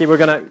agreed. Okay,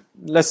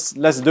 let's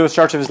do a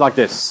church service like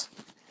this.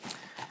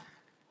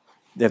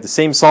 They have the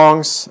same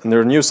songs, and there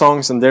are new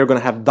songs, and they're going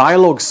to have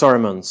dialogue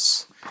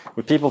sermons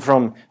with people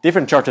from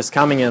different churches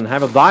coming in and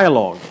have a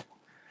dialogue.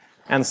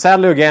 And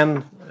sadly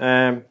again,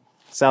 the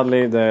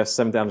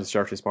Seventh-day Adventist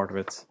Church is part of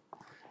it.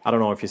 I don't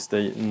know if it's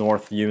the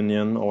North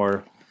Union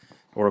or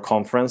a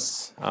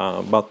conference,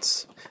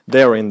 but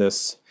they're in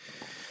this.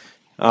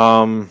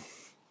 So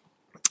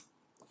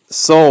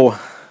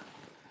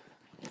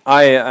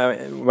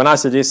when I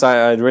say this,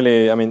 I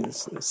mean,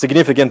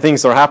 significant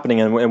things are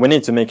happening, and we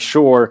need to make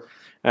sure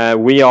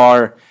we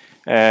are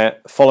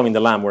following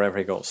the Lamb wherever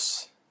he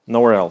goes,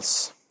 nowhere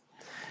else.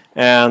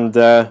 And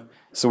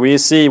so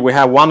we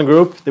have one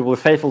group that will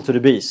be faithful to the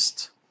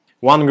beast,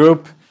 one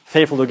group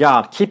faithful to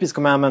God, keep his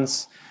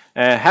commandments,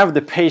 have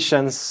the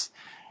patience,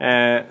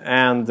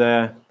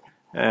 and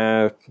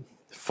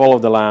follow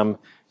the Lamb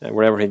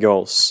wherever he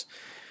goes.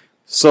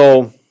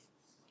 So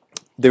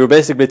there were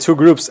basically two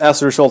groups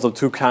as a result of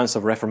two kinds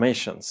of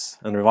reformations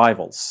and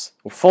revivals.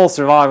 False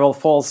revival,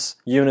 false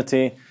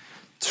unity,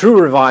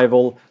 true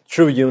revival,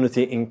 true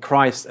unity in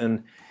Christ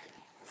and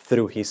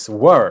through his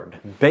word,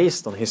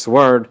 based on his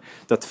word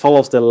that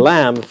follows the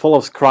Lamb,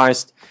 follows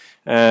Christ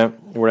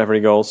wherever he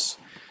goes.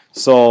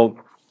 So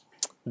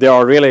there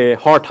are really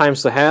hard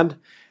times ahead,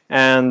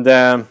 and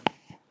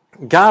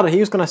God, he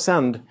is going to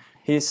send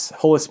his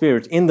Holy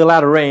Spirit in the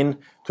latter rain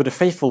to the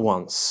faithful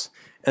ones.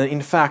 And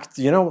in fact,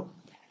 you know,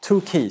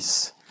 two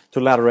keys to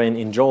latter rain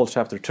in Joel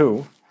chapter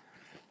 2.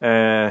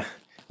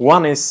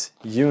 One is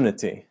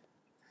unity.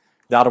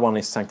 The other one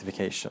is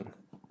sanctification.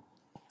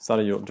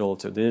 Study Joel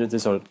 2.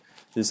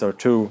 These are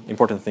two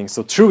important things.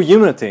 So true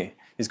unity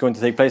is going to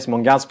take place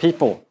among God's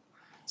people.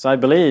 So I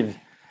believe,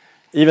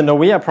 even though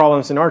we have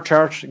problems in our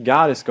church,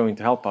 God is going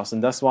to help us.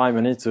 And that's why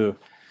we need to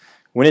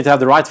have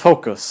the right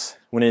focus.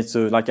 We need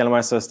to, like Ellen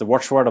White says, the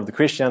watchword of the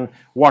Christian,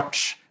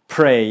 watch,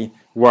 pray,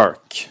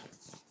 work.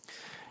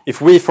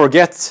 If we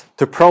forget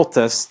to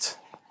protest,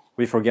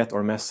 we forget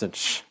our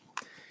message.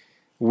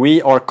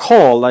 We are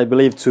called, I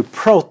believe, to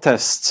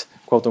protest,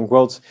 quote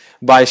unquote,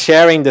 by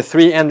sharing the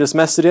three endless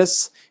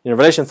messages in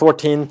Revelation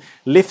 14,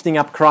 lifting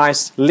up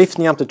Christ,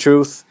 lifting up the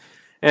truth.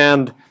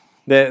 And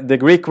the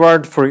Greek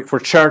word for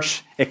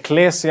church,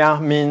 ecclesia,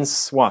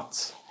 means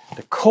what?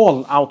 The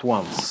called out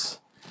ones.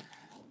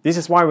 This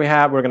is why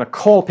we're going to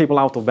call people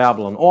out of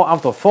Babylon, or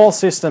out of false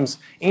systems,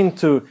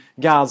 into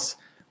God's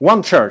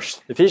one church.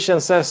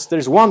 Ephesians says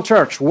there's one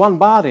church, one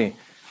body.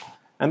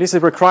 And this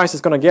is where Christ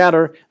is going to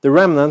gather the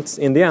remnants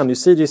in the end. You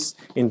see this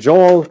in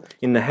Joel,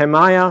 in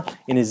Nehemiah,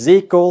 in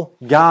Ezekiel.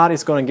 God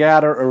is going to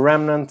gather a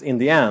remnant in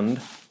the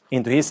end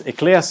into his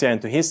ecclesia,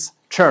 into his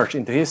church,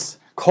 into his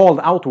called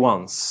out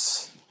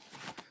ones.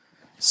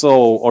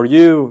 So, are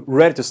you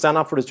ready to stand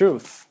up for the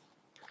truth?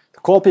 To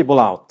call people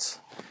out?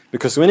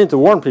 Because we need to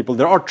warn people.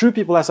 There are true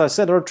people, as I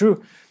said, there are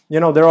true,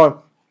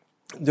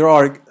 there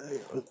are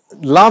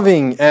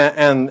loving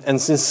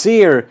and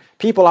sincere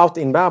people out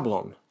in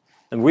Babylon.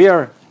 And we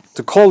are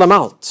to call them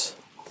out.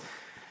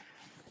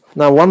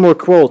 Now, one more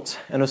quote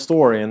and a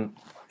story,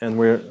 and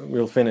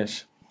we'll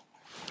finish.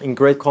 In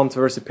Great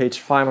Controversy, page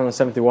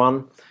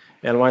 571,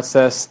 Ellen White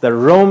says, the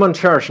Roman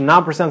Church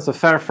now presents a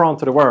fair front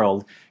to the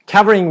world,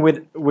 covering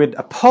with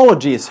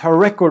apologies her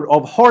record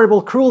of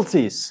horrible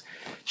cruelties.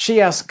 She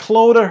has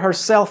clothed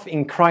herself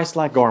in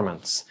Christ-like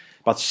garments,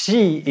 but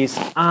she is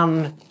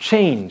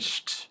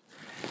unchanged.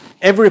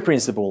 Every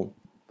principle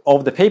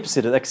of the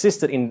papacy that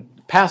existed in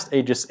past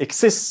ages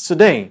exists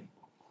today.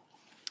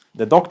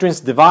 The doctrines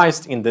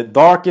devised in the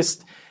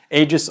darkest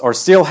ages are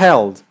still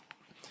held.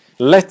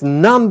 Let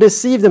none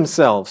deceive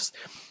themselves.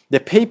 The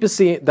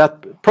papacy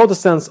that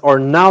Protestants are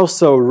now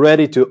so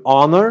ready to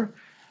honor,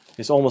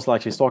 It's almost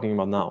like she's talking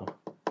about now.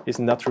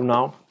 Isn't that true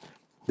now?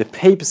 The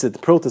papacy the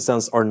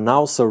Protestants are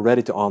now so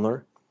ready to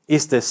honor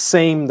is the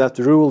same that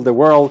ruled the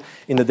world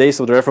in the days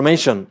of the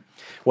Reformation.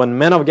 When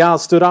men of God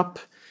stood up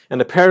in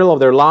the peril of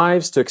their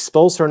lives to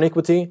expose her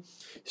iniquity,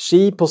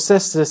 she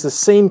possesses the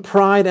same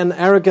pride and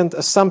arrogant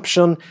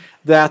assumption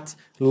that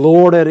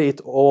lorded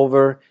it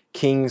over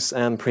kings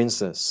and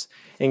princes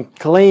and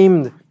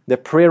claimed the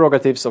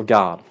prerogatives of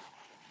God.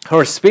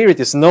 Her spirit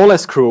is no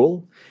less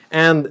cruel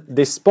and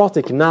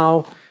despotic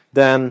now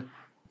than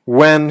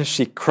when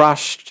she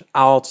crushed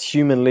out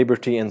human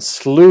liberty and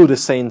slew the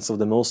saints of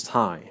the Most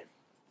High.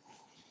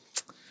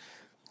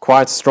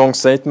 Quite strong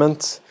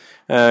statement,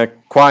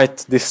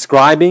 quite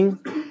describing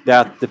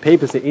that the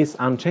papacy is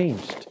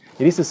unchanged.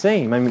 It is the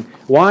same. I mean,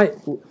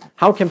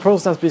 how can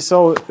Protestants be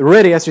so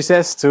ready, as she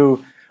says,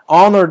 to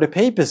honor the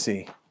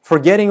papacy,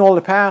 forgetting all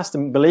the past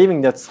and believing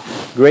that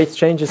great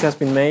changes has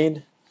been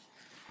made?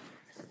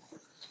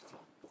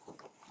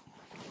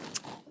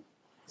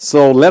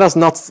 So let us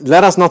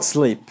not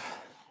sleep.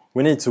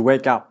 We need to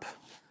wake up.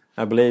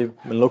 I believe,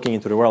 when looking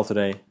into the world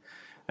today,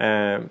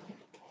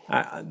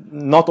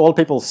 not all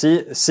people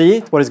see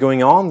it, what is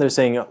going on. They're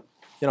saying,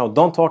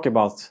 don't talk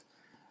about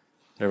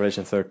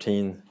Revelation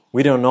 13.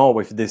 We don't know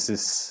if this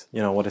is,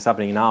 what is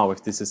happening now,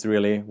 if this is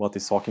really what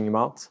he's talking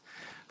about.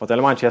 But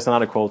Ellen White, she has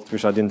another quote,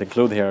 which I didn't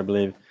include here, I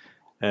believe.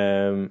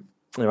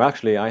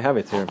 Actually, I have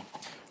it here.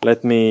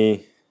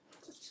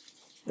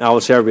 I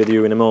will share with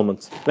you in a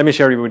moment. Let me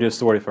share with you a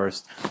story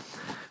first.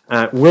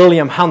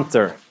 William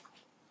Hunter.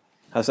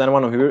 Has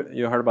anyone of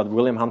you heard about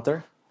William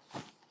Hunter?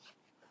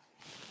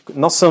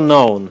 Not so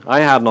known. I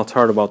had not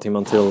heard about him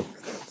until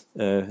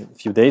a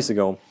few days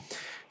ago.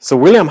 So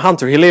William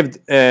Hunter, he lived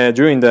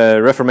during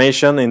the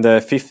Reformation.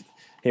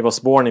 He was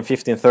born in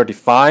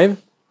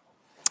 1535,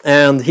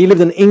 and he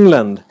lived in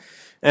England.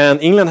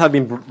 And England had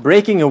been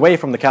breaking away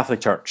from the Catholic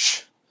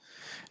Church.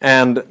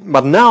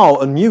 But now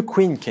a new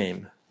queen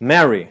came,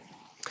 Mary,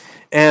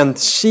 and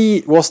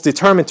she was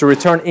determined to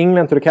return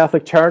England to the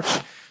Catholic Church.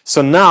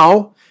 So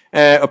now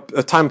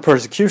a time of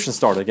persecution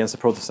started against the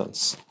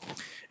Protestants.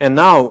 And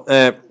now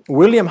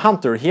William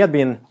Hunter, he had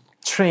been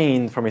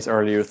trained from his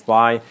early youth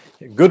by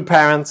good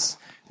parents,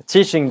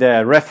 teaching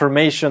the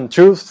Reformation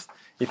truth,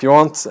 if you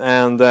want,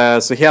 and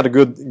so he had a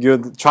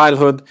good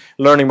childhood,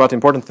 learning about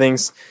important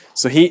things.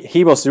 So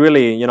he was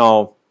really,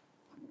 on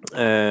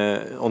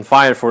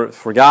fire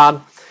for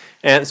God.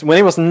 And so when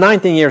he was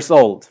 19 years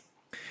old,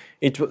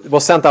 it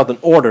was sent out an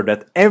order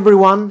that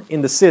everyone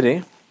in the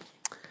city,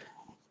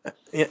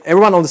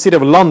 everyone on the city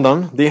of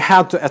London, they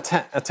had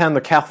to attend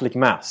a Catholic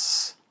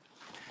Mass.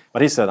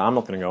 But he said, I'm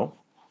not going to go.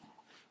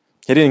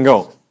 He didn't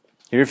go.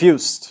 He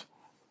refused.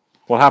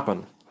 What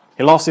happened?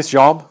 He lost his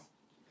job.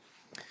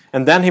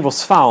 And then he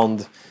was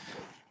found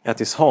at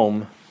his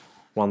home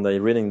one day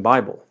reading the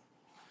Bible.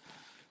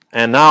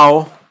 And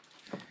now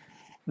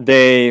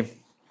they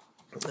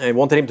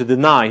wanted him to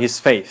deny his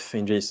faith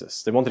in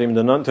Jesus. They wanted him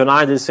to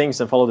deny these things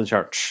and follow the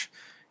church.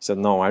 He said,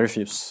 no, I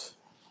refuse.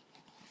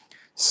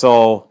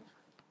 So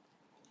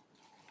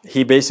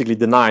he basically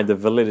denied the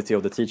validity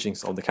of the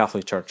teachings of the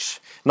Catholic Church.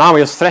 Now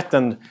he was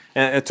threatened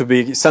to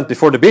be sent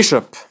before the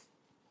bishop.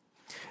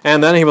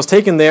 And then he was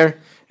taken there,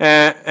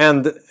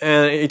 and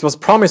it was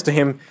promised to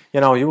him,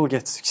 you will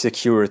get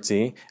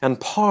security and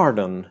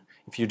pardon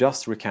if you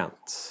just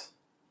recant.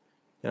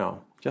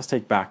 Just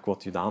take back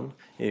what you've done.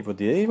 It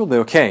will be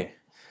okay.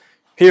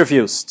 He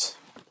refused.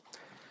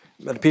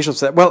 But the bishop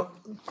said, well,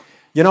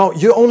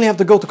 you only have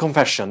to go to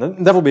confession,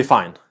 and that will be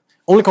fine.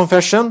 Only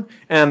confession,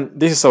 and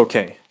this is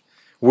okay.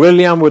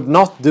 William would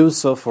not do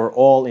so for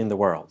all in the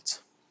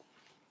world.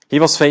 He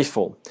was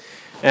faithful.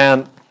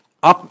 And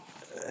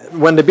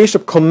when the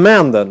bishop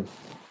commanded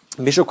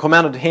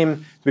him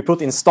to be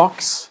put in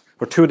stocks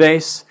for 2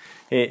 days.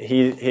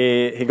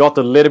 He got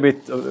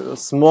a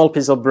small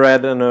piece of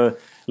bread and a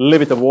little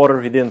bit of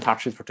water. He didn't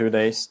touch it for 2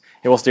 days.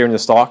 He was there in the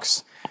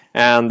stocks.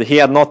 And he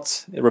had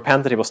not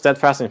repented. He was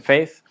steadfast in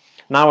faith.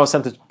 Now he was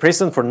sent to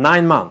prison for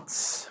 9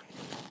 months.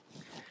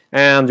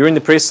 And during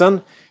the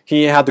prison,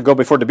 he had to go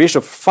before the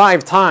bishop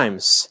 5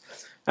 times.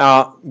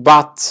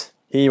 But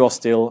he was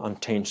still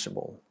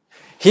unchangeable.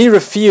 He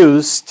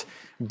refused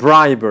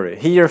bribery.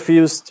 He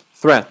refused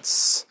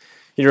threats.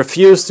 He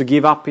refused to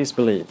give up his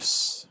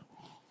beliefs.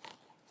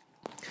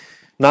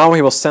 Now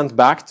he was sent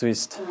back to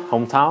his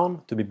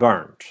hometown to be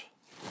burned.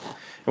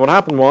 And what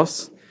happened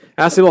was,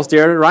 as he was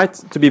there, right,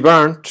 to be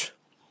burnt,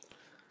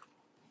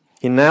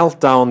 he knelt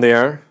down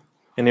there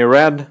and he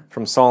read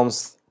from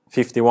Psalms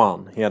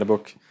 51. He had a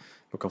book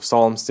of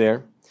Psalms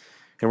there.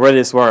 He read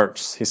these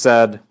words. He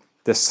said,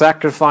 "The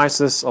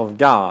sacrifices of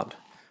God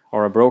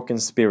are a broken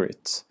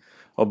spirit,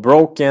 a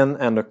broken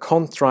and a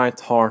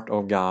contrite heart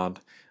of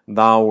God,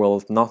 thou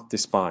wilt not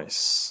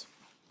despise."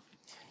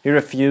 He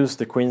refused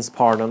the queen's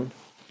pardon.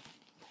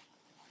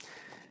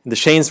 The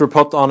chains were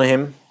put on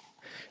him.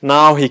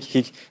 Now he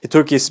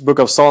took his book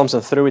of Psalms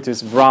and threw it to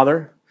his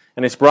brother.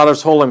 And his brother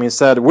told him, he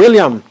said,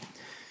 "William,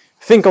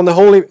 think on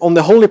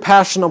the holy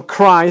passion of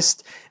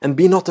Christ and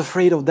be not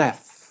afraid of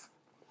death."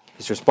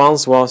 His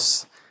response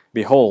was,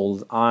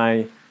 "Behold,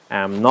 I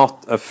am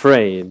not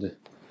afraid.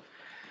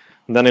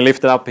 And then he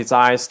lifted up his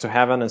eyes to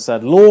heaven and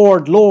said,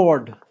 Lord,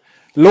 Lord,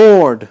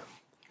 Lord,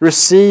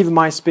 receive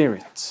my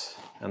spirit.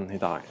 And he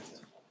died.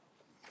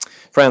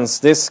 Friends,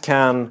 this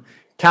can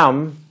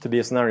come to be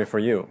a scenario for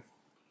you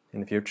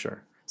in the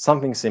future.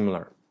 Something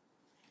similar.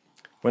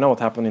 We know what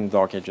happened in the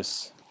Dark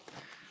Ages.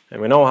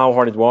 And we know how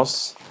hard it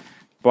was.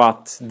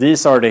 But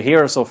these are the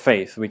heroes of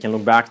faith we can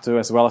look back to,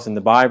 as well as in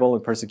the Bible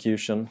with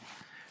persecution.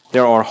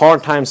 There are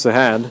hard times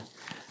ahead.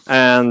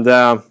 And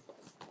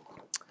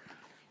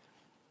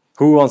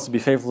who wants to be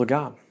faithful to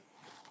God?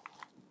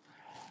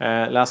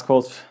 Last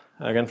quote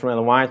again from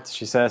Ellen White.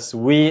 She says,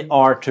 we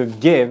are to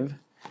give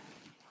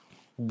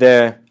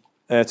to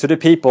the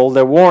people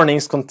the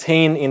warnings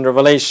contained in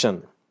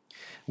Revelation.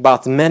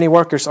 But many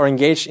workers are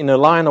engaged in a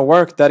line of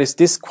work that is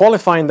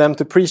disqualifying them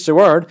to preach the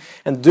word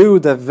and do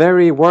the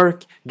very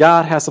work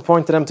God has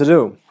appointed them to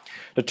do.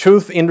 The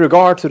truth in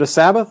regard to the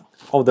Sabbath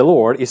of the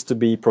Lord is to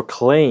be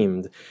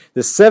proclaimed.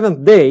 The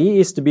seventh day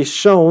is to be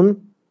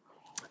shown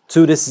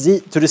to the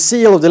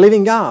seal of the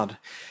living God.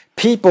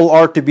 People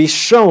are to be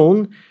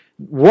shown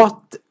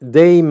what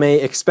they may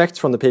expect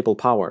from the papal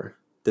power.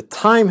 The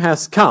time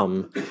has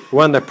come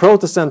when the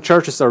Protestant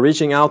churches are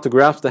reaching out to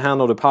grasp the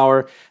hand of the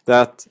power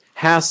that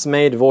has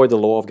made void the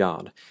law of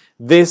God.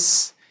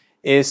 This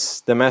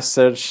is the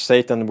message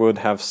Satan would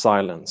have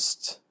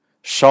silenced.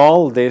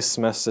 Shall this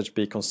message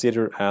be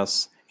considered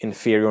as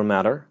inferior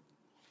matter?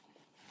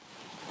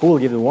 Who will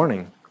give the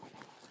warning?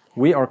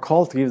 We are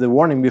called to give the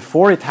warning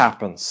before it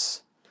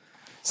happens.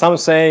 Some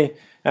say,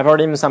 I've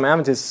heard even some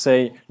amateurs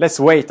say, let's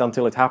wait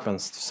until it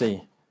happens to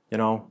see.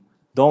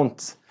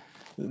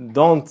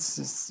 Don't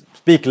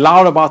speak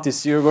loud about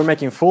this. We're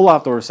making a fool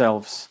out of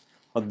ourselves.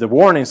 But the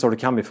warnings are to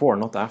come before,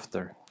 not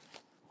after.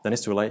 Then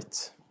it's too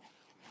late.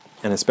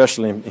 And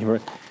especially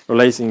in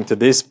relating to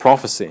this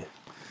prophecy.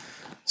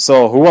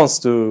 So who wants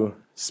to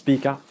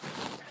speak up?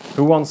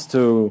 Who wants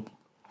to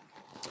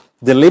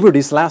deliver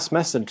this last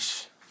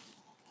message?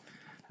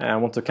 I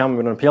want to come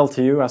with an appeal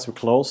to you as we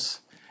close.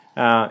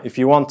 If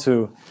you want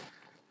to,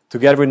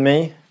 together with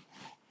me,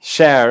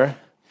 share.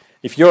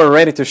 If you're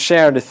ready to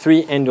share the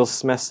three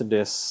angels'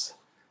 messages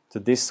to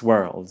this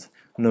world,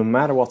 no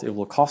matter what it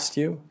will cost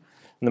you,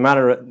 no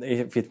matter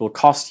if it will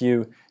cost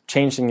you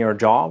changing your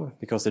job,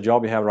 because the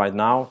job you have right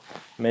now,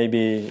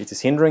 maybe it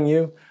is hindering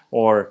you,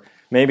 or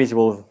maybe it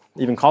will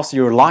even cost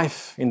you your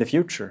life in the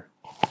future.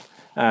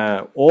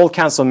 All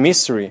kinds of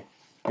misery.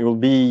 You will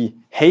be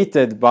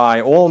hated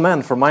by all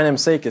men for my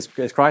name's sake, as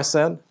Christ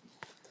said.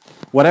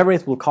 Whatever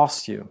it will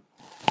cost you,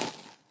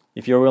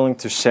 if you're willing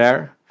to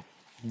share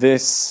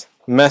this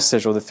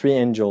message of the three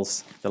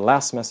angels, the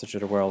last message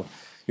of the world,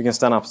 you can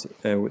stand up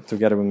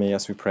together with me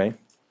as we pray.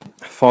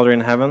 Father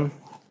in heaven,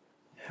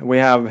 we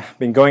have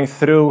been going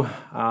through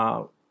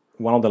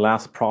one of the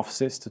last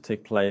prophecies to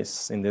take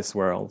place in this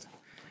world.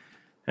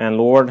 And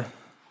Lord,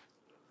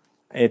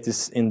 it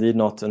is indeed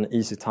not an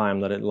easy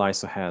time that it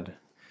lies ahead.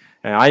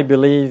 I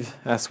believe,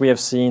 as we have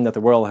seen, that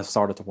the world has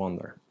started to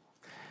wander.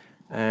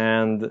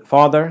 And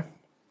Father,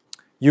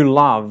 you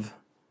love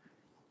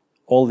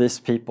all these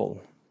people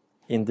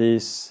in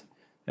these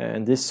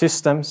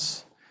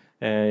systems,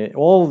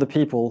 all the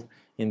people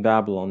in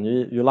Babylon.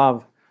 You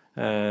love,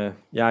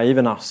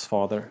 even us,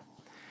 Father.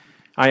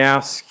 I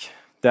ask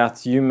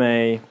that you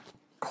may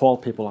call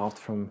people out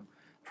from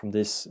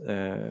these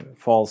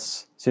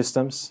false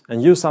systems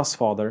and use us,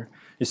 Father.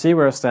 You see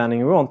where we're standing.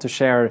 We want to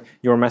share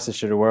your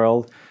message to the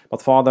world.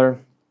 But Father,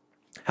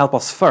 help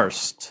us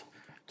first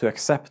to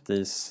accept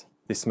this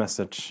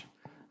message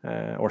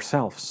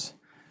ourselves,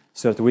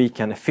 so that we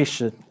can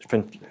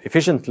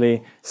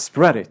efficiently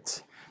spread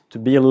it, to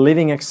be a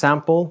living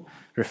example,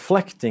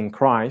 reflecting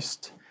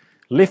Christ,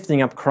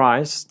 lifting up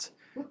Christ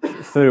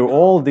through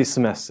all this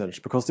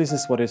message, because this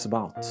is what it's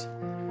about.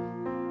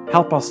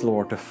 Help us,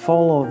 Lord, to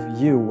follow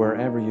you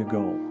wherever you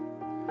go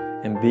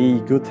and be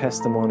good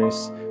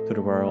testimonies to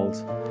the world.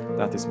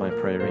 That is my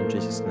prayer in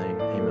Jesus' name.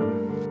 Amen.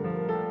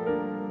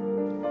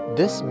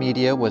 This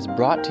media was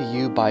brought to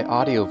you by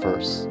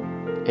Audioverse,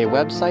 a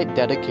website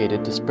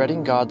dedicated to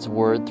spreading God's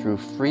Word through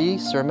free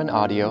sermon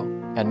audio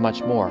and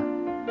much more.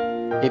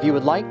 If you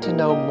would like to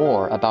know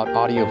more about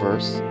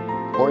Audioverse,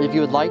 or if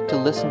you would like to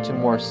listen to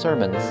more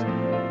sermons,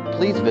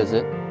 please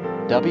visit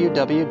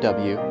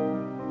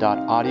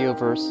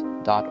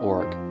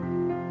www.audioverse.org.